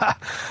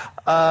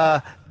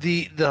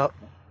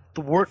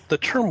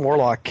term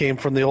warlock came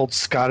from the old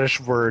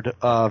Scottish word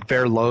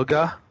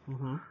verloga,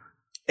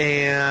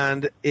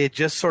 and it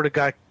just sort of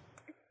got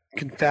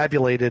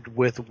confabulated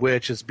with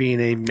witch as being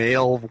a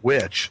male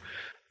witch,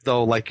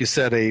 though, like you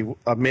said,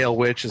 a male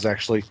witch is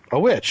actually a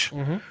witch.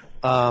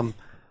 I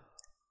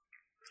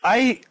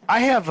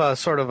have a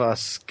sort of a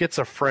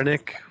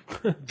schizophrenic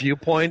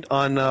viewpoint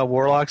on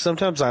warlock.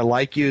 Sometimes I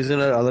like using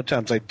it, other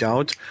times I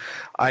don't.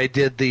 I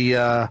did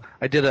a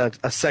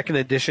second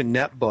edition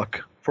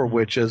netbook for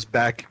witches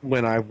back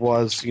when I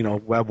was,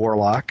 web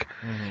warlock,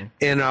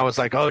 and I was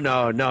like, oh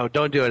no,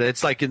 don't do it.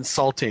 It's like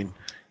insulting.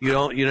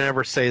 You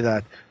never say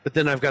that. But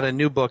then I've got a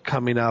new book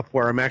coming up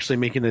where I'm actually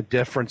making a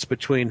difference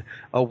between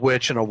a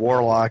witch and a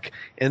warlock,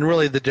 and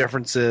really the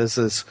difference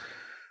is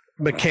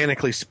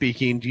mechanically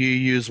speaking, do you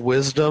use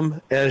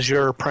wisdom as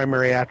your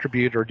primary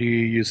attribute or do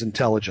you use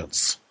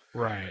intelligence?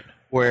 Right.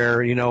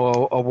 Where,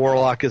 a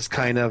warlock is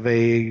kind of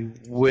a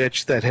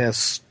witch that has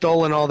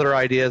stolen all their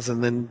ideas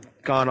and then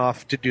gone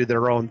off to do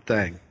their own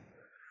thing.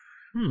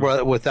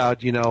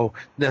 Without,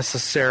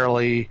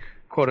 necessarily,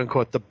 quote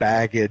unquote, the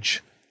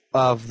baggage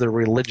of the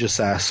religious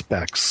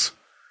aspects.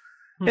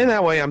 And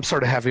that way I'm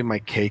sort of having my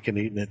cake and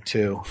eating it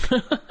too.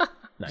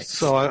 Nice.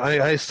 So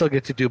I still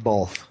get to do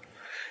both.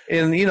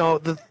 And,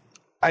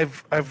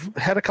 I've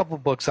had a couple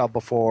of books out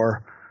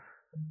before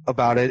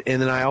about it,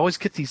 and then I always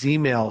get these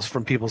emails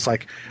from people. It's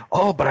like,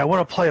 oh, but I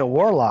want to play a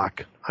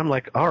warlock. I'm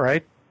like, all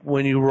right,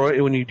 when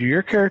you do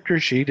your character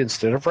sheet,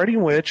 instead of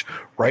writing witch,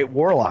 write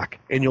warlock,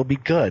 and you'll be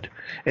good.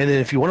 And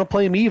then if you want to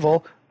play him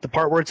evil, the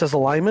part where it says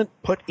alignment,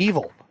 put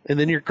evil, and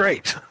then you're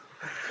great.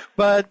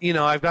 But,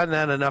 I've gotten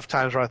that enough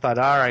times where I thought,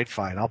 all right,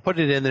 fine, I'll put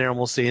it in there and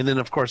we'll see. And then,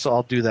 of course,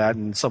 I'll do that,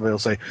 and somebody will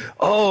say,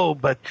 oh,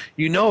 but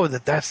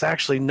that's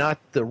actually not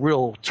the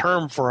real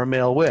term for a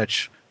male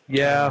witch.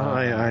 Yeah,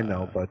 I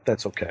know, but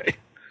that's okay.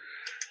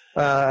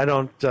 I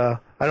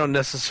don't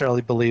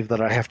necessarily believe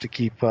that I have to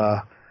keep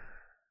the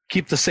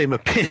same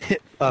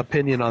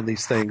opinion on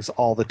these things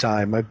all the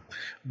time. I've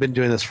been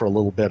doing this for a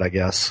little bit, I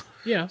guess.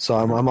 Yeah. So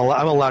I'm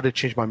allowed to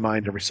change my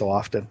mind every so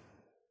often.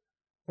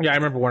 Yeah, I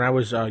remember when I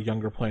was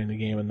younger playing the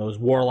game and those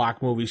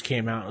Warlock movies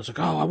came out. I was like,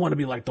 oh, I want to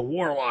be like the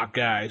Warlock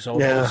guy. So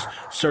I was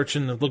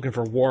searching, looking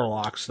for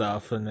Warlock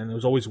stuff, and then there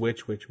was always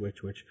witch.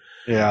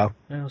 Yeah.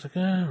 And I was like,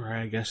 all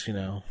right, I guess,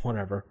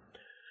 whatever.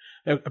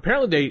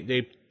 Apparently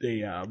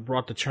they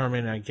brought the term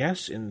in, I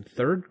guess, in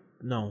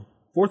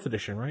fourth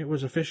edition, right? It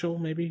was official,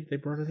 maybe? They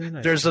brought it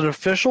in? There's an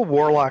official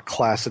Warlock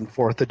class in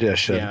fourth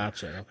edition. Yeah,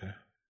 that's it, okay.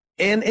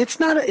 And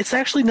it's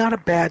actually not a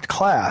bad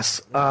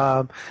class.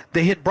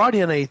 They had brought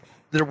in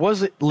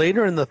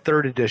later in the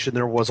third edition,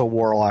 there was a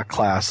warlock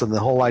class, and the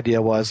whole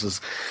idea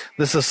was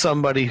this is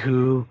somebody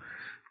who,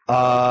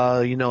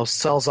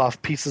 sells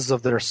off pieces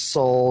of their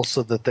soul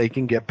so that they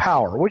can get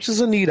power, which is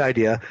a neat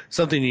idea,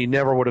 something you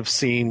never would have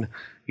seen,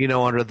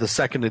 under the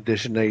second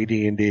edition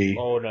AD&D.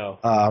 Oh, no.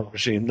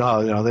 Regime.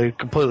 No, they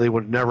completely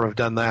would never have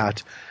done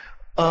that.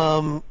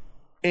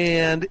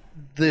 And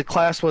the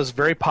class was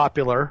very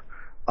popular.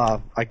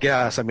 I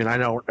guess. I mean, I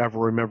don't ever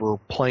remember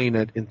playing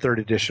it in 3rd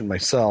edition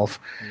myself.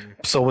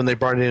 So when they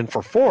brought it in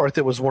for 4th,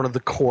 it was one of the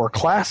core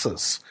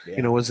classes. Yeah.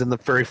 You know, it was in the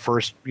very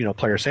first,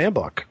 player's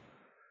handbook.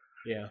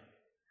 Yeah.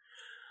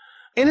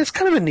 And it's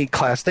kind of a neat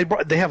class.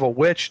 They have a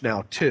witch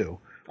now too,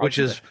 which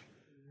is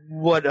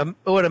what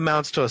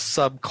amounts to a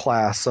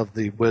subclass of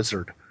the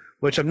wizard,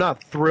 which I'm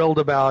not thrilled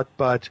about,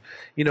 but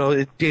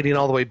dating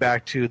all the way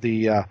back to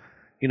the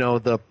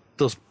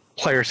those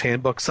player's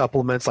handbook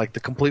supplements, like the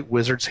complete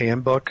wizard's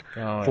handbook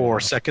for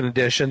 2nd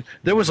edition.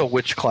 There was a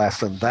witch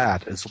class in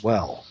that as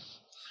well.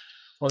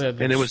 Well, yeah,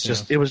 and it was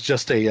just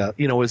a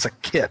it was a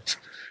kit,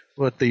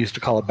 what they used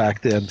to call it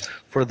back then,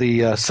 for the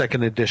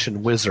 2nd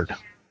edition wizard.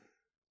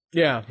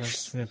 Yeah,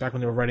 that's back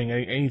when they were writing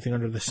anything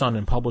under the sun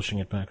and publishing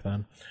it back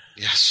then.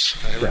 Yes,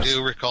 I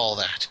do recall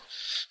that.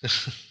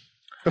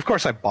 Of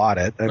course, I bought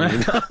it. I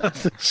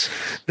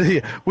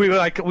mean,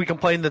 we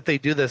complain that they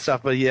do this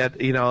stuff, but yet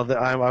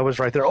I was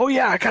right there. Oh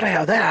yeah, I gotta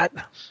have that.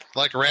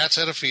 Like rats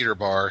at a feeder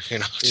bar,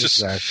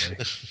 Exactly.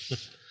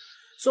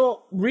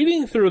 So,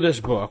 reading through this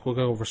book, we'll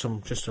go over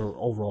some just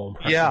overall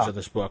impressions of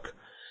this book.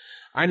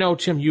 I know,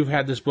 Tim, you've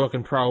had this book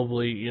and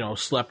probably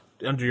slept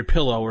under your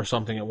pillow or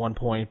something at one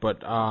point,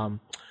 but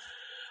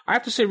I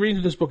have to say, reading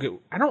through this book,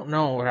 I don't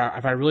know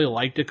if I really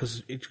liked it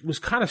because it was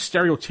kind of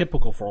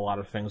stereotypical for a lot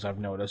of things I've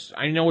noticed.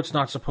 I know it's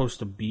not supposed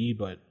to be,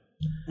 but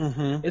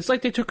it's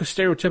like they took a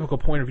stereotypical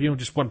point of view and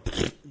just went,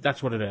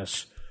 that's what it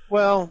is.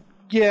 Well,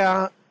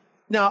 yeah.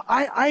 Now,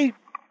 I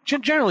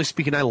generally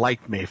speaking, I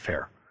liked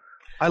Mayfair.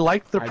 I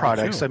liked their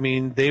products. I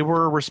mean, they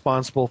were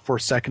responsible for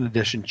 2nd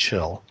edition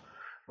Chill,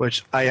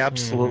 which I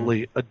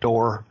absolutely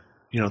adore,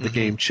 the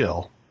game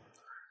Chill.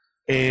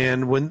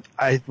 And when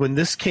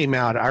this came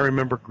out, I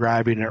remember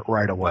grabbing it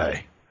right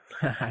away.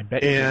 I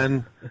bet.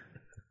 And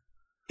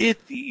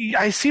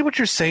I see what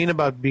you're saying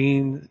about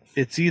being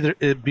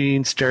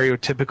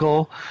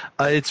stereotypical.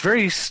 It's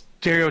very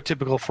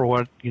stereotypical for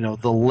what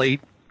the late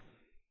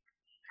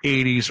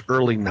 80s,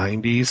 early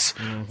 90s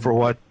for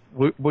what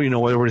what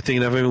we're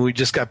thinking of. I mean, we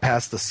just got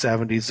past the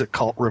 70s, the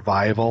cult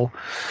revival.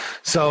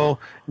 So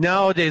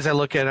nowadays, I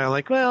look at it, and I'm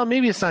like, well,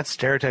 maybe it's not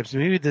stereotypes.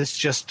 Maybe this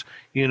just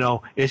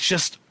it's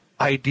just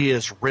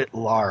ideas writ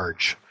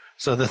large,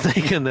 so that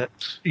they can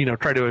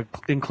try to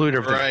include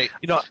everything. Right.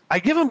 I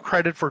give them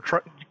credit for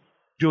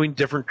doing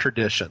different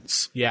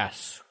traditions.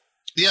 Yes.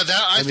 Yeah,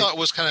 that I thought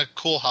was kind of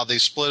cool how they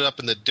split up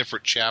in the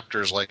different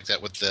chapters like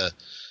that, with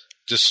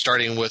just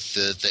starting with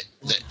the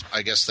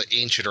I guess the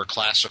ancient or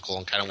classical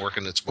and kind of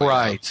working its way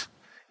right. up.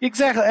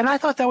 Exactly, and I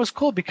thought that was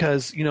cool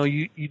because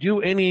you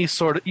do any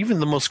sort of,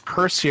 even the most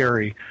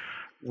cursory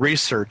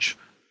research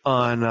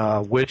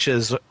on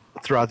witches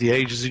throughout the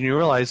ages, and you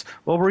realize,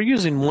 well, we're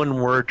using one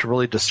word to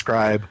really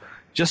describe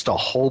just a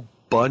whole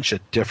bunch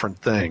of different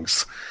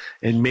things.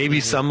 And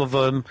maybe some of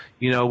them,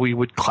 we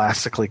would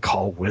classically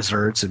call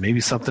wizards, and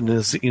maybe something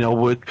is,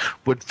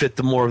 would fit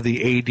the more of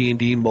the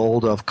AD&D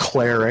mold of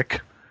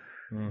cleric.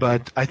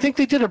 But I think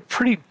they did a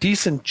pretty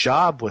decent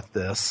job with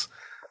this.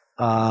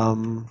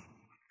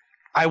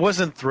 I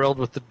wasn't thrilled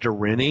with the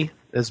Darini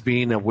as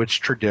being a witch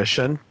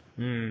tradition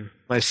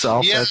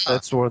myself. Yeah.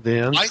 That's where the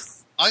end.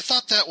 I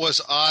thought that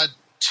was odd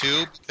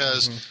too,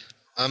 because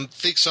I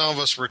think some of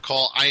us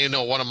recall. I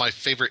know one of my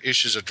favorite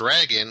issues of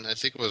Dragon. I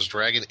think it was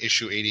Dragon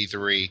issue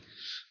 83.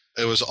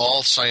 It was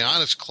all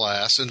Psionics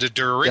class, and the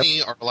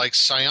Darini are like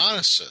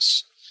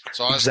Psionicists.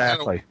 So I was I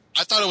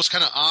thought it was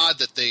kind of odd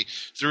that they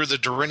threw the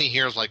Darini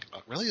here. I was like,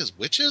 really, as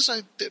witches?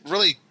 I did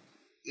really,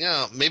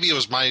 maybe it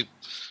was my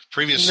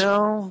previous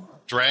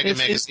Dragon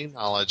magazine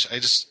knowledge. I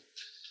just,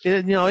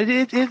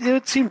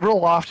 it seemed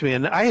real off to me,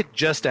 and I had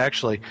just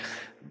actually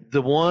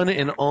the one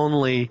and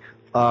only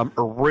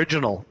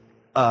original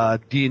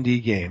D&D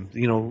game,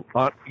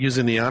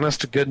 using the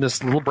honest to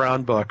goodness little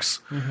brown books,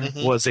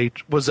 was a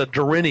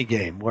Darini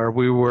game where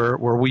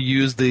we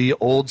used the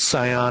old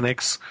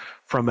psionics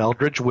from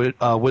Eldritch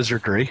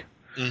Wizardry.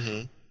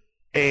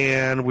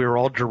 And we were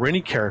all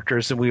Darini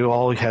characters, and we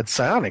all had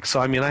psionics.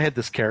 So I mean, I had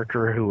this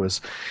character who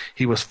was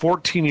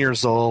 14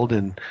 years old,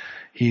 and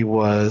he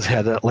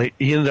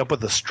ended up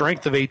with a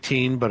strength of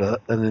 18,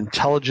 but an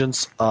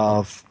intelligence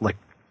of like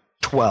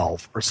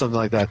 12 or something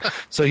like that.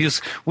 So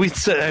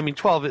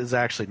 12 is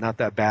actually not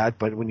that bad,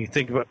 but when you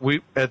think about,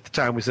 at the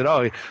time we said,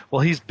 oh,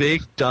 well, he's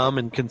big, dumb,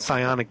 and can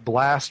psionic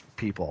blast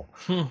people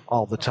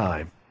all the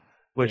time.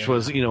 Which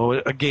was,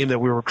 a game that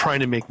we were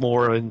trying to make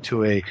more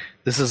into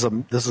this is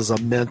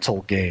a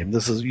mental game.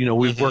 This is,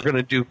 we're going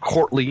to do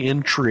courtly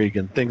intrigue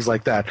and things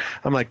like that.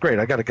 I'm like, great,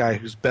 I got a guy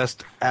whose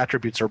best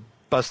attributes are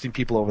busting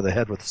people over the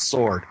head with a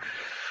sword.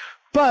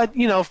 But,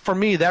 for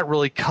me, that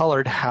really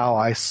colored how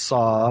I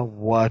saw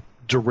what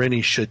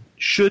Darini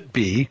should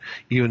be,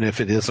 even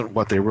if it isn't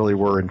what they really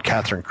were in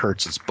Catherine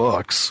Kurtz's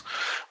books.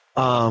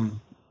 And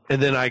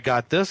then I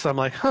got this, I'm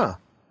like,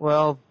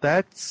 well,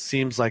 that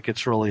seems like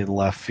it's really in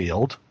left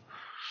field.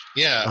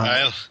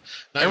 Yeah,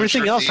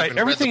 everything else I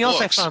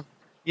found.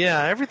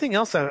 Yeah, everything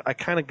else I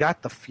kind of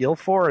got the feel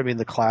for. I mean,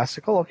 the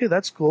classical, okay,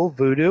 that's cool.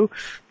 Voodoo,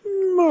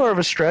 more of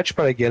a stretch,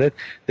 but I get it.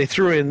 They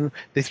threw in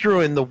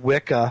the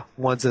Wicca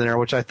ones in there,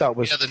 which I thought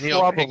was the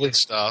neo-pagan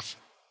stuff.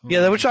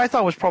 Yeah, which I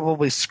thought was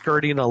probably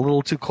skirting a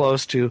little too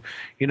close to,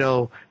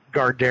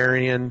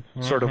 Gardarian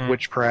sort of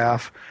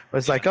witchcraft. But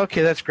it's like,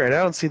 okay, that's great.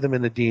 I don't see them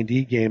in the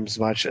D&D games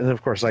much, and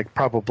of course, like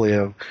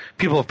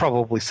people have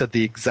probably said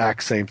the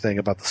exact same thing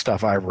about the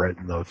stuff I've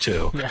written though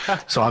too.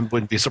 So I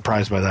wouldn't be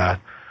surprised by that.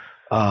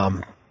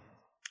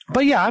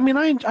 But yeah, I mean,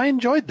 I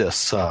enjoyed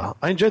this. I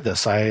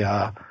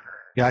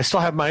still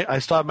have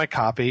my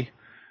copy.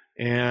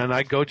 And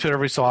I go to it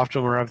every so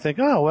often where I think,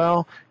 oh,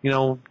 well,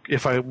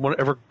 if I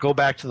ever go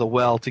back to the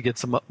well to get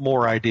some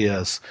more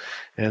ideas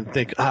and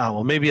think,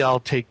 maybe I'll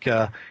take,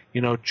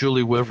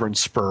 Julie Wyvern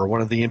Spur,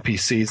 one of the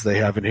NPCs they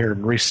have in here,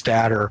 and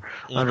restat her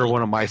under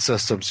one of my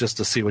systems just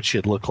to see what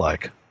she'd look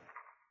like.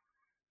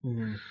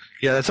 Mm-hmm.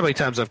 Yeah, that's how many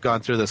times I've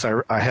gone through this.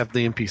 I have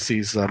the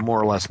NPCs more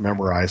or less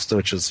memorized,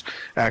 which is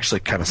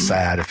actually kind of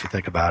sad if you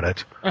think about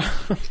it.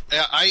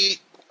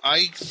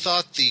 I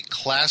thought the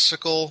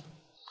classical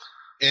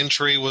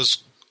entry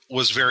was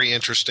very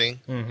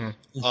interesting.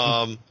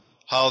 Mm-hmm.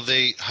 How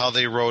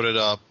they wrote it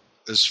up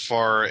as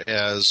far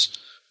as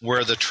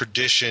where the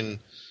tradition,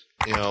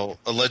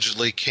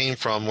 allegedly came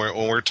from.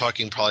 When we're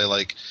talking probably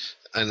like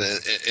in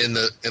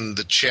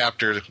the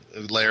chapter,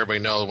 let everybody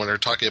know when they're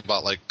talking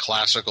about like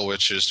classical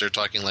witches, they're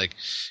talking like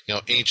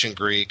ancient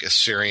Greek,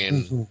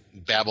 Assyrian,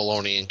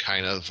 Babylonian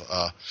kind of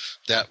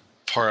that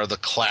part of the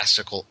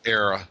classical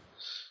era.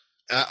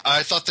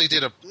 I thought they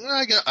did at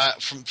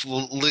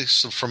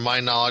least from my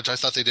knowledge, I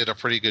thought they did a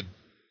pretty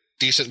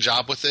decent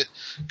job with it.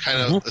 Kind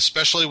of,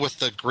 especially with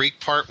the Greek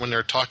part when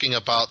they're talking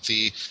about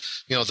the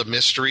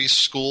mystery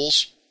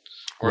schools,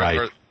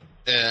 right?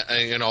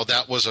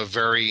 That was a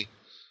very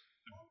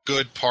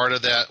good part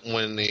of that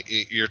when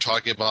you're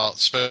talking about,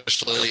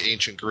 especially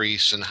ancient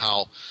Greece and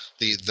how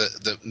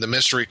the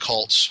mystery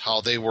cults, how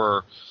they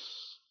were,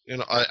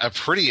 a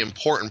pretty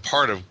important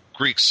part of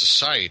Greek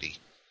society,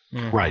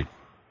 right?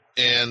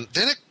 And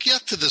then it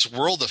got to this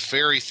World of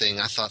Fairy thing.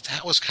 I thought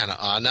that was kind of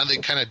odd. Now they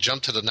kind of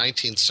jumped to the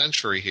 19th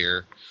century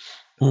here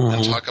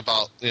and talk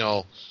about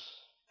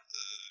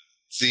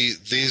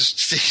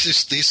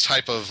these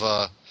type of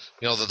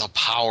the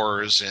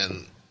powers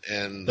and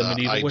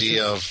the idea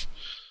witches?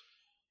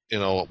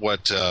 Of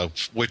what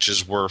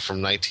witches were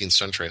from 19th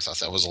century. I thought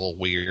that was a little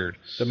weird.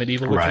 The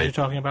medieval witches you're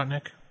talking about,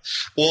 Nick?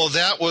 Well,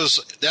 that was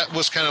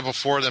kind of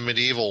before the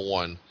medieval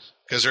one.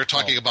 Because they're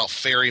talking about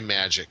fairy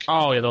magic.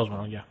 Oh, yeah, those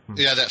ones, yeah.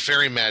 Yeah, that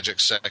fairy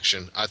magic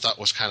section I thought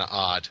was kind of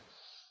odd.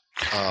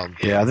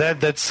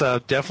 That's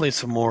definitely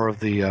some more of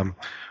the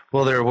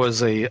there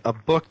was a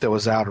book that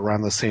was out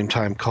around the same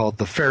time called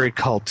The Fairy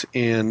Cult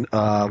in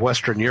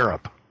Western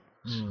Europe.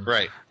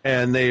 Right.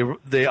 And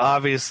they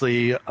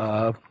obviously,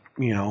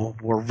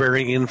 were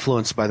very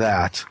influenced by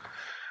that,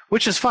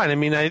 which is fine. I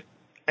mean,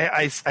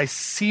 I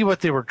see what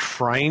they were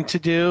trying to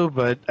do,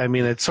 but, I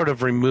mean, it sort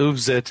of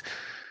removes it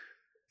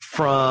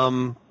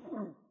from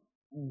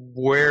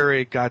where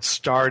it got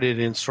started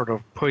and sort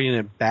of putting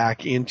it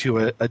back into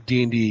a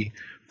D&D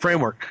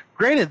framework.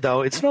 Granted,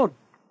 though, it's no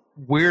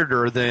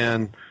weirder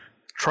than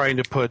trying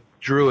to put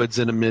druids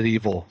in a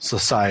medieval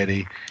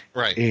society.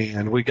 Right.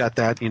 And we got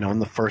that, in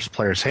the first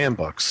player's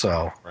handbook.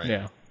 So, right.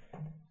 Yeah.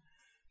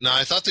 Now,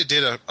 I thought they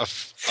did a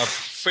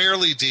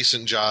fairly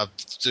decent job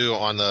too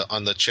on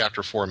the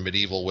Chapter 4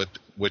 medieval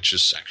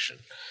witches section.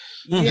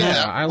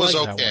 Yeah, I was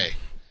like okay.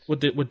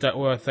 That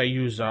one. If they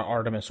use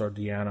Artemis or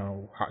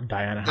Diana,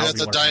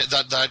 the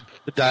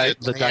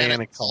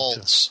Dianic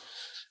cults,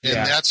 and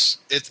that's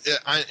it.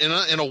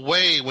 In a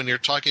way, when you're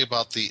talking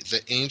about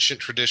the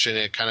ancient tradition,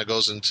 it kind of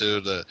goes into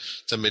the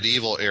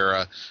medieval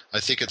era. I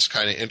think it's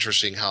kind of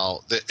interesting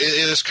how it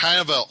is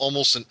kind of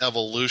almost an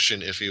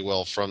evolution, if you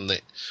will, from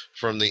the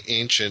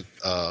ancient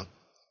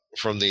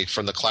from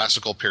the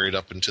classical period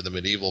up into the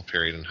medieval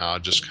period, and how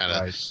it just kind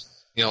of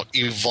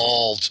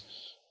evolved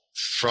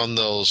from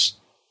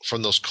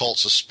those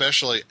cults,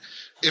 especially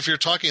if you're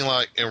talking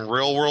like in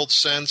real world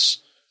sense,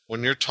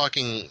 when you're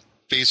talking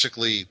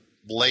basically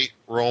late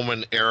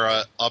Roman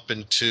era up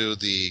into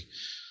the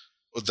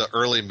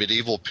early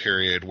medieval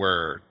period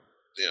where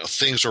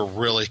things were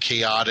really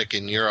chaotic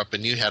in Europe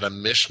and you had a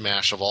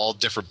mishmash of all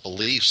different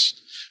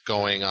beliefs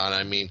going on.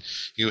 I mean,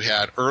 you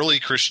had early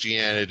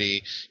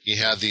Christianity, you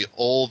had the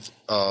old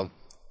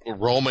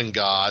Roman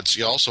gods,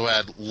 you also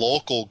had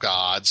local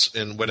gods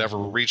in whatever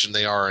region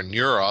they are in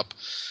Europe,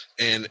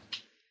 and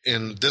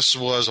this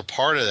was a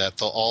part of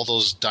that. All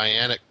those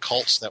Dianic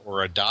cults that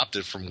were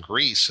adopted from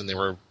Greece and they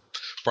were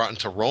brought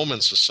into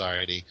Roman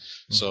society.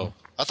 Mm-hmm. So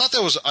I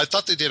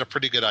thought they did a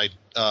pretty good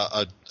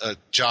a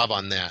job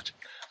on that.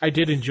 I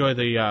did enjoy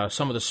the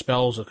some of the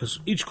spells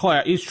because each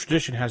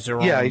tradition has their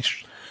own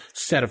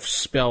set of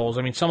spells.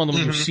 I mean, some of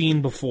them you've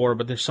seen before,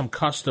 but there's some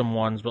custom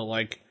ones. But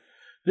like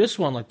this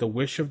one, like the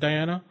Wish of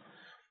Diana,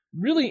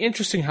 really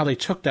interesting how they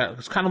took that.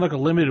 It's kind of like a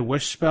limited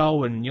wish spell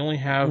when you only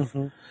have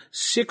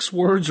 6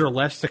 words or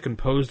less to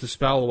compose the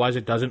spell, otherwise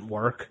it doesn't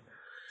work.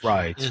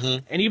 Right.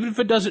 Mm-hmm. And even if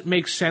it doesn't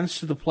make sense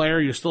to the player,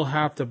 you still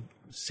have to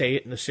say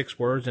it in the 6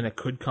 words and it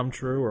could come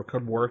true or it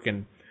could work.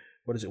 And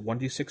what is it,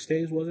 1d6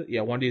 days, was it?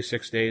 Yeah,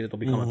 1d6 days, it'll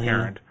become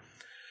apparent.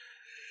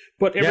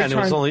 But every and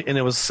time...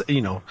 it was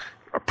a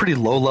pretty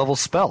low-level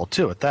spell,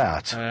 too, at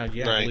that. I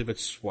believe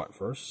it's, what,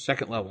 first?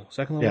 Second level.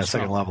 Second level Yeah,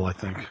 spell. second level, I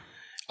think.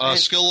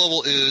 Skill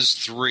level is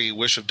 3,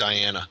 Wish of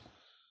Diana.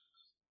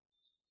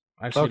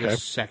 Actually,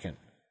 it's second.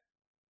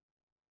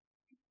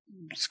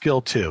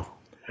 Skill 2.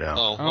 Yeah.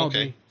 Oh,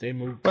 okay. They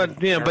moved.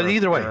 But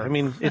either way, I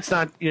mean, it's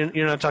not.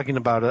 You're not talking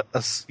about a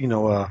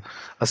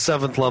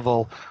 7th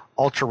level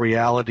ultra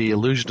reality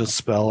illusionist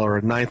spell or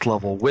a 9th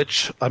level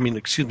wish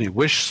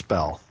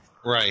spell.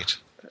 Right.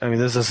 I mean,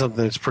 this is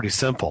something that's pretty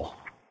simple,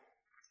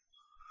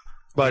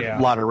 but a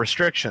lot of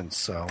restrictions.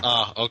 So.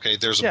 Okay.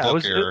 There's a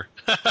book error.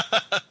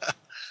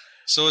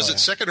 So is it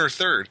second or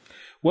third?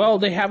 Well,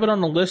 they have it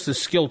on the list as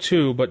skill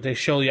 2, but they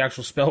show the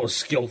actual spell as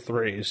skill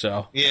 3.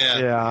 So.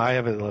 Yeah. I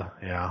have it.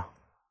 Yeah.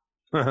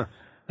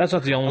 That's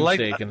not the only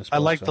mistake in this book. I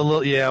like the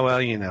little. Yeah, well,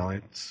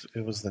 it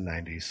was the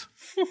 90s.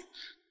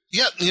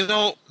 Yeah,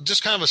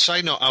 just kind of a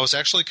side note, I was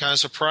actually kind of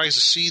surprised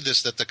to see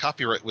that the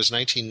copyright was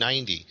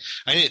 1990.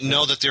 I didn't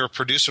know that they were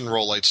producing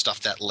Roll Light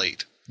stuff that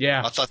late.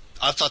 Yeah.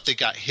 I thought they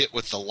got hit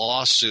with the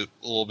lawsuit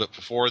a little bit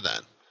before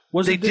then.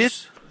 They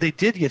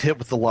did get hit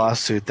with the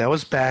lawsuit. That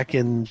was back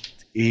in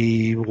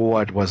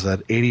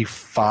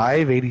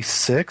 85,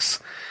 86?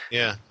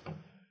 Yeah.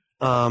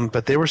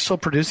 But they were still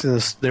producing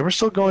this. They were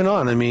still going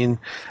on. I mean,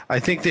 I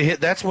think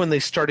that's when they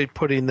started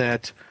putting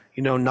that,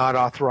 not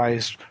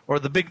authorized, or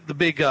the big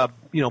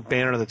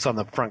banner that's on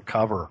the front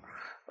cover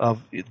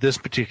of this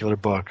particular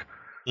book,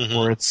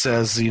 where it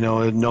says,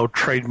 no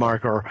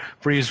trademark or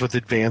for use with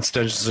Advanced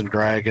Dungeons and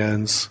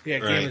Dragons. Yeah,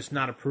 game is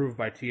not approved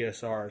by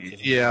TSR.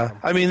 Yeah,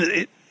 I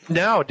mean,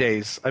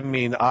 nowadays,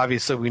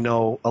 obviously we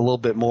know a little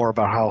bit more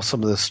about how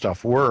some of this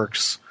stuff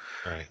works.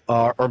 Right.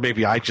 Or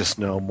maybe I just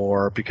know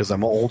more because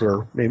I'm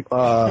older. Maybe,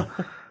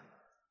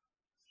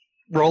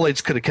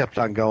 Rolaids could have kept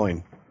on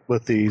going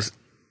with these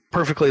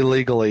perfectly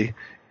legally,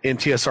 and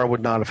TSR would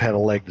not have had a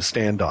leg to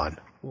stand on.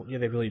 Well, yeah,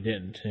 they really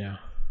didn't. Yeah.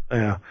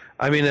 Yeah.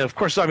 I mean, of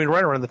course, right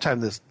around the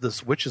time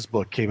this Witches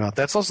book came out,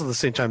 that's also the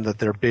same time that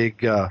their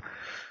big,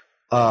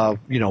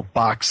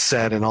 box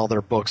set and all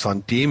their books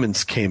on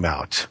demons came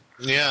out.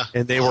 Yeah.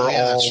 And they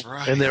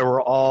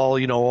were all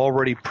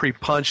already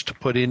pre-punched to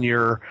put in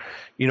your,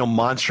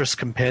 monstrous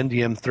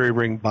compendium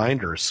 3-ring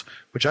binders,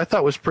 which I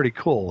thought was pretty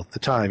cool at the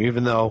time,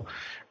 even though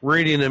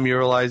reading them you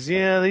realize,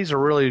 these are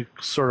really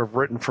sort of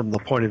written from the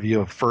point of view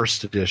of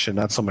first edition,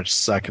 not so much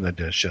second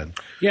edition.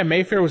 Yeah,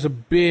 Mayfair was a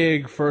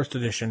big first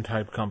edition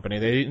type company.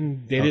 They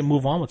didn't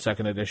move on with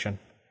second edition.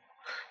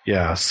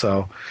 Yeah,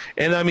 so,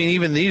 and I mean,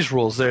 even these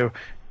rules,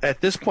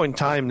 at this point in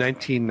time,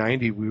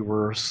 1990, we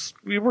were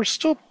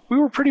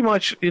pretty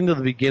much into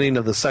the beginning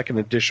of the second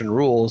edition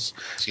rules,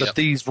 but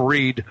these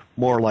read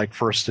more like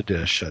first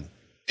edition.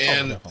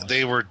 And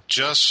they were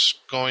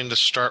just going to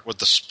start with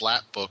the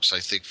splat books, I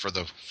think, for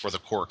the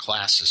core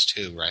classes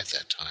too, right at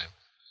that time.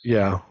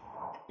 Yeah.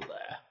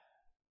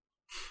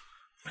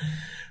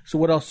 So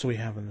what else do we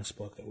have in this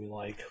book that we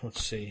like?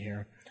 Let's see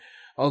here.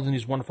 Other than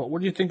these wonderful,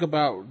 what do you think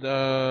about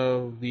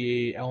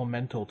the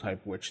elemental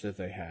type witch that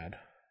they had,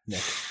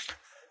 Nick?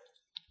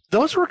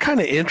 Those were kind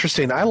of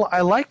interesting. I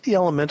like the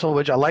elemental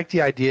witch. I like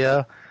the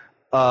idea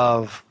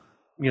of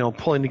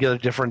pulling together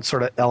different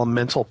sort of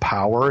elemental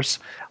powers.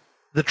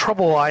 The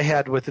trouble I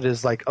had with it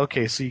is like,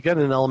 okay, so you got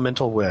an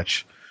elemental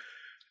witch,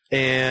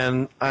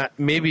 and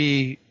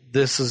maybe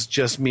this is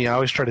just me. I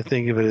always try to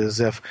think of it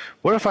as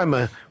what if I'm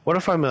a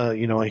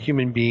a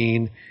human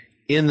being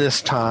in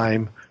this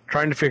time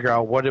trying to figure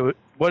out what do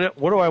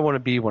I want to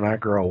be when I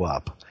grow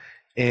up,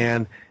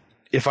 and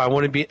if I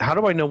want to be, how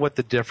do I know what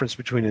the difference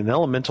between an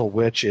elemental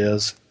witch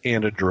is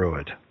and a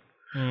druid?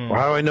 Or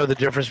how do I know the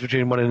difference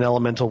between what an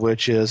elemental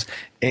witch is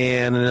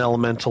and an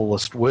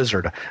elementalist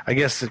wizard? I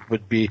guess it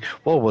would be,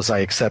 was I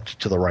accepted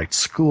to the right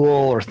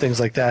school or things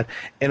like that?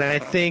 And I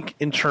think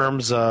in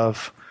terms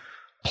of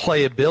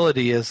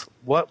playability is,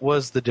 what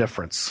was the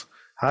difference?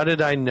 How did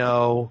I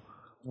know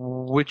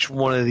which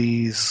one of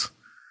these,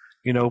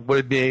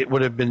 would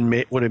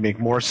it make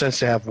more sense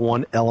to have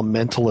one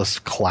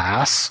elementalist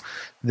class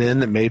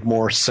then that made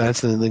more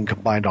sense and then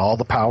combined all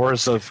the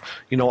powers of,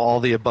 all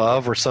the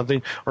above or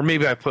something? Or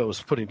maybe I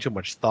was putting too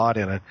much thought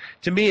in it.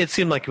 To me, it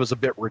seemed like it was a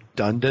bit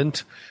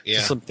redundant to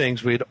some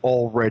things we had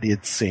already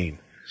seen.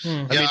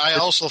 I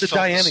also felt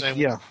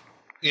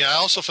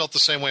the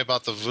same way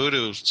about the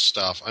voodoo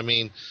stuff. I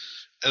mean,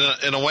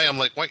 in a way, I'm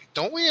like, wait,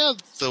 don't we have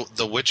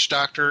the witch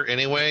doctor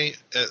anyway,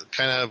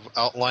 kind of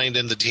outlined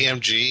in the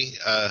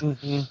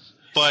DMG?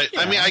 But,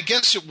 I mean, I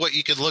guess what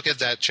you could look at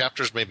that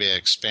chapter is maybe an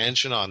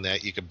expansion on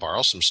that. You could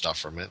borrow some stuff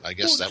from it. I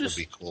guess that would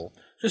be cool.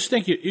 Just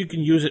think you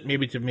can use it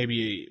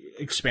maybe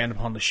expand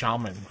upon the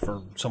shaman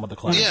for some of the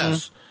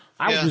classes.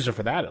 I would use it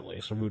for that at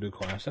least, a voodoo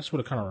class. That's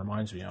what it kind of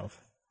reminds me of.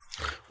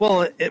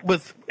 Well,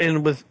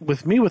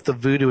 with me with the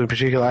voodoo in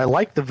particular, I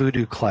like the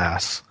voodoo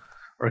class,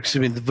 or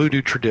excuse me, the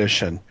voodoo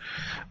tradition.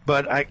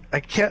 But I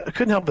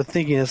couldn't help but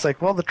thinking, it's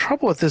like, well, the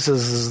trouble with this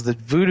is that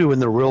voodoo in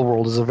the real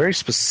world is a very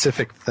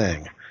specific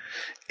thing.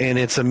 And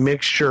it's a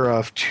mixture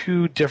of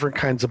two different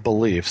kinds of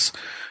beliefs.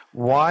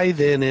 why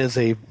then is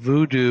a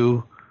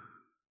voodoo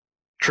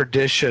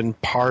tradition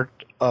part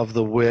of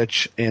the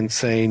witch and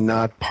saying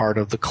not part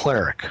of the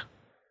cleric?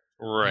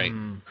 Right.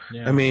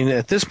 Yeah. I mean,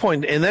 at this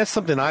point, and that's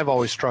something I've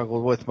always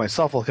struggled with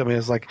myself. I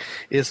mean,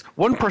 is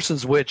one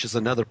person's witch is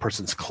another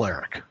person's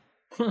cleric.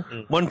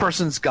 One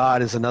person's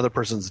god is another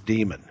person's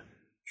demon.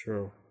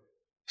 True.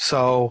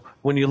 So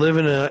when you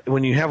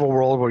when you have a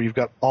world where you've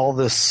got all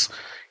this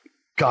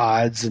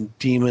gods and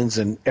demons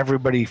and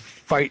everybody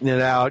fighting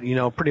it out,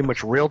 pretty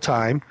much real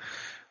time,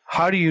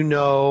 how do you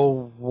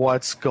know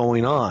what's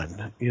going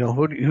on?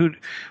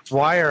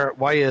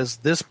 Why is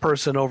this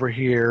person over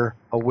here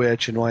a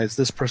witch, and why is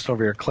this person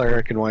over here a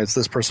cleric, and why is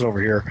this person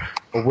over here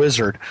a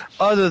wizard?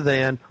 Other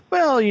than,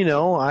 well,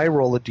 I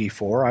roll a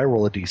d4, I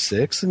roll a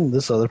d6, and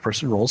this other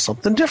person rolls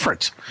something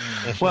different.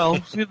 Well,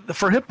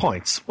 for hit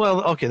points.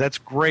 Well, okay, that's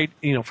great,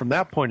 from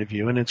that point of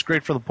view, and it's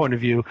great from the point of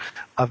view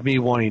of me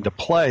wanting to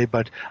play,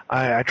 but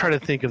I try to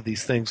think of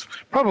these things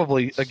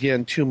probably,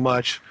 again, too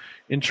much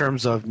in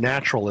terms of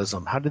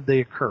naturalism. How did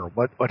they occur?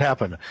 What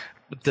happened?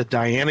 With the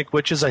Dianic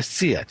witches, I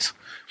see it.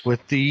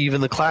 With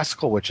even the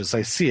classical witches,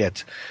 I see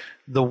it.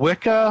 The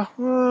Wicca,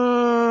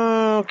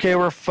 okay,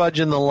 we're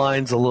fudging the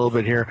lines a little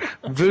bit here.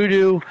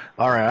 Voodoo,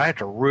 all right, I have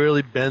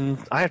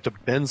to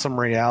bend some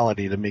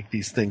reality to make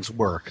these things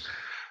work.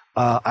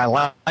 I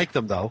like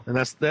them though,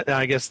 and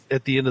I guess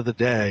at the end of the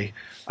day,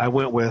 I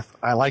went with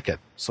I like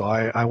it. So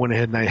I went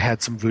ahead and I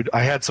had some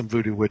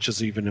voodoo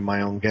witches even in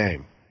my own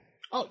game.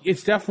 Oh,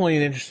 it's definitely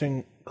an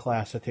interesting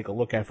class to take a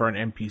look at for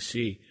an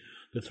NPC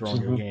to throw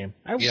in your game.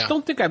 I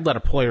don't think I'd let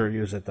a player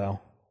use it, though.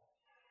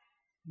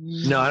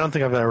 No, I don't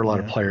think I've ever let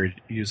a player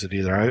use it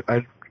either.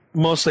 I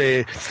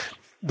mostly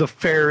the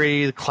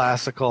fairy, the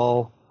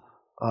classical,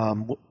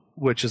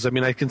 witches. I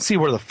mean, I can see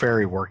where the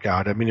fairy work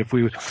out. I mean, if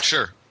we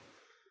Sure.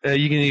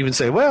 You can even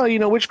say, well,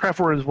 witchcraft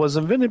was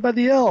invented by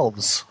the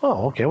elves.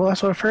 Oh, okay, well,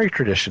 that's what a fairy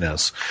tradition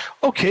is.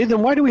 Okay,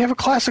 then why do we have a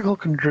classical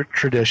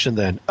tradition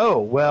then? Oh,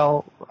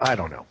 well, I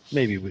don't know.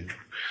 Maybe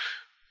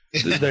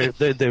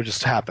they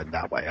just happened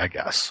that way, I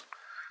guess.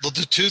 Well,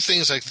 the two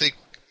things I think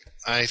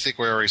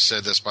we already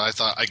said this, but I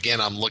thought, again,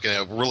 I'm looking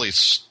at it, really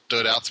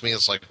stood out to me.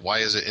 It's like, why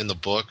is it in the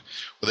book?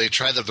 Well, they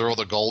tried to throw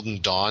the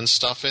Golden Dawn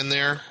stuff in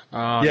there.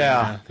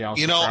 Yeah.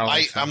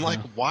 I'm like,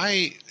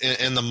 why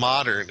in the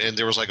modern? And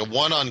there was like a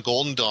one on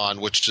Golden Dawn,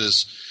 which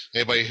is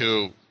anybody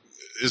who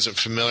isn't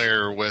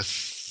familiar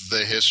with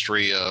the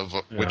history of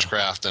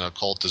witchcraft and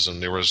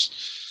occultism. There was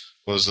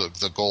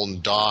the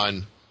Golden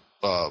Dawn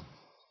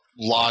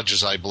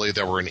lodges, I believe,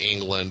 that were in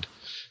England.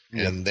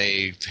 Yeah. And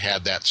they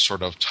had that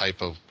sort of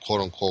type of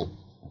quote-unquote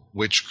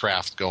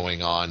witchcraft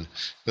going on.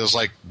 It was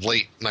like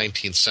late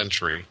 19th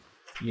century.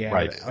 Yeah,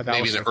 right.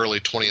 Maybe in the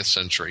early 20th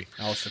century.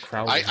 I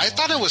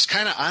thought it was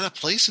kind of out of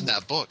place in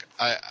that book.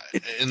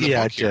 In the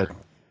book here. Did.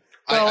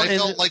 I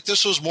felt like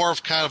this was more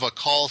of kind of a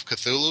Call of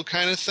Cthulhu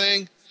kind of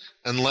thing,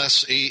 and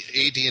less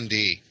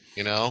AD&D.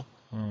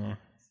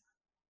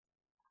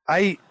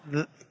 I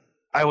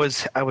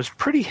was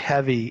pretty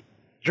heavy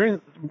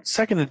during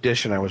second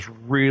edition. I was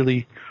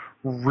really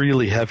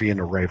heavy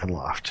into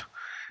Ravenloft,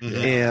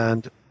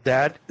 and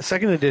that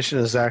second edition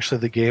is actually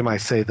the game I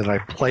say that I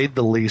played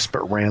the least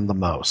but ran the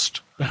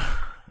most.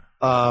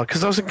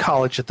 Because I was in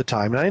college at the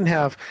time, and I didn't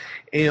have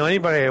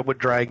anybody I would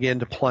drag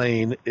into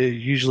playing.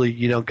 Usually,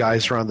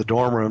 guys around the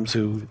dorm rooms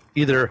who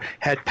either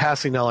had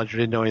passing knowledge or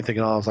didn't know anything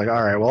at all. I was like,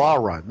 all right, well,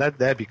 I'll run.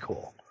 That'd be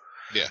cool.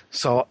 Yeah.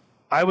 So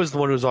I was the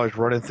one who was always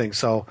running things.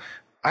 So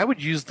I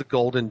would use the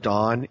Golden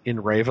Dawn in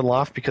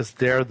Ravenloft because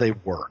there they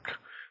work.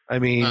 I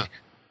mean,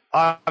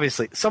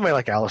 obviously, somebody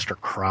like Aleister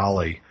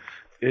Crowley,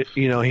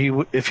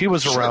 if he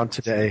was around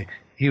today,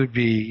 he would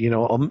be, he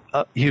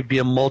would be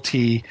a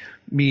multimedia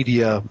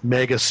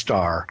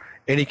megastar,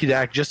 and he could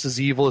act just as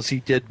evil as he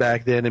did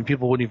back then, and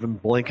people wouldn't even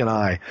blink an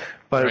eye.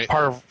 But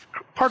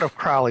part of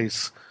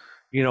Crowley's,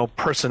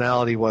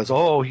 personality was,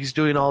 he's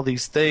doing all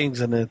these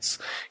things, and it's,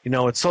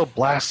 it's so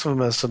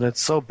blasphemous and it's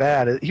so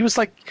bad. He was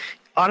like,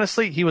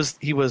 honestly, he was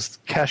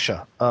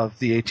Kesha of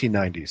the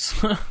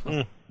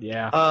 1890s.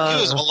 Yeah,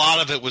 a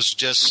lot of it was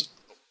just.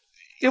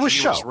 It was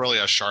he was really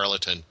a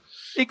charlatan.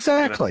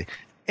 Exactly.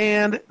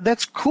 And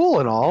that's cool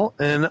and all,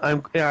 and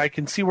I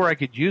can see where I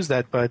could use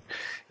that, but,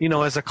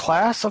 as a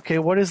class, okay,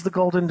 what is the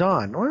Golden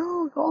Dawn?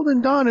 Well,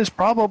 Golden Dawn is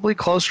probably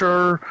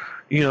closer,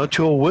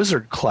 to a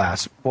wizard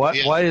class.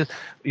 Why,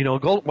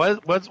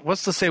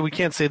 what's to say we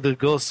can't say the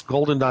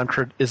Golden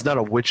Dawn is not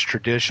a witch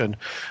tradition,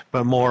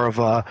 but more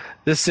of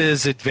this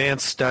is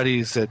advanced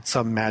studies at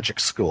some magic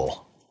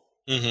school.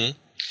 Mm-hmm.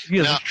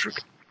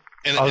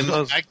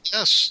 I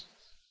guess...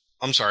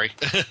 I'm sorry.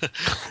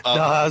 No,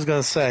 I was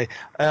going to say,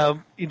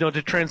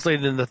 to translate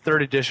it in the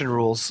third edition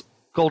rules,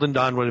 Golden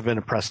Dawn would have been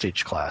a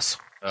prestige class.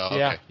 Oh,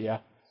 okay. Yeah.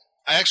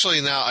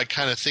 Actually, now I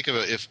kind of think of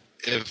it,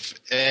 if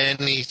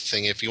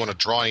anything, if you want to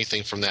draw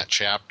anything from that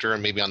chapter,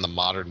 and maybe on the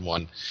modern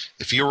one,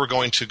 if you were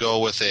going to go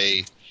with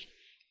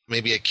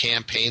maybe a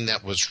campaign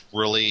that was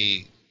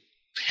really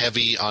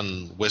heavy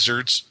on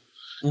wizards,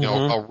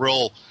 a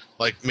real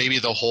like maybe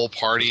the whole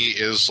party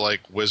is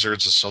like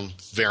wizards of some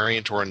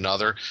variant or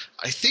another.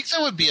 I think that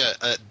would be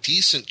a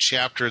decent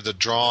chapter to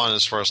draw on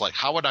as far as like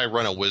how would I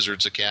run a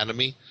Wizards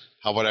Academy?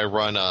 How would I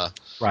run a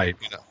right?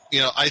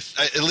 I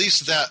at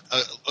least that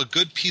a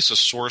good piece of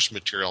source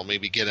material,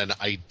 maybe get an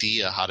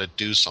idea how to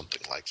do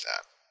something like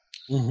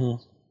that.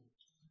 Mm-hmm.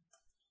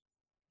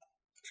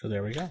 So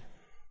there we go.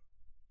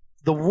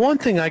 The one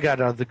thing I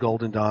got out of the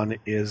Golden Dawn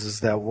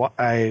is that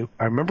I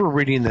remember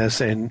reading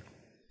this, and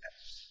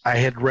I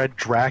had read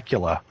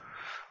Dracula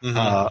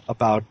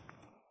about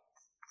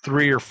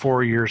 3 or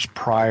 4 years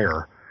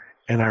prior,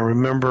 and I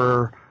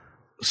remember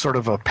sort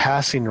of a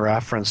passing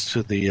reference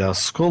to the the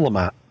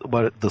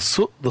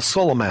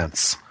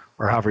Solomance,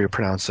 or however you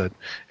pronounce it.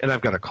 And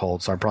I've got a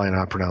cold, so I'm probably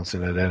not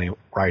pronouncing it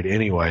right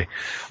anyway.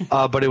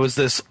 But it was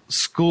this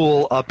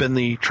school up in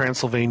the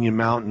Transylvanian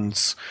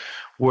mountains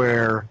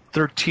where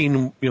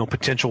 13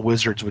 potential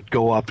wizards would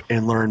go up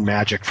and learn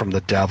magic from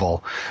the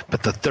devil,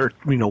 but the third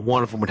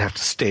one of them would have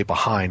to stay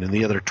behind, and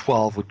the other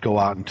 12 would go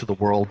out into the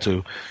world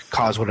to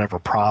cause whatever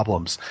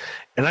problems.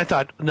 And I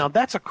thought, now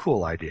that's a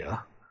cool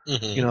idea.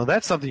 Mm-hmm.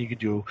 That's something you could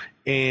do,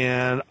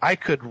 and I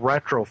could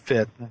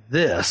retrofit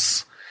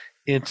this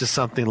into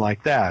something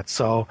like that.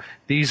 So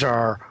these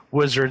are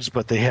wizards,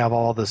 but they have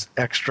all this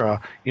extra,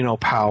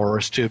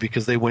 powers too,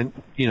 because they went,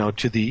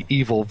 to the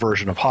evil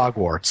version of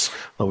Hogwarts.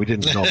 Though we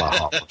didn't know about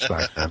Hogwarts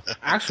back then.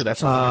 Actually,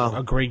 that's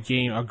a great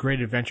game, a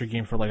great adventure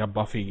game for like a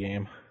Buffy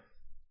game.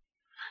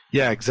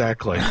 Yeah,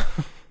 exactly.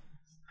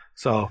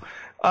 So,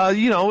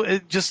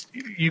 it just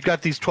you've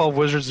got these 12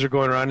 wizards that are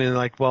going around, and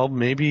like, well,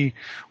 maybe,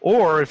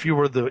 or if you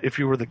were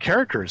the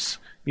characters.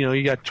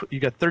 You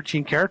got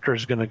 13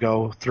 characters going to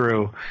go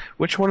through.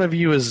 Which one of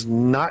you is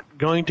not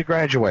going to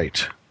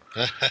graduate?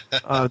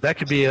 That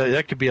could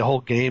be a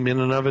whole game in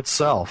and of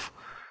itself.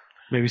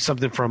 Maybe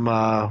something from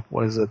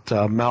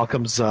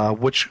Malcolm's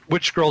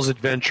Witch Girl's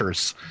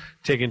Adventures,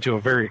 taken to a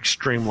very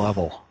extreme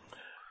level.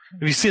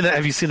 Have you seen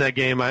that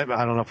game? I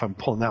don't know if I'm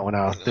pulling that one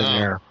out of thin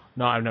air.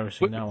 No, I've never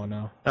seen that one.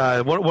 No.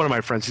 One of my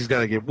friends, he's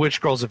got a game,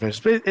 Witch Girl's Adventures.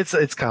 But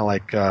it's kind of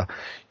like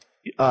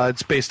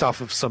it's based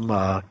off of some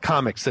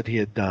comics that he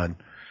had done.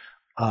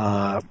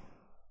 And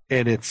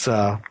it's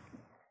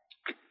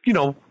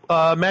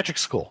magic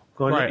school.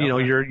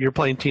 You're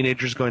playing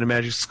teenagers going to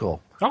magic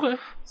school. Okay.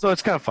 So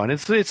it's kind of fun.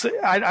 It's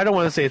I don't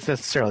want to say it's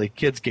necessarily a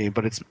kid's game,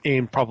 but it's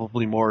aimed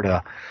probably more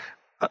to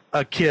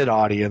a kid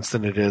audience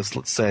than it is,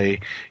 let's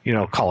say,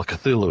 Call of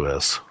Cthulhu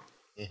is.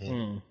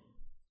 Mm-hmm.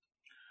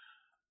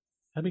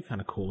 That'd be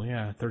kind of cool.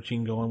 Yeah,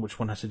 13 going. Which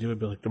one has to do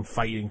with like them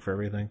fighting for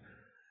everything?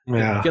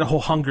 Yeah. Get a whole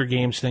Hunger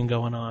Games thing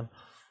going on.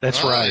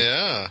 That's right.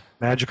 Yeah.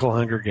 Magical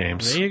Hunger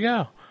Games. There you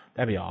go.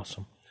 That'd be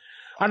awesome.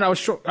 I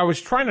don't know. I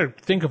was trying to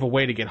think of a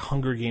way to get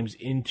Hunger Games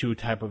into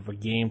type of a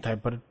game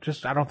type, but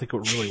I don't think it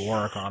would really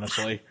work,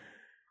 honestly.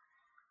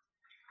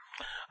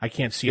 I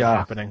can't see it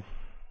happening.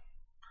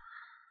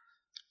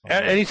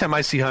 Anytime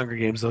I see Hunger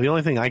Games, though, the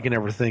only thing I can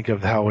ever think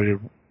of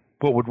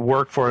what would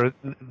work for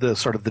the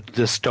sort of the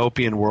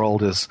dystopian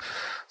world is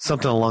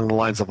something along the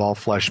lines of all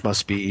flesh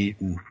must be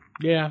eaten.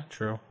 Yeah,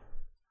 true.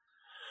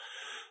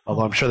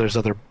 Although I'm sure there's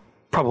other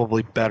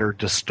probably better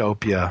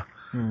dystopia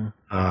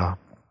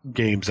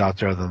games out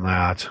there than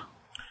that.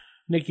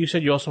 Nick, you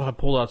said you also have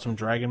pulled out some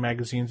Dragon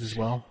magazines as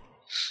well?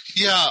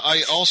 Yeah,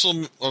 I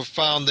also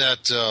found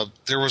that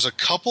there was a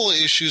couple of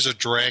issues of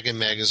Dragon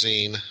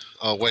magazine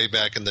way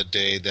back in the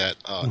day that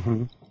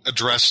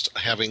addressed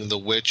having the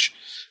witch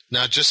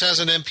not just as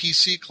an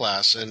NPC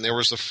class, and there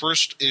was the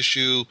first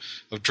issue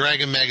of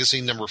Dragon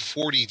magazine number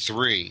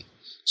 43.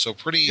 So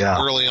pretty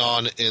early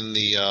on in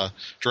the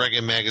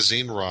Dragon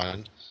magazine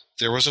run,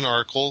 there was an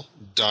article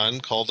done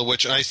called The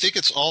Witch, and I think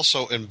it's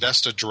also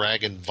Invest a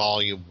Dragon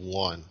Volume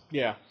 1.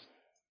 Yeah.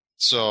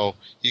 So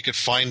you could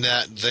find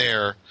that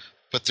there.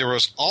 But there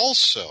was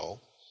also,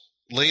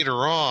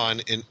 later on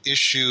in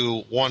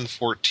issue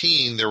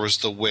 114, there was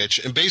The Witch,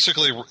 and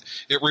basically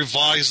it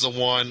revised the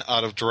one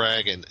out of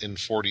Dragon in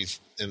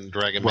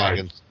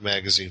Dragon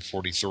Magazine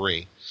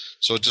 43.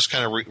 So it just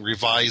kind of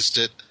revised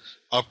it,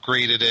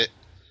 upgraded it.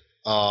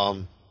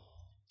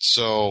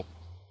 So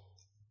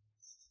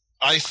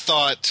I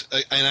thought,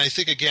 and I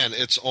think again,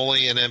 it's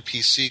only an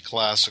NPC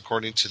class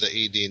according to the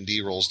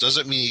AD&D rules.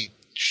 Doesn't mean you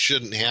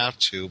shouldn't have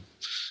to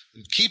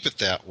keep it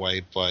that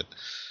way, but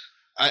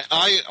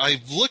I'm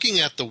looking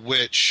at the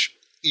Witch,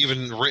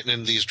 even written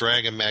in these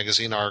Dragon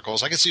magazine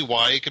articles. I can see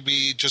why it could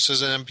be just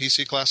as an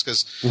NPC class,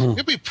 because it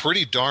could be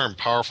pretty darn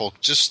powerful.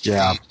 Just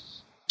the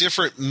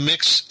different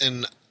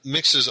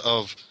mixes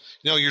of,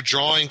 you're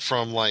drawing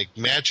from like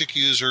magic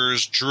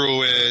users,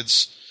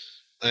 druids,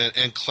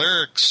 and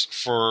clerics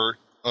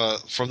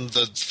from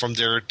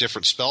their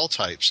different spell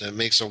types, and it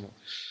makes a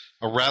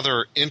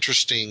rather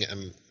interesting,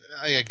 and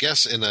I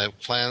guess in the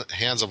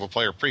hands of a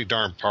player, pretty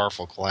darn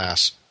powerful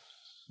class.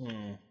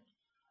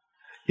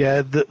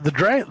 Yeah,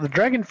 the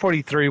Dragon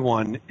 43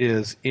 one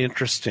is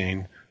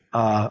interesting.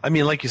 I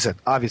mean, like you said,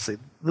 obviously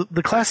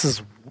the class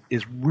is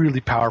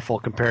really powerful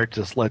compared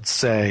to, let's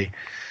say,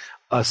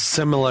 a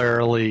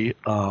similarly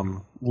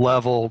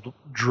leveled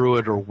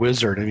druid or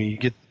wizard. I mean,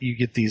 you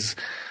get these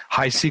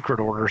high secret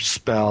order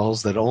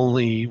spells that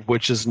only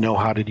witches know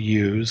how to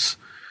use,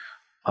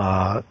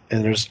 and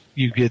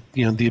you get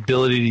the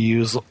ability to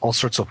use all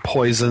sorts of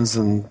poisons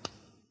and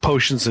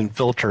potions and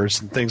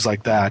filters and things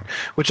like that,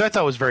 which I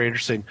thought was very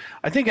interesting.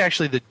 I think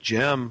actually the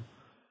gem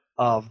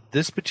of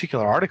this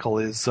particular article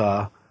is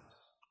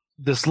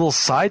this little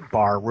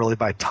sidebar, really,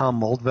 by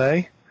Tom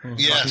Moldvay.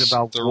 Yes, talking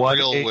about the what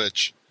real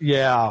witch.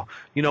 Yeah,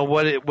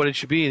 what it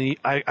should be.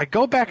 And I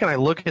go back and I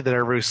look at that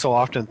every so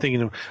often,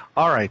 thinking,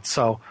 all right,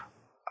 so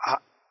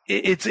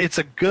it's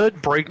a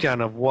good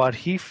breakdown of what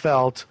he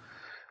felt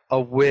a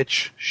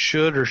witch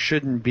should or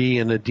shouldn't be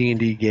in a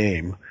D&D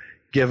game,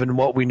 given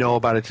what we know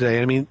about it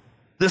today. I mean,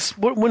 I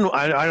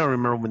don't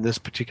remember when this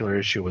particular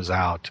issue was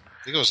out.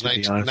 I think it was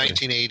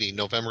 1980,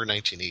 November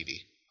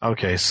 1980.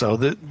 Okay,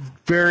 so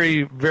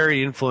very,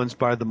 very influenced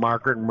by the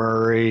Margaret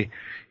Murray,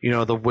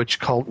 the witch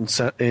cult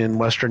in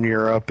Western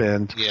Europe,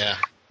 and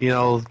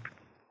the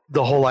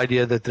whole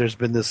idea that there's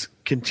been this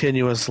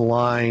continuous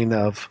line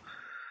of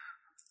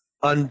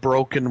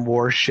unbroken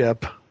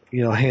worship,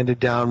 handed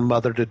down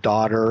mother to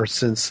daughter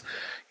since,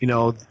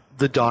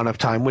 the dawn of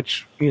time,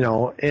 which,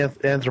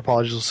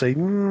 anthropologists will say,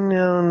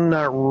 no,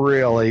 not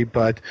really,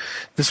 but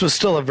this was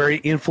still a very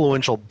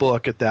influential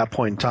book at that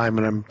point in time.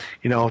 And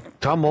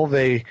Tom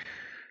Mulvey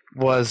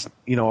was,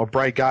 a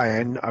bright guy,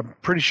 and I'm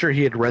pretty sure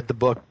he had read the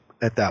book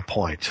at that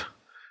point.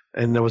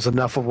 And there was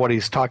enough of what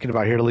he's talking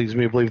about here to lead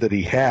me to believe that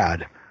he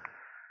had.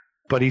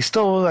 But he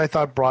still, I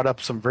thought, brought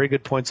up some very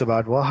good points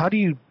about, well, how do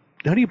you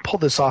pull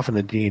this off in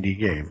a D&D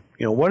game?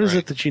 What is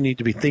it that you need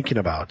to be thinking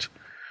about?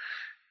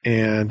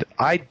 And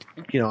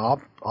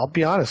I'll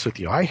be honest with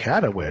you. I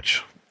had a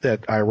witch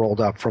that I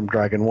rolled up from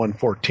Dragon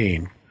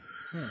 114,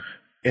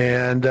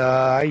 and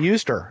I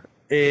used her.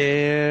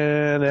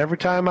 And every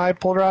time I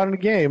pulled her out in a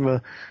game,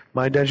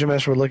 my dungeon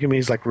master would look at me.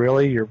 He's like,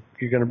 "Really? You're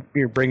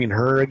bringing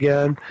her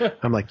again?"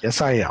 I'm like,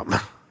 "Yes, I am.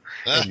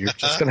 And you're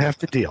just gonna have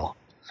to deal."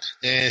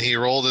 And he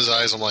rolled his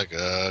eyes. I'm like,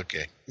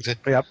 "Okay."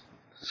 Yep.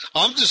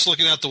 I'm just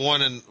looking at the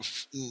one in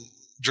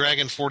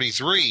Dragon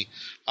 43.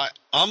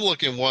 I'm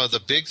looking, one of the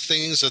big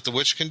things that the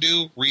witch can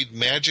do: read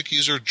magic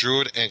user,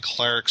 druid, and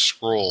cleric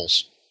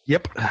scrolls.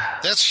 Yep.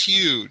 That's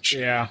huge.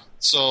 Yeah.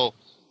 So,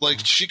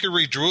 she could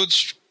read druid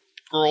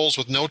scrolls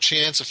with no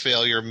chance of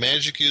failure,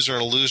 magic user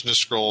and illusionist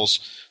scrolls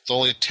with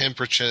only a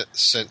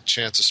 10%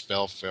 chance of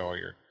spell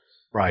failure.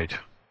 Right.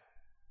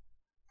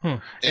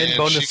 And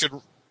bonus.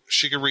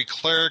 she could read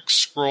cleric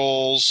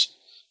scrolls,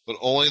 but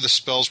only the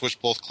spells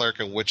which both cleric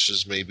and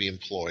witches may be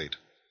employed.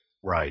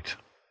 Right.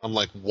 I'm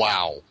like,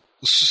 wow.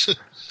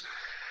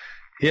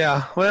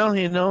 Yeah, well,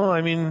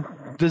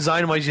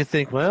 design-wise, you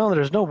think, well,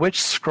 there's no witch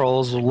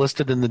scrolls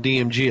listed in the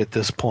DMG at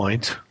this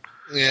point.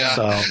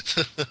 Yeah.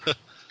 So,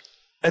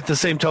 at the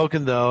same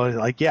token, though,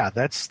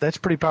 that's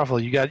pretty powerful.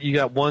 You've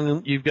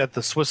got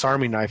the Swiss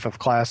Army knife of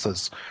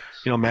classes,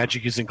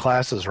 magic using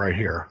classes right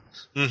here.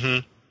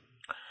 Mm-hmm.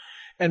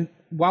 And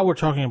while we're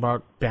talking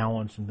about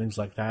balance and things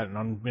like that,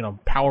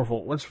 and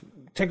powerful, let's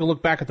take a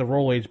look back at the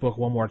Roll Aids book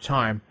one more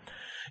time.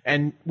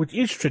 And with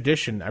each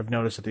tradition, I've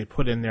noticed that they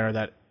put in there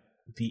that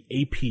the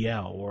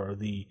APL or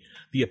the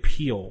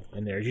appeal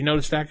in there. Did you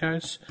notice that,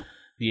 guys?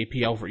 The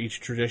APL for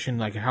each tradition,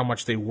 like how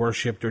much they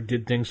worshipped or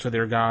did things for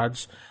their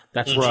gods.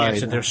 That's the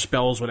chance that their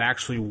spells would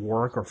actually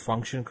work or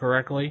function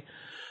correctly.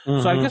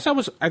 Mm-hmm. So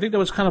I think that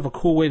was kind of a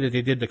cool way that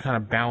they did to kind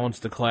of balance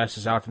the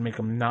classes out to make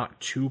them not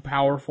too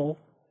powerful.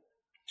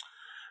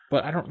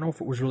 But I don't know if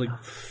it was really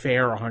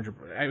fair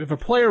 100%. If a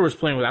player was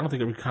playing with it, I don't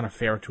think it would be kind of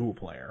fair to a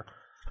player.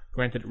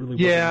 Granted, it really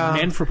wasn't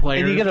meant for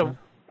players. And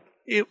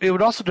it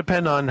would also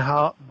depend on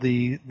how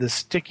the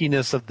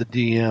stickiness of the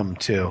DM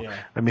too. Yeah.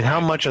 I mean, how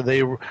much are they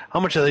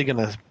going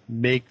to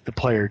make the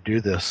player do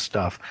this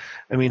stuff?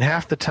 I mean,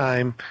 half the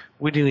time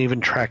we didn't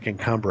even track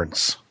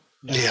encumbrance.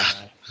 Yeah.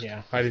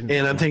 I didn't.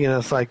 And I'm thinking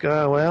it's like,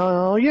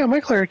 my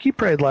cleric, he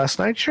prayed last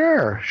night.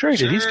 Sure he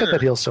did. He's got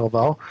that heal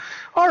spell.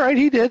 All right,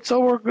 he did. So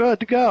we're good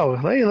to go.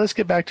 Hey, let's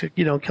get back to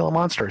killing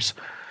monsters.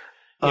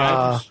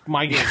 Yeah,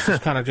 my game is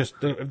kind of just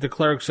the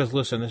cleric says,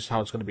 "Listen, this is how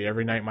it's going to be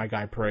every night. My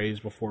guy prays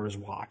before his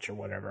watch or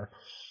whatever."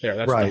 There,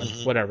 that's right.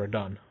 Done. Whatever,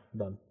 done.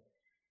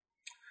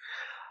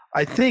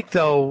 I think,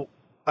 though,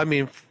 I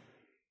mean,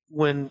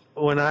 when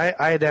I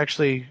had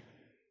actually,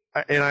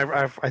 and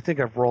I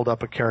think I've rolled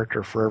up a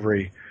character for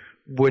every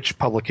witch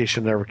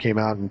publication that ever came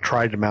out and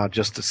tried them out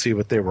just to see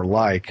what they were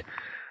like.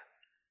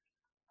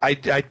 I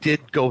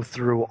did go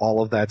through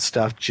all of that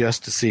stuff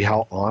just to see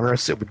how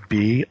onerous it would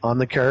be on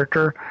the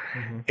character,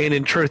 and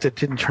in truth, it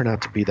didn't turn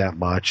out to be that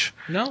much.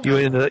 No,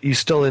 you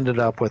still ended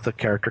up with a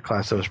character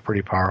class that was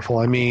pretty powerful.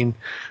 I mean,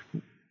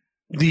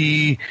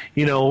 with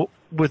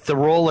the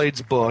Roll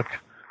Aids book,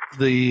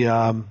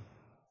 the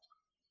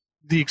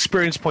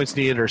experience points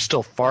needed are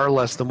still far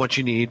less than what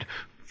you need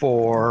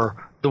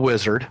for the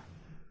wizard,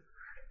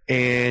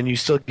 and you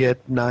still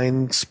get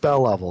 9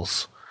 spell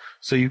levels.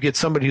 So you get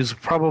somebody who's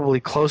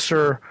probably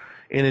closer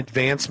in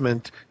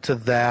advancement to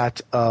that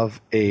of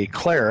a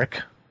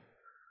cleric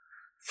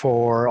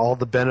for all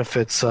the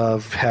benefits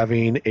of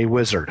having a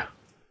wizard.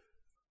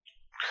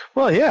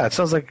 Well, yeah, it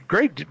sounds like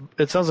great.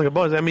 It sounds like a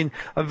bonus. I mean,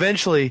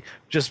 eventually,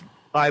 just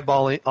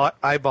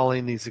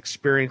eyeballing these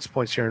experience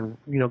points here,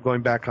 and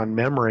going back on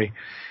memory,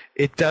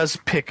 it does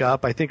pick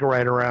up. I think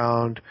right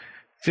around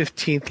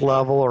 15th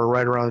level or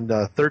right around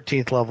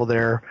 13th level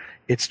there,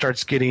 it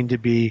starts getting to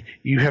be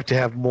you have to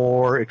have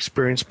more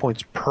experience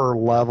points per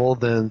level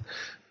than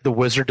the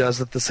wizard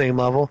does at the same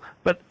level.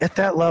 But at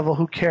that level,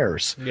 who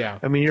cares? Yeah.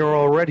 I mean, you're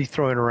already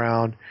throwing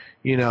around,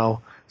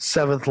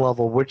 7th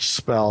level witch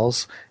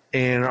spells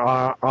and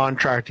are on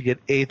track to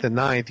get 8th and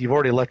 9th. You've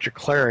already left your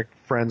cleric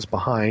friends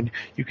behind.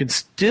 You can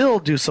still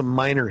do some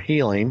minor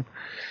healing.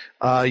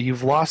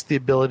 You've lost the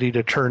ability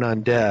to turn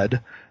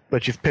undead,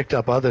 but you've picked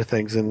up other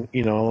things and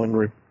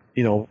to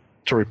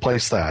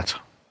replace that.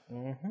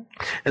 Mm-hmm.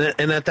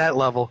 And at that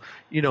level,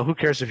 who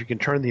cares if you can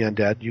turn the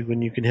undead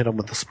when you can hit them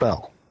with a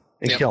spell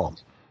and kill them.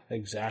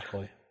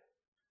 Exactly.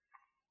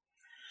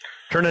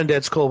 Turn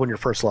undead's cool when you're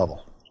first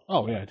level.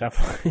 Oh yeah,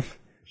 definitely.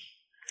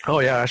 Oh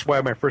yeah, that's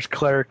why my first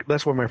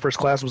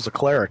class was a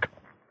cleric.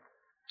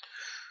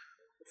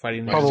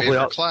 Fighting my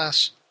favorite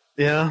class.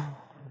 Yeah.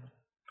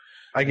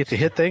 I get to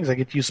hit things, I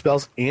get to use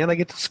spells, and I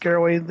get to scare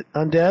away the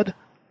undead.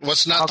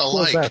 What's not to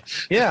cool is like?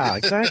 that? Yeah,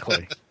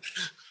 exactly.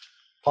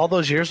 All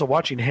those years of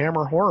watching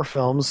Hammer horror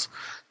films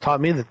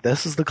taught me that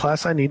this is the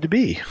class I need to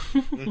be.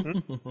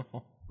 Mm-hmm.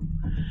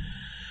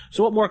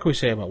 So what more can we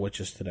say about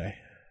witches today?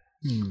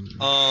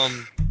 I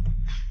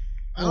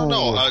don't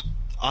know.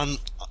 On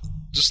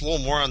just a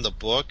little more on the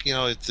book.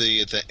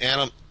 The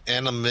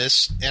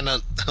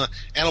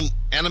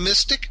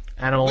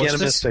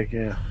Animalistic,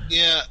 yeah.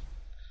 Yeah.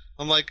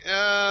 I'm like,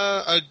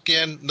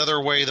 again, another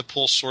way to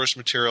pull source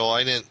material.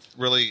 I didn't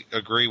really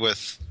agree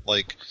with,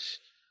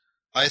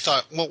 I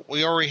thought, well,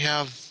 we already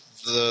have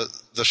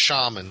the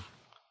shaman.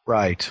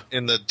 Right.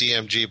 In the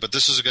DMG, but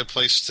this is a good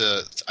place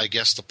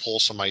to pull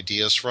some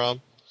ideas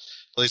from.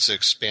 At least to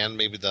expand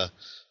maybe the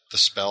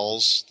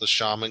spells the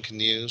shaman can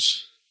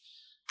use.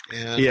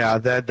 And yeah,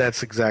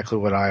 that's exactly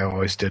what I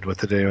always did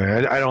with it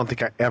anyway. I don't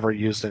think I ever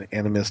used an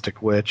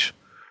animistic witch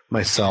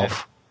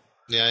myself.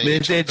 Yeah, I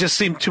mean, it just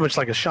seemed too much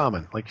like a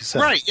shaman, like you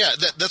said. Right, yeah,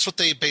 that's what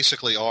they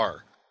basically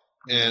are.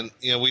 And,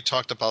 we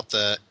talked about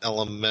the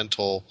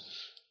elemental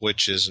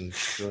witches and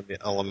doing the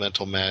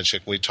elemental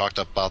magic. We talked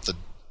about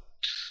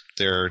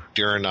their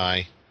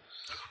Durinai.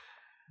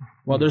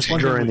 Well, there's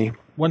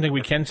one thing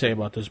we can say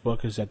about this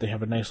book is that they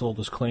have a nice little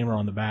disclaimer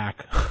on the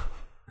back.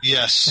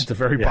 Yes. At the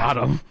very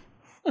bottom.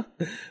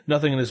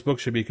 Nothing in this book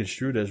should be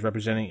construed as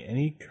representing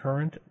any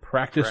current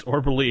practice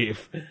or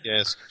belief.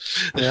 Yes.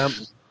 Yeah.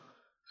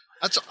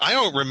 I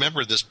don't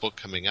remember this book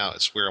coming out.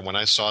 It's weird. When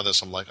I saw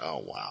this, I'm like,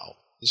 oh, wow.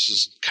 This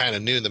is kind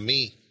of new to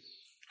me.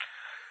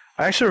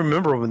 I actually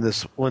remember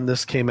when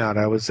this came out.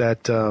 I was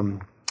at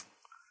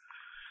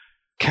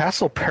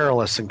Castle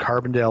Perilous in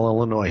Carbondale,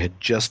 Illinois, had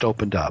just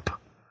opened up.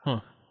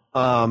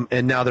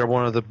 And now they're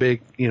one of the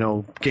big,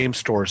 game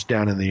stores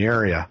down in the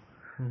area,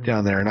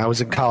 down there. And I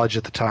was in college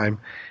at the time,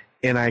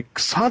 and I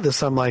saw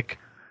this. I'm like,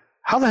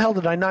 how the hell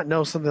did I not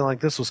know something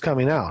like this was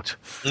coming out?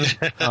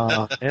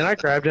 And I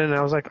grabbed it, and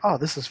I was like, oh,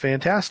 this is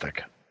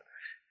fantastic.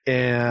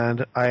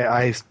 And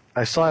I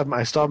still have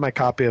my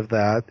copy of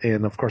that,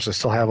 and of course I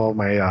still have all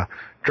my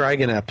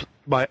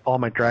all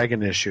my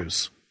Dragon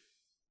issues.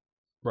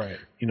 Right.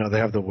 They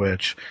have the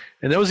witch,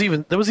 and there was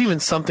even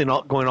something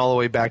going all the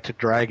way back to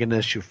Dragon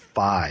issue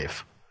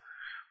 5,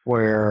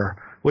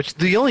 which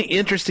the only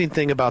interesting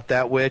thing about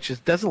that witch is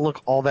it doesn't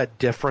look all that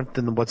different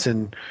than what's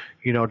in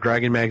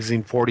Dragon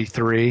Magazine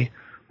 43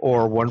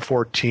 or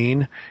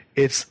 114.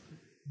 It's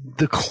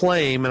the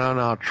claim, and I don't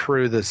know how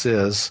true this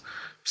is.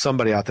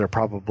 Somebody out there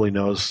probably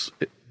knows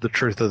the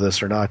truth of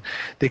this or not.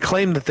 They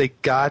claim that they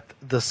got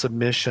the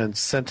submission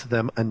sent to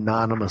them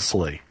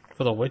anonymously.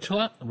 For the witch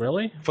lot?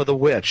 Really? For the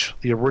witch.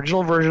 The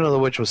original version of the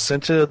witch was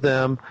sent to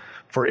them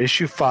for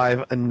issue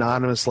 5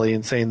 anonymously,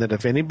 and saying that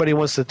if anybody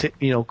wants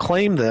to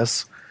claim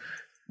this,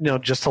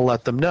 just to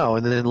let them know.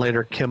 And then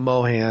later Kim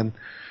Mohan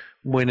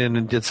went in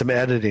and did some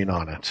editing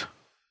on it.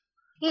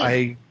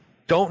 I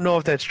don't know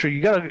if that's true.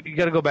 You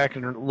gotta go back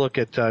and look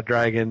at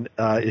Dragon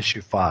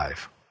issue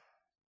 5.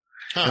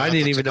 And I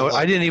didn't even know.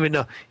 I didn't even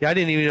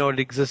know it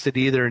existed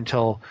either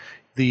until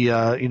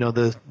the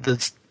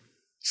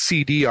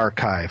CD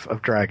archive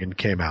of Dragon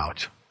came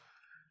out,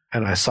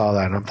 and I saw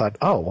that and I thought,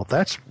 oh, well,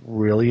 that's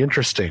really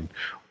interesting.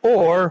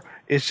 Or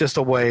it's just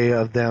a way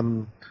of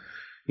them,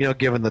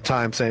 given the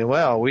time, saying,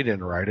 well, we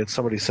didn't write it;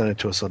 somebody sent it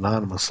to us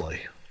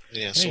anonymously.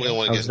 Yeah, so we don't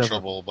want to get in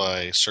trouble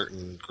by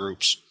certain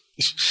groups.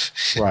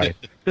 Right,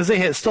 because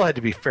they still had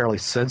to be fairly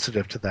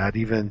sensitive to that,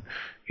 even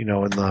in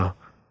the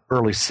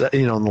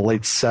in the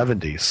late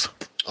 70s.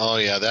 Oh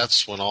yeah,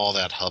 that's when all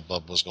that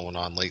hubbub was going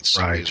on, late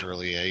 70s,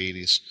 early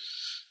 80s.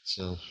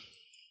 So,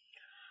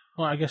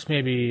 well, I guess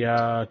maybe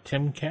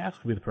Tim Cass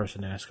would be the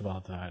person to ask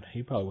about that.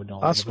 He probably would know.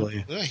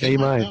 Possibly, he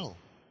might know.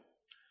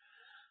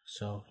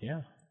 So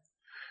yeah.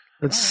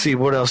 Let's see,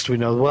 what else do we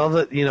know?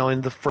 Well,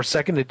 for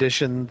second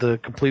edition, the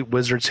Complete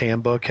Wizard's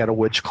Handbook had a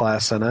witch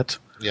class in it.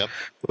 Yep.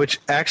 Which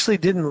actually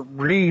didn't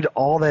read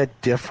all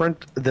that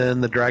different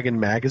than the Dragon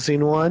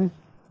Magazine one.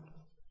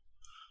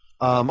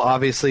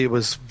 Obviously, it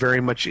was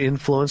very much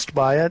influenced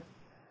by it.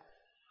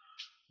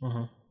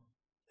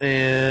 Mm-hmm.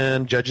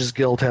 And Judges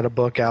Guild had a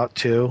book out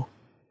too,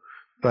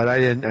 but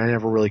I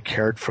never really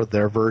cared for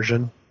their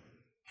version.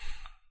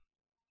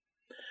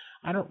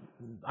 I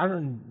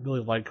don't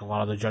really like a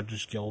lot of the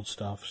Judges Guild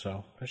stuff,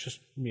 so that's just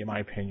me, my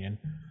opinion.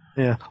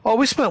 Yeah. Oh,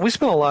 we spent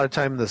a lot of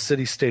time in the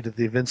city-state of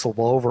the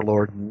Invincible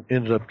Overlord and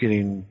ended up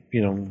getting,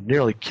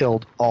 nearly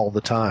killed all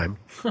the time.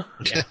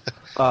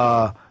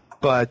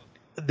 But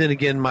then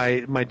again,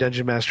 my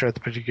dungeon master at the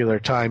particular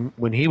time,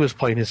 when he was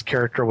playing, his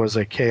character was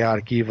a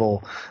chaotic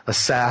evil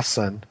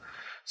assassin.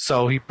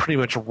 So he pretty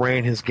much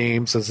ran his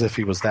games as if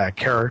he was that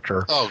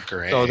character. Oh,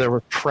 great. So there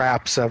were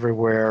traps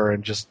everywhere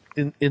and just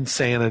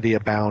insanity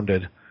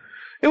abounded.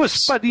 It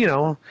was, but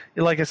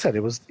like I said,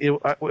 it was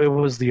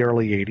the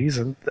early '80s,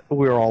 and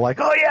we were all like,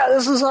 "Oh yeah,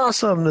 this is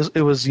awesome!"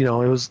 It was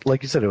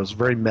like you said, it was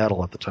very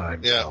metal at the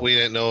time. Yeah, so. we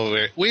didn't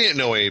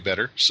know any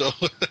better. So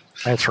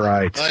that's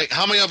right. Like,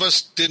 how many of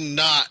us did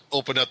not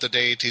open up the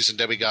deities and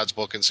demigods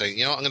book and say,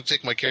 I'm going to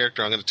take my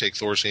character, I'm going to take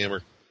Thor's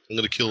hammer, I'm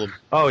going to kill him.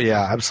 Oh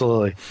yeah,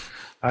 absolutely.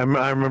 I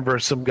remember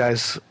some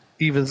guys,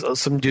 even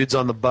some dudes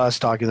on the bus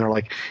talking. They're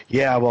like,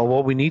 "Yeah, well,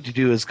 what we need to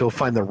do is go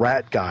find the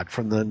rat god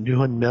from the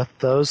Nihon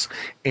mythos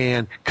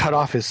and cut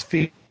off his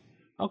feet."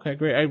 Okay,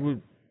 great.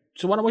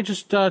 So why don't we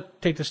just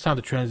take this time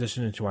to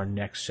transition into our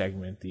next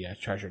segment, the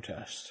treasure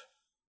test.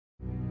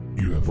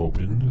 You have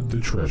opened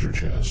the treasure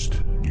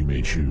chest. You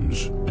may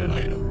choose an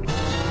item.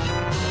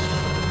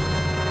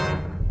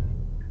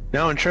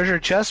 Now in treasure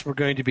chest, we're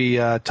going to be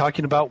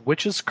talking about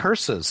witches'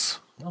 curses.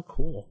 Oh,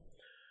 cool.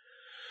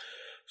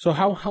 So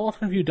how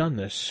often have you done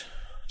this?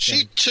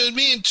 She turned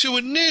me into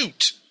a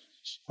newt.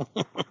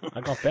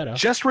 I got better.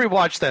 Just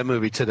rewatched that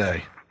movie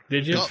today.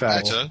 Did you? In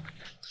fact.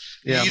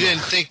 Yeah. You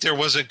didn't think there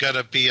wasn't going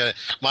to be a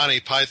Monty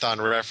Python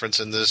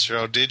reference in this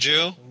show, did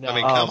you? No. I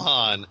mean, come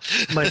on.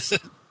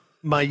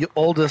 My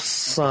oldest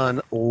son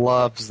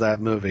loves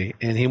that movie,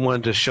 and he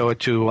wanted to show it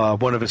to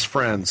one of his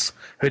friends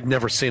who had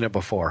never seen it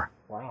before.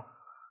 Wow.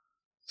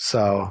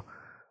 So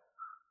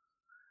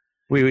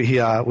we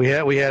had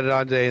it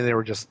on today, and they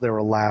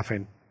were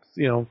laughing,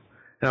 and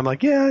I'm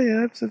like,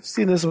 yeah, I've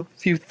seen this a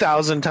few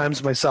thousand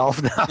times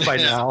myself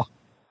now.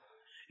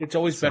 It's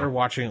always better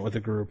watching it with a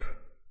group.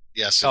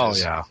 Yes. It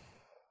is. Yeah.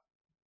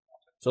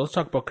 So let's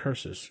talk about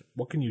curses.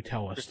 What can you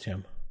tell us,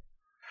 Tim?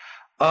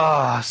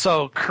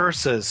 So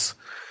curses.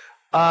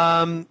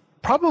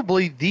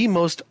 Probably the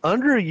most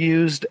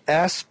underused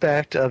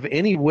aspect of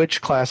any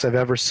witch class I've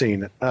ever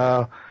seen.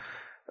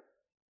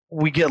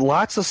 We get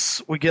lots of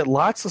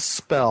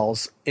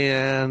spells,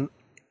 and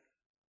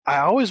I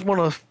always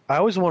want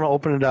to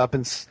open it up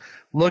and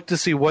look to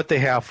see what they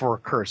have for a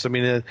curse. I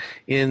mean,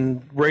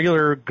 in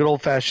regular good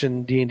old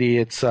fashioned D&D,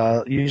 it's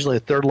usually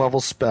a third level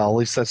spell. At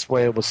least that's the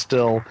way it was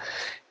still,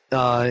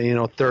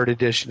 third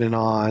edition and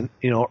on,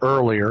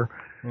 earlier.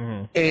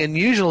 Mm-hmm. And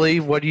usually,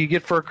 what do you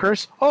get for a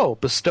curse? Oh,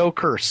 bestow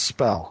curse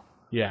spell.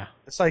 Yeah.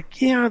 It's like,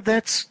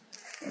 that's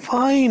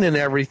fine and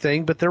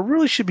everything, but there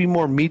really should be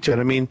more meat to it.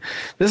 I mean,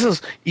 this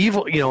is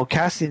evil,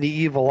 casting the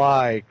evil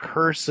eye,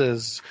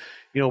 curses,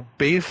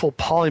 baleful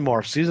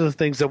polymorphs. These are the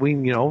things that we,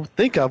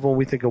 think of when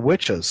we think of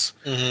witches.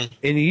 Mm-hmm.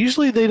 And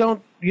usually you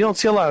don't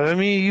see a lot. I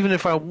mean, even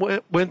if I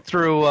went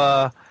through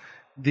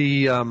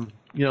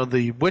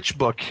the witch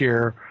book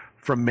here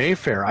from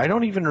Mayfair, I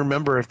don't even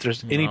remember if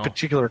there's any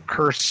particular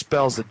curse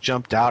spells that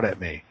jumped out at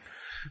me.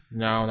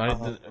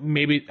 No,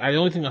 maybe the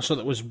only thing I saw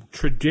that was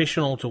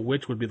traditional to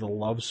witch would be the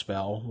love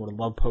spell or the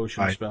love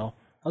potion spell.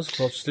 That was the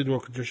closest thing to a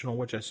traditional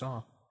witch I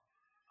saw.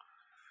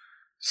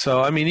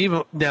 So I mean,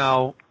 even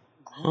now,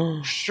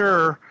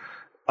 sure,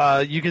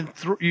 you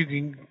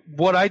can.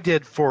 What I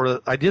did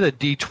I did a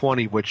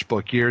D20 witch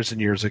book years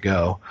and years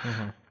ago,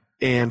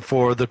 and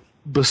for the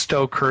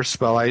bestow curse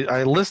spell,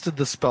 I listed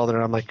the spell there,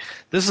 and I'm like,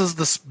 this is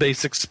the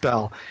basic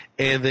spell,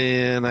 and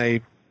then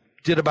I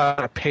did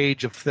about a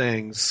page of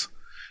things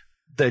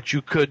that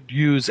you could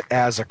use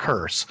as a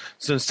curse.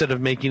 So instead of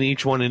making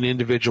each one an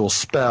individual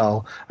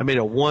spell, I made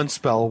it one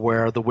spell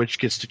where the witch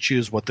gets to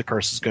choose what the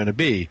curse is going to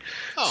be.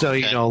 Oh, so,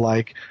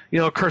 okay.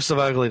 Curse of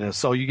Ugliness.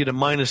 So you get a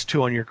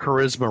 -2 on your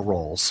charisma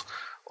rolls,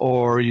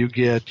 or you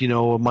get, a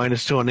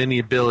 -2 on any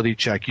ability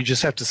check. You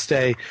just have to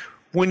stay,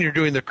 when you're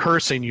doing the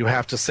cursing, you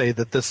have to say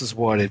that this is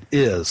what it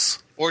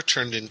is. Or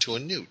turned into a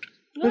newt.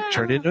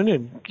 Turned into a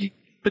newt.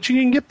 But you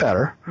can get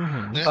better.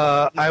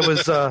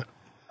 Mm-hmm.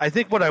 I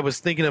think what I was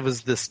thinking of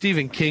is the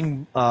Stephen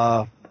King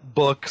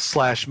book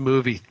 /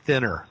 movie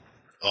Thinner.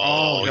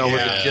 Oh,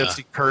 where the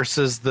gypsy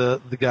curses the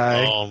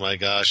guy. Oh my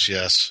gosh,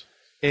 yes.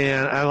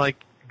 And I'm like,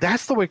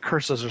 that's the way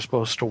curses are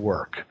supposed to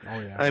work. Oh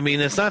yeah. I mean,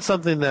 it's not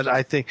something that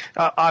I think.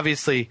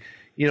 Obviously,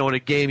 in a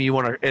game you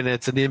want to, and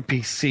it's an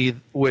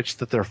NPC witch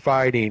that they're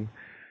fighting.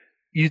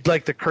 you'd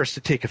like the curse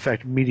to take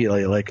effect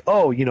immediately. Like,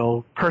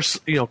 curse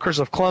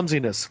of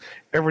clumsiness.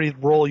 Every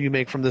roll you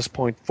make from this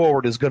point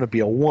forward is going to be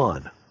a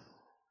 1.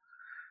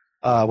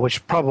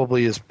 Which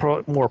probably is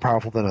more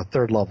powerful than a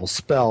third level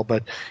spell,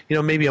 but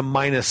maybe a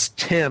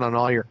 -10 on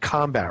all your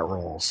combat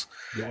rolls.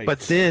 Yikes. But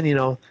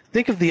then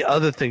think of the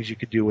other things you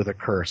could do with a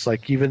curse,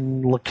 like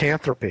even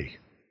lycanthropy.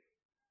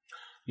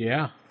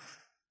 Yeah.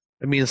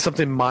 I mean,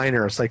 something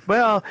minor. It's like,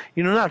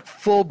 not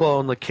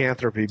full-blown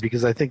lycanthropy,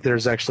 because I think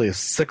there's actually a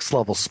 6th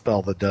level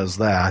spell that does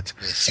that.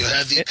 Yes, you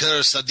have the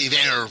curse of the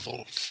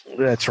werewolf.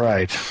 That's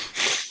right.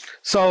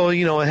 So,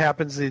 it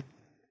happens, it's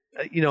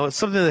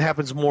something that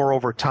happens more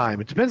over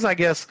time. It depends, I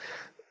guess,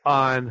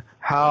 on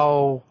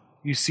how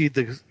you see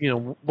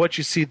what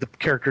you see the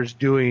characters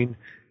doing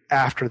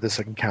after this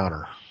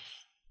encounter.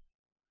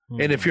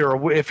 And if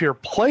you're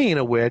playing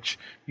a witch,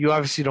 you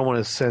obviously don't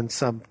want to send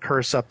some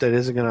curse up that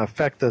isn't going to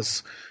affect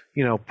this,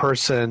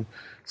 person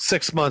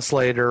 6 months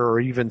later or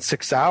even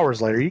 6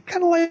 hours later. You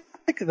kind of like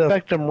to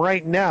affect them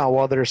right now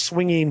while they're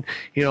swinging,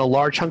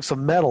 large hunks of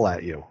metal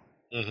at you.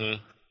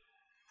 Mm-hmm.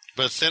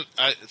 But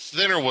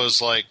Thinner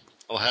was like,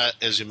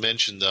 as you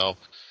mentioned, though,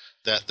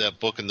 that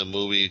book and the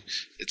movie,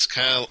 it's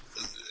kind of,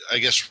 I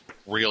guess,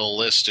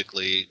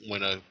 realistically,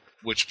 when a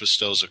witch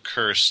bestows a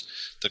curse,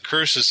 the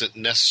curse isn't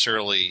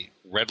necessarily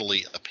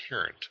readily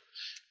apparent.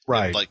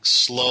 Right. It, like,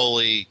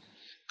 slowly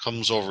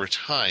comes over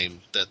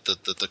time that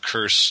the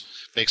curse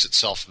makes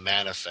itself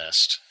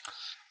manifest.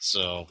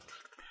 So,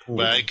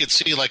 but I could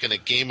see, like, in a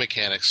game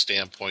mechanics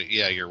standpoint,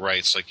 yeah, you're right.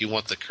 It's like you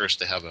want the curse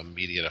to have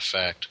immediate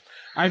effect.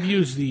 I've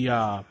used the,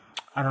 I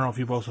don't know if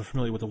you both are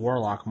familiar with the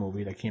Warlock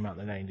movie that came out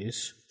in the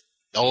 90s.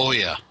 Oh,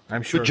 yeah.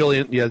 I'm sure.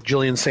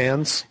 Gillian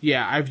Sands.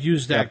 Yeah, I've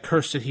used that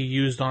curse that he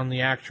used on the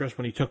actress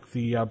when he took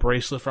the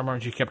bracelet from her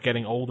and she kept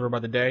getting older by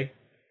the day.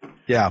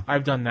 Yeah.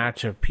 I've done that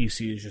to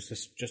PCs,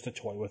 just a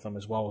toy with them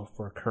as well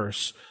for a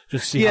curse,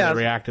 just to see how they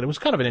reacted. It was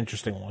kind of an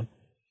interesting one.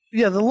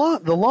 Yeah, the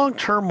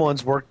long-term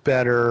ones work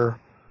better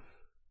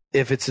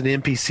if it's an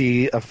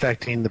NPC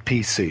affecting the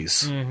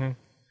PCs. Mm-hmm.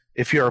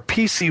 If you're a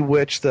PC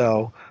witch,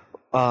 though,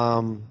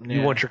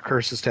 you want your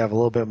curses to have a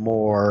little bit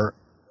more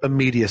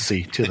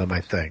immediacy to them,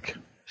 I think.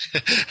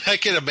 I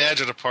can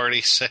imagine a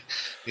party say,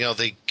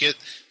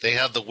 they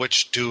have the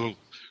witch do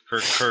her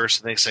curse,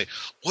 and they say,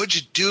 "What'd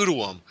you do to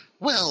him?"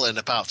 "Well, in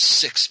about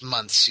 6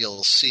 months,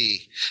 you'll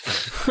see."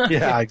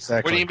 Yeah,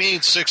 exactly. What do you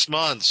mean 6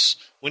 months?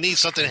 We need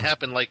something to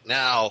happen like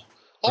now.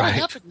 Oh, it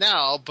happened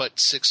now, but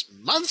 6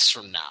 months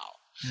from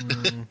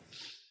now.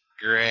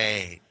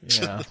 Great.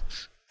 Yeah.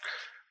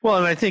 Well,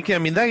 and I think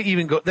that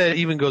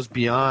even goes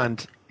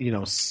beyond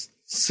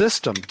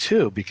system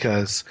too,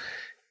 because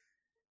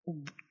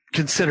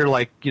consider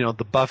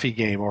the Buffy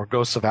game or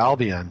Ghosts of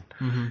Albion.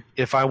 Mm-hmm.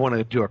 If I want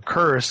to do a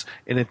curse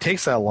and it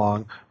takes that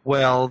long,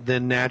 well,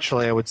 then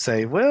naturally I would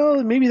say,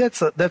 well, maybe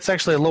that's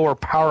actually a lower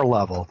power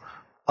level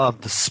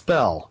of the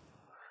spell.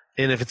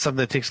 And if it's something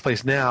that takes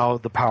place now,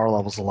 the power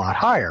level's a lot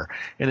higher.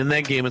 And in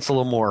that game, it's a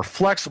little more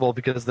flexible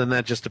because then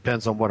that just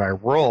depends on what I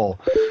roll.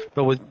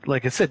 But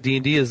like I said,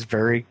 D&D is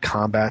very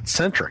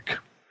combat-centric.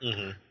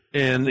 Mm-hmm.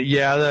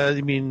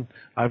 And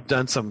I've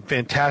done some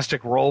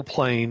fantastic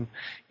role-playing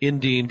in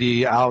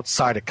D&D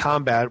outside of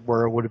combat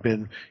where it would have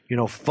been,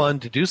 fun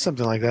to do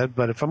something like that.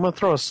 But if I'm going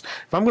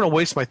to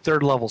waste my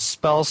third level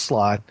spell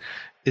slot,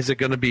 is it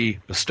going to be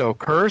Bestow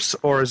Curse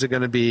or is it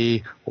going to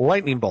be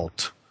Lightning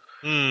Bolt?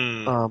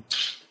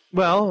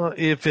 Well,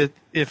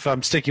 if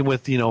I'm sticking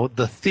with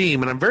the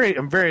theme, and I'm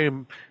very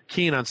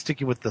keen on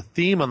sticking with the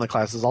theme on the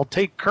classes, I'll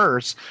take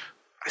Curse.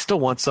 I still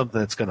want something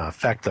that's going to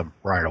affect them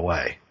right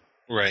away.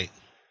 Right.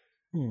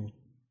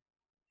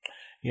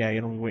 Yeah,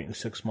 you don't be waiting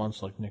 6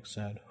 months like Nick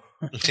said.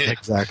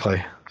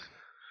 Exactly.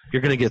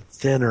 You're going to get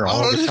thinner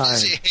all the time.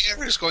 His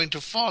hair is going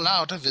to fall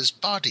out of his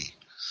body.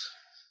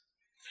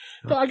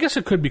 Well, I guess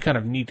it could be kind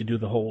of neat to do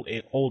the whole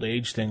old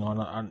age thing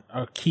on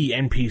a key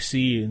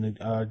NPC in the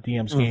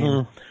DM's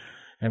game,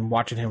 and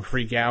watching him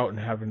freak out and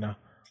having to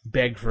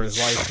beg for his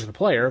life as a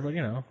player. But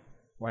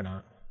why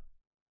not?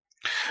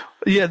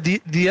 Yeah,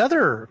 the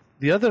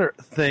other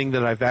thing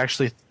that I've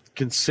actually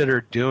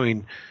considered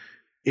doing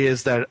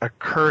is that a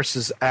curse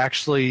is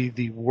actually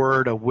the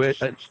word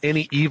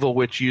any evil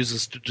witch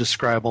uses to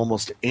describe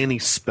almost any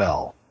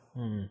spell.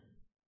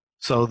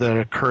 So that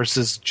a curse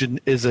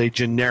is a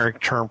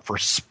generic term for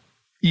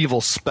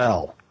evil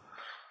spell.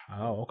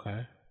 Oh,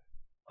 okay.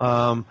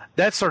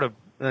 That's sort of,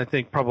 I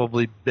think,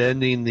 probably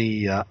bending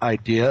the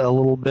idea a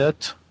little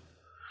bit.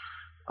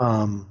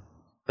 And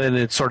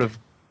it sort of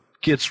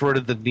gets rid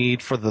of the need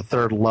for the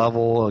third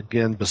level,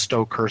 again,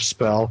 bestow curse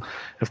spell.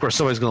 Of course,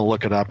 somebody's going to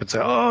look it up and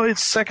say, oh,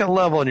 it's second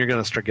level, and you're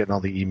going to start getting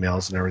all the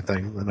emails and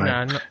everything.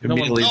 And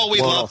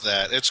we love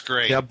that. It's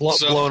great. Yeah,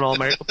 blowing all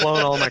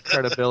my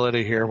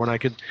credibility here when I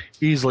could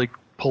easily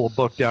pull a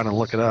book down and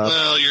look it up.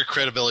 Well, your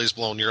credibility's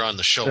blown. You're on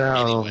the show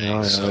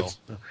anyway, so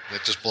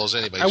it just blows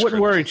anybody's. I wouldn't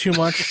worry too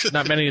much.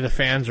 Not many of the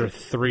fans are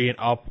 3 and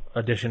up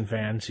edition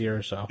fans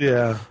here, so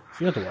yeah,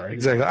 you don't have to worry.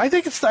 Exactly. I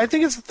think it's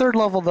the third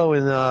level though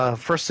in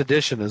first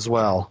edition as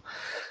well.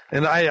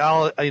 And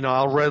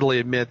I'll readily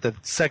admit that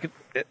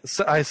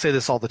I say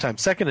this all the time.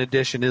 Second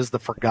edition is the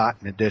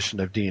forgotten edition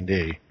of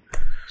D&D.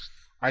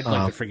 I'd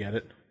like to forget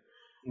it.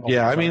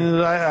 Yeah, I mean,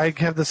 I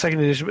have the second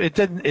edition. It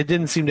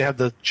didn't seem to have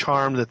the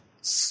charm that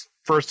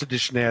first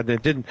edition had.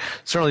 And it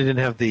certainly didn't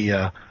have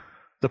the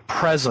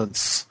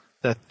presence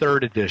that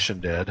third edition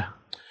did.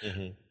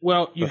 Mm-hmm.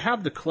 Well, you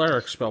have the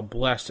cleric spell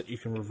Bless that you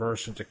can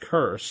reverse into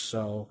Curse,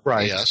 so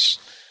right. Yes.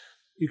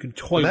 You can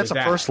toy with that.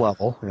 That's a first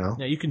level,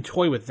 Yeah, you can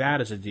toy with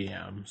that as a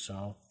DM,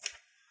 so.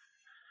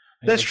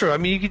 That's true. I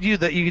mean, you could do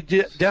that. You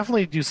could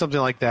definitely do something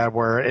like that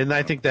and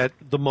I think that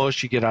the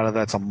most you get out of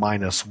that's a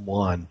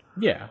 -1.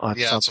 Yeah.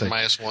 Yeah, it's a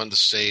 -1 to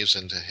saves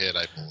and to hit,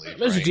 I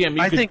believe. As a DM,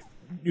 I think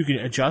you can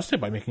adjust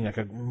it by making like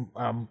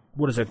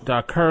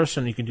a curse,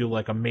 and you can do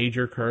like a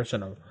major curse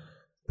and a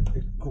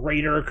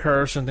greater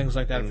curse and things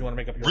like that if you want to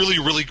make up your really,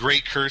 really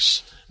great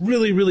curse.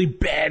 Really, really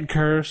bad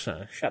curse.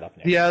 Shut up,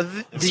 Nick. Yeah,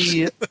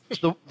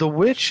 the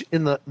witch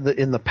in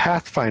the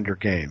Pathfinder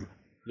game.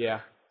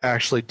 Yeah.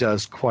 Actually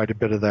does quite a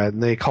bit of that,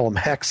 and they call them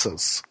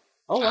hexes.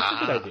 Oh, that's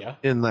a good idea.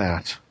 In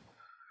that,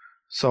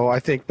 so I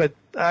think, but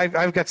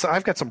I've got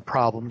some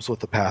problems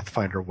with the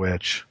Pathfinder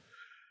witch.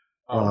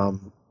 Okay.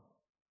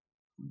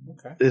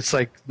 It's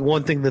like the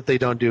one thing that they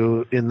don't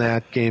do in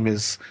that game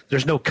is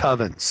there's no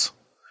covens,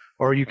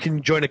 or you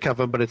can join a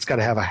coven, but it's got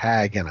to have a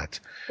hag in it.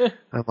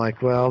 I'm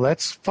like, well,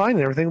 that's fine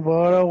and everything,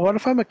 but what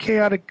if I'm a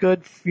chaotic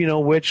good,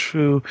 witch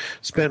who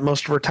spent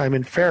most of her time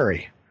in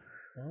fairy?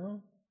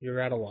 Well,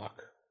 you're out of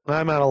luck.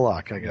 I'm out of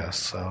luck, I guess.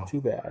 So too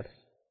bad.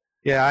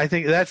 Yeah, I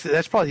think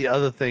that's probably the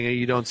other thing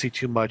you don't see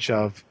too much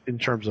of in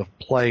terms of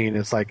playing.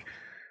 It's like,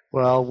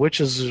 well,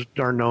 witches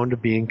are known to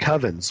be in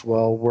covens.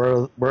 Well,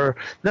 we're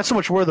not so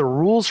much where are the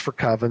rules for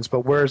covens,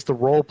 but where's the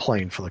role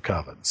playing for the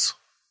covens?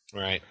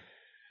 Right.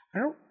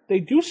 They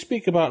do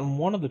speak about in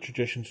one of the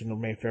traditions in the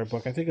Mayfair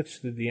book. I think it's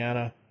the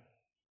Deanna.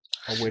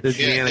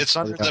 It's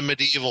under the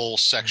medieval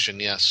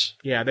section. Yes.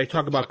 Yeah, they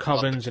talk about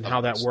covens and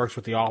how that works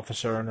with the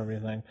officer and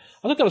everything.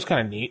 I thought that was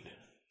kind of neat.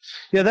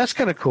 Yeah, that's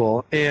kind of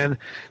cool, and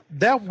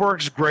that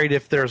works great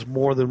if there's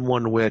more than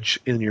one witch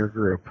in your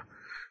group.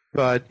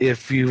 But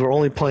if you're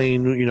only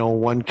playing,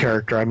 one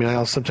character, I mean,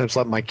 I'll sometimes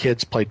let my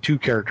kids play two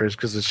characters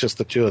because it's just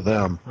the two of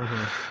them.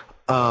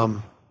 Mm-hmm.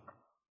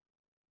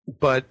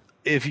 But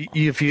if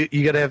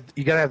you gotta have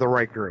the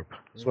right group.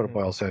 That's what it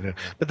boils down to.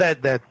 But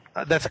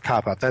that's a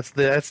cop out. That's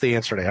the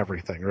answer to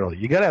everything, really.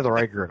 You gotta have the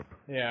right group.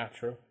 Yeah,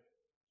 true.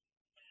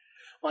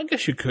 Well, I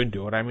guess you could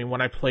do it. I mean,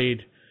 when I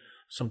played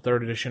some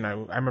third edition, I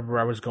remember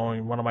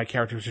one of my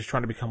characters was just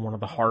trying to become one of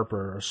the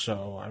Harpers,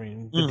 so, I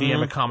mean, the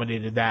DM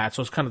accommodated that,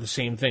 so it's kind of the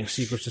same thing,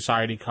 Secret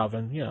Society,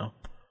 Coven,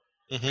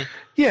 Mm-hmm.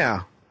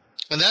 Yeah.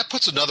 And that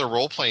puts another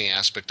role-playing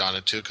aspect on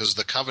it, too, because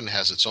the Coven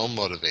has its own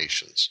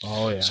motivations.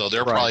 Oh, yeah. So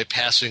they're probably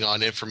passing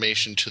on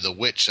information to the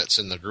witch that's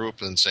in the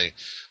group and say,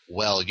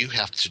 well, you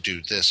have to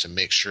do this and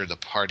make sure the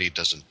party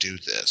doesn't do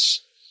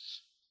this.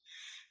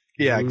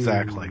 Yeah,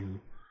 exactly.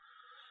 Ooh.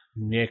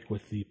 Nick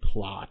with the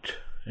plot.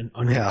 And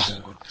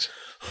undercode.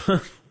 Yeah.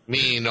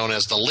 Me, known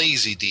as the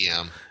lazy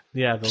DM.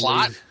 Yeah, the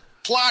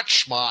plot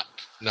schmott.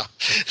 No,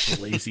 the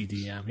lazy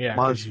DM. Yeah,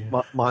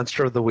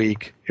 monster of the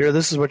week. Here,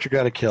 this is what you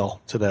got to kill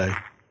today.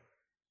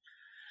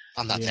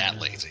 I'm not that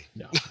lazy.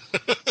 No.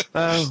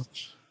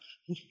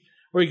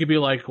 Or you could be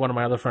like one of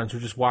my other friends who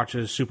just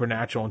watches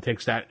Supernatural and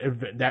takes that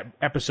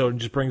episode and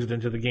just brings it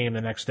into the game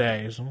the next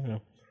day.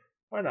 So,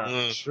 why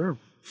not? Sure.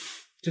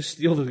 Just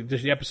steal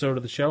the episode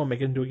of the show and make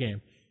it into a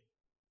game.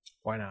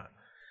 Why not?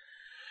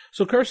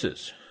 So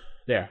curses.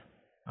 There.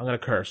 I'm going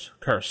to curse.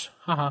 Curse.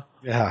 Haha.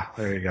 Yeah,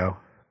 there you go.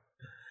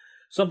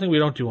 Something we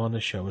don't do on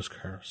this show is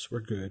curse. We're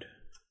good.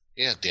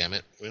 Yeah, damn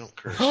it. We don't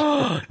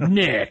curse.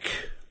 Nick.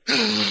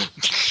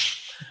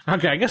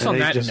 Okay, I guess on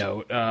that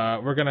note,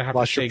 we're going to have to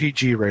watch a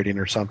PG rating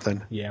or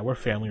something. Yeah, we're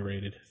family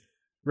rated.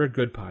 We're a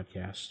good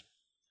podcast.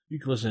 You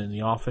can listen in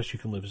the office. You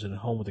can listen at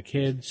home with the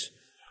kids.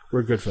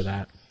 We're good for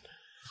that.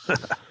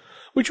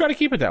 We try to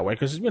keep it that way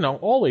because,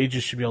 all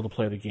ages should be able to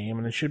play the game,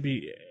 and it should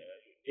be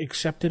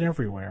accepted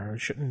everywhere. It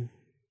shouldn't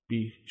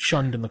be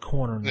shunned in the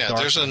corner.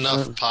 There's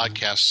enough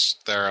podcasts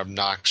that are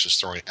obnoxious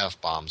throwing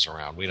F-bombs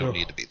around. We don't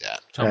need to be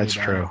that. That's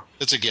true.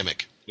 It's a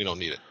gimmick. We don't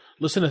need it.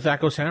 Listen to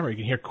Thacko's Hammer. You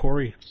can hear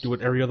Corey do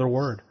it every other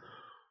word.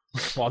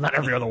 Well, not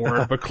every other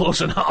word, but close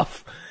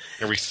enough.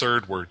 Every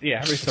third word.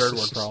 Yeah, every third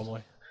word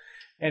probably.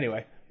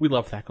 Anyway, we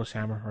love Thacko's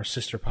Hammer, our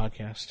sister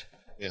podcast.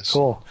 Yes.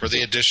 Cool. For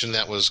the edition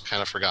that was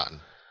kind of forgotten.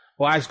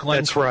 Well, as Glenn,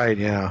 that's right.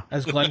 Yeah,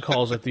 as Glenn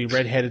calls it, the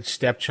redheaded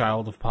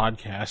stepchild of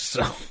podcasts.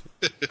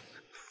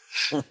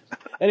 So,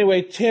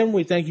 anyway, Tim,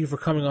 we thank you for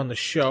coming on the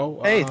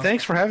show. Hey,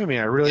 thanks for having me.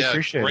 I really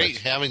appreciate great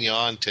it. having you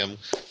on, Tim.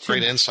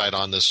 Great insight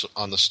on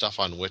the stuff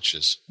on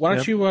witches. Why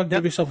don't you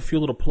give yourself a few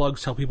little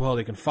plugs? Tell people how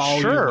they can follow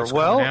you. Sure. What's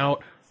coming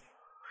out.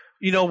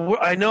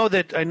 I know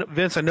that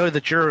Vince. I know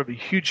that you're a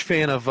huge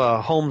fan of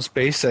Holmes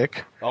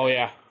Basic. Oh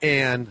yeah.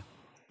 And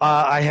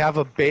I have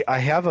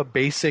a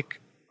basic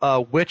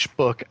witch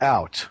book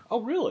out.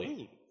 Oh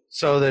really?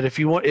 So that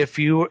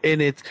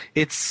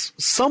it's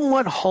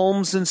somewhat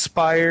Holmes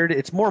inspired.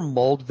 It's more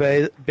mold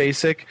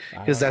basic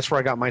because that's where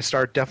I got my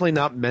start. Definitely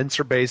not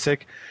Menser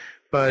basic,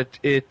 but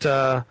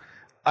I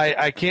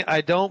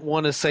don't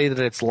want to say that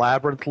it's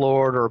Labyrinth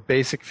Lord or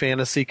Basic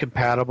Fantasy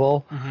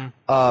compatible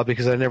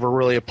because I never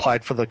really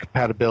applied for the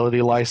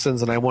compatibility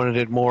license, and I wanted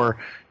it more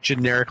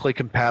generically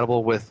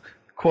compatible with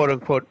quote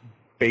unquote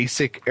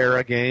basic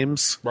era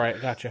games.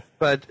 Right, gotcha.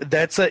 But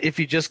that's if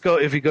you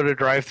go to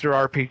Drive-Thru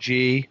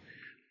RPG.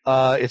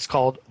 It's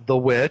called The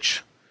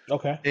Witch.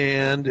 Okay.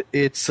 And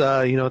it's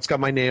it's got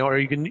my name, or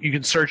you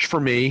can search for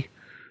me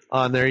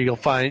on there. You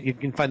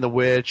can find The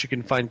Witch. You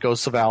can find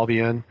Ghosts of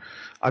Albion.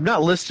 I'm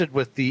not listed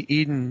with the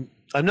Eden.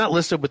 I'm not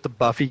listed with the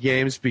Buffy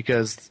games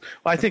because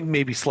I think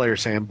maybe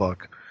Slayer's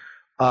Handbook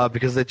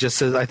because it just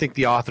says I think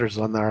the authors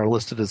on there are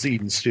listed as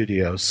Eden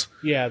Studios.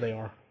 Yeah, they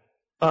are.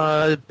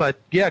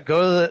 But yeah,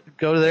 go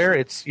there.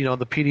 It's the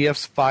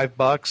PDF's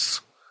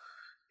 $5.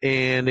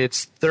 And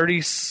it's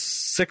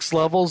 36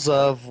 levels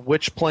of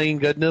witch playing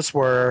goodness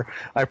where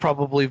I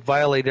probably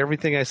violate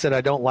everything I said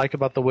I don't like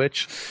about the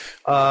witch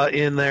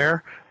in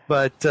there.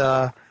 But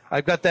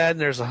I've got that,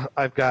 and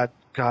I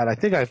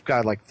think I've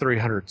got like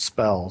 300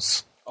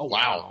 spells. Oh,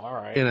 wow. All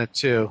right. In it,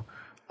 too.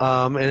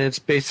 And it's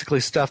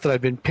basically stuff that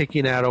I've been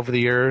picking at over the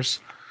years.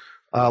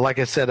 Like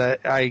I said,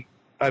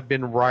 I've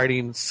been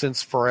writing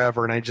since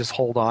forever, and I just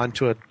hold on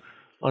to it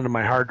onto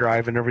my hard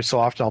drive, and every so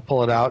often I'll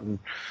pull it out and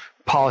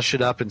polish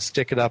it up and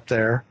stick it up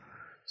there.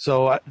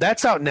 So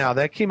that's out now.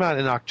 That came out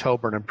in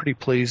October, and I'm pretty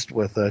pleased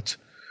with it.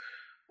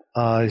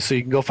 So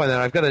you can go find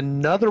that. I've got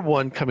another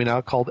one coming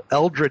out called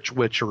Eldritch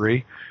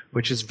Witchery,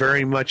 which is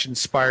very much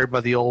inspired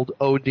by the old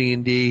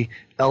OD&D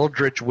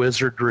Eldritch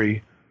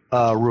Wizardry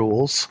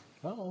rules.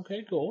 Oh,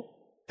 okay, cool.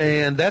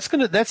 And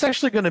that's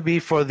actually going to be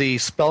for the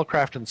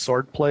Spellcraft and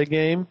Swordplay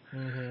game.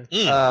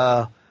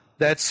 Mm-hmm.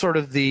 That's sort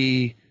of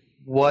the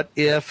what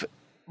if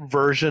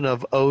version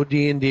of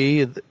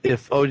OD&D.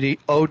 If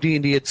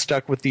OD&D had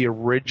stuck with the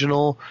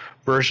original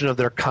version of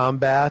their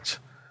combat,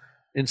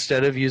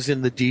 instead of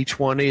using the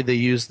D20, they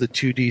use the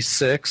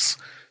 2D6.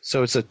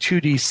 So it's a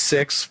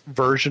 2D6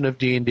 version of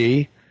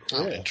D&D.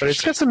 Oh, but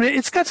it's got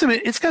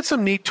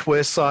some neat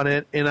twists on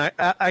it, and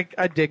I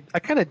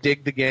kind of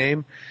dig the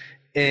game.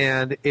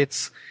 And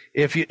it's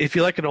if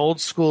you like an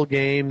old school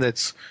game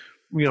that's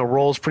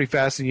rolls pretty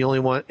fast, and you only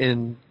want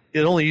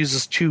it only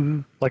uses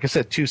two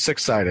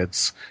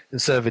 6-sideds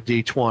instead of a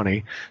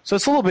D20. So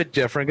it's a little bit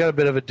different. Got a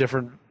bit of a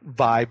different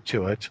vibe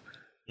to it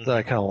that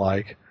I kind of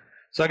like.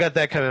 So I got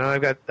that coming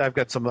out. I've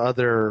got some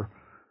other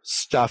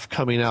stuff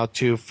coming out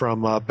too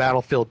from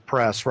Battlefield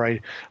Press.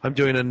 Right, I'm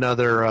doing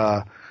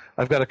another.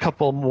 I've got a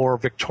couple more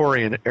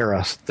Victorian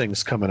era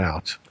things coming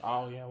out.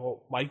 Oh yeah,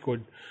 well Mike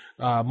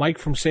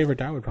from Save or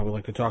Die would probably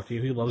like to talk to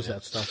you. He loves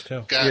that stuff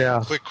too. Got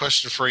a quick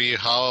question for you.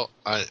 How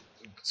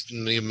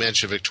you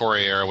mentioned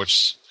Victoria era,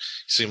 which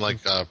seemed like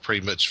a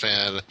pretty much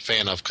fan of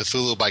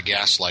Cthulhu by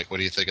Gaslight. What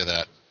do you think of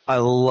that? I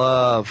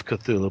love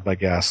Cthulhu by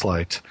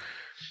Gaslight.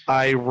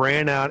 I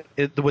ran out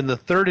when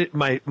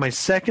my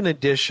second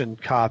edition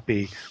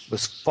copy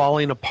was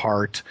falling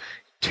apart,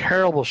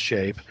 terrible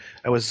shape.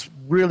 I was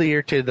really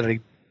irritated that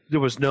there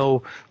was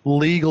no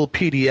legal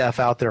PDF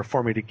out there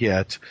for me to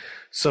get.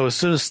 So as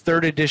soon as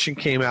third edition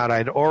came out,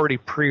 I'd already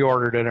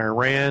pre-ordered it. I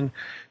ran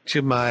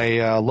to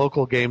my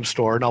local game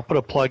store, and I'll put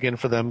a plug in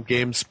for them,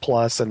 Games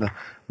Plus and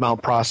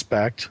Mount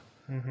Prospect.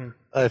 Mm-hmm.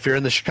 If you're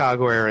in the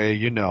Chicago area,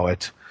 you know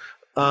it.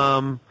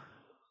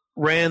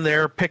 Ran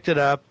there, picked it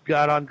up,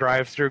 got on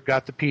Drive-Thru,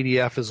 got the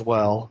PDF as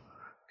well,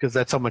 because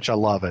that's how much I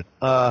love it.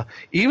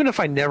 Even if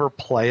I never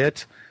play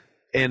it,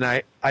 and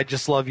I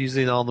just love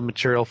using all the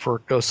material for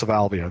Ghosts of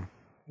Albion.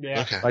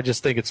 Yeah. Okay. I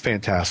just think it's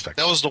fantastic.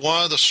 That was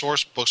one of the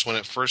source books when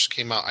it first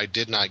came out I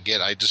did not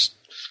get.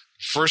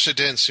 First it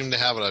didn't seem to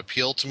have an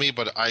appeal to me,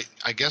 but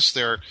I guess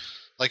they're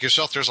like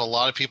yourself, there's a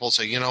lot of people that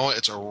say,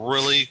 it's a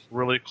really,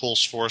 really cool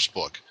source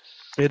book.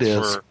 It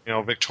is.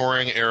 For,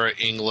 Victorian era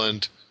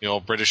England,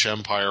 British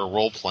Empire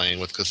role playing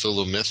with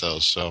Cthulhu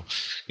mythos. So,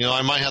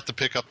 I might have to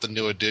pick up the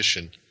new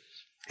edition.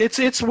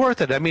 It's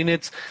worth it. I mean,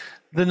 it's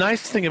the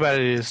nice thing about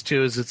it is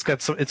it's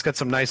got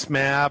some nice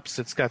maps.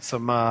 It's got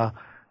some how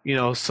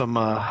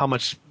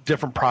much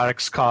different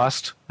products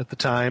cost at the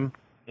time.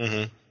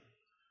 Mm-hmm.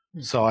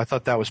 So I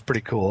thought that was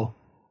pretty cool.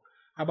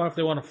 How about if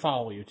they want to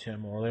follow you,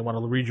 Tim, or they want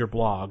to read your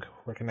blog?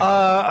 Where can they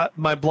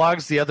my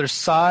blog's The Other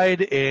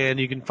Side, and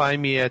you can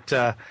find me at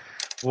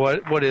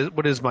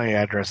what is my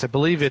address? I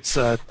believe it's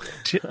I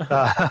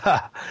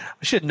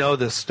should know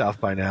this stuff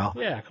by now.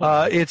 Yeah,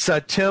 cool. It's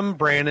Tim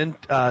Brannan,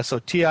 so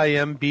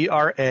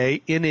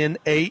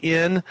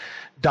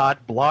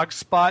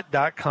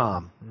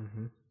TIMBRANNN.blogspot.com.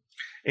 Mm-hmm.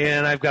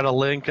 And I've got a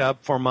link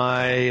up for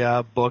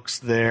my books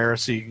there,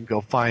 so you can go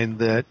find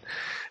that.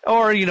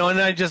 Or and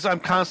I'm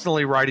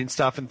constantly writing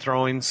stuff and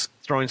throwing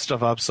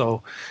stuff up.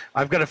 So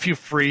I've got a few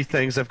free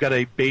things. I've got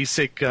a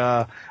basic.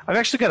 I've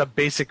actually got a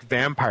basic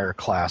vampire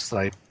class that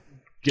I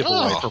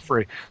giveaway for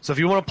free. So if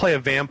you want to play a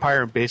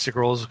vampire in basic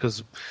rules,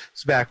 because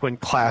it's back when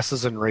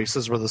classes and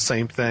races were the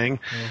same thing,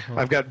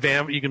 I've got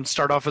you can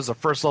start off as a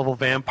first level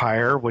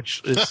vampire,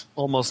 which is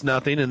almost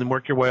nothing, and then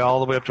work your way all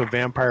the way up to a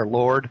vampire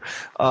lord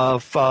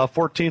of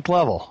 14th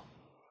level.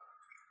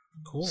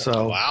 Cool.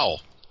 So Wow.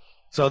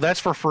 So that's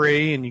for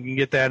free, and you can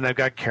get that. And I've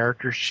got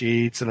character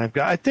sheets, and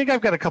I think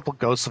I've got a couple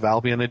Ghosts of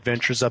Albion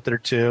adventures up there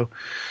too.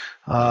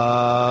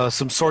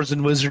 Some Swords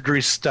and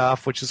Wizardry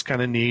stuff, which is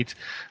kind of neat.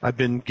 I've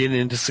been getting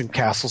into some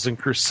Castles and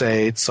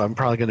Crusades, so I'm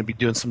probably going to be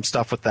doing some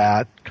stuff with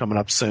that coming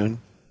up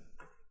soon.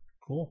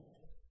 Cool.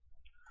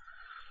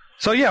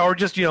 So yeah, or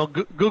just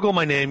Google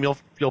my name.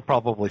 You'll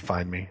probably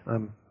find me.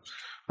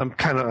 I'm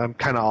kind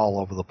of all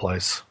over the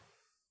place.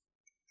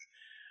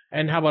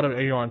 And how about, are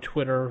you on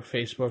Twitter,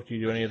 Facebook? Do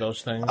you do any of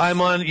those things?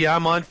 I'm on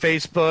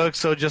Facebook,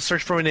 so just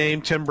search for my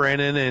name, Tim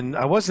Brannan. And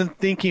I wasn't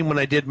thinking when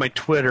I did my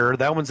Twitter,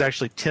 that one's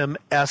actually Tim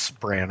S.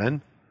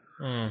 Brannan.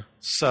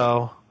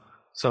 So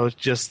it's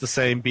just the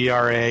same,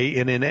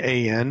 Brannan.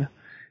 And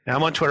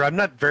I'm on Twitter. I'm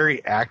not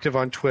very active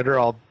on Twitter,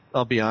 I'll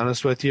be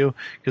honest with you,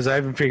 because I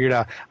haven't figured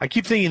out. I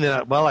keep thinking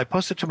that, well, I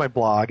post it to my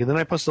blog, and then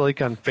I post a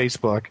link on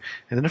Facebook,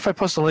 and then if I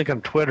post a link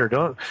on Twitter,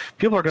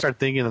 people are going to start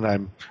thinking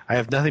that I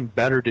have nothing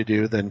better to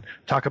do than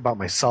talk about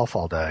myself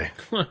all day.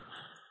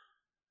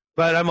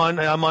 But I'm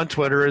on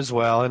Twitter as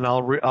well, and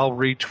I'll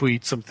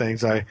retweet some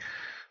things. I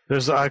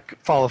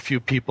follow a few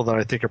people that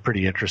I think are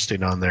pretty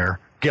interesting on there.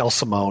 Gail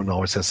Simone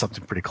always has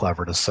something pretty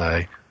clever to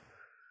say,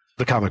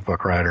 the comic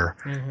book writer,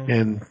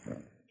 and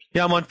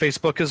yeah, I'm on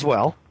Facebook as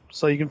well.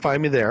 So you can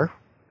find me there.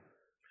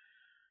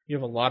 You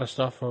have a lot of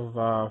stuff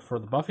for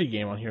the Buffy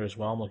game on here as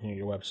well. I'm looking at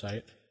your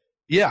website.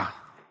 Yeah.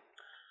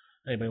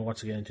 Anybody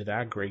wants to get into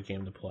that, great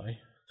game to play.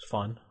 It's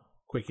fun,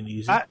 quick and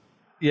easy.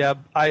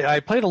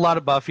 I played a lot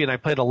of Buffy, and I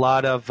played a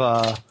lot of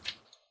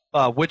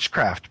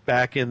Witchcraft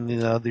back in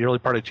the early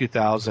part of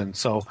 2000.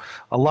 So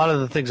a lot of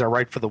the things I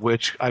write for the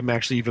Witch, I'm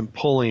actually even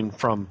pulling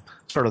from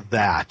sort of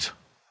that.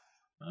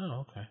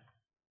 Oh, okay.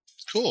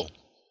 Cool.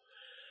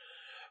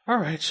 All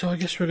right, so I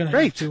guess we're going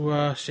to have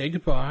to say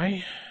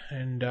goodbye,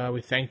 and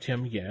we thanked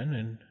him again.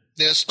 And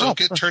yes, don't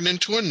get turned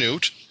into a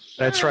newt.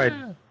 That's right.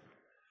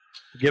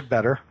 Get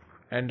better.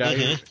 And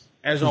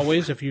as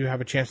always, if you have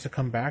a chance to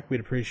come back,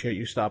 we'd appreciate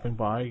you stopping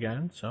by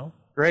again. So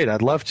great,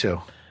 I'd love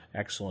to.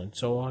 Excellent.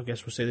 So I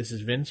guess we'll say this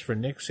is Vince for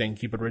Nick saying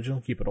keep it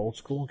original, keep it old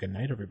school. Good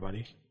night,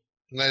 everybody.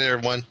 Good night,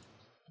 everyone.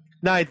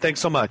 Night, thanks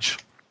so much.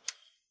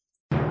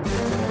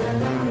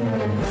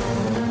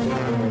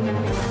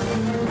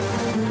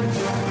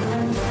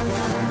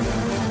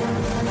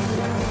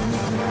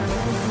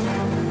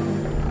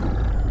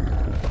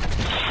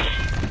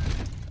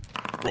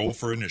 Roll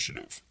for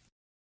initiative.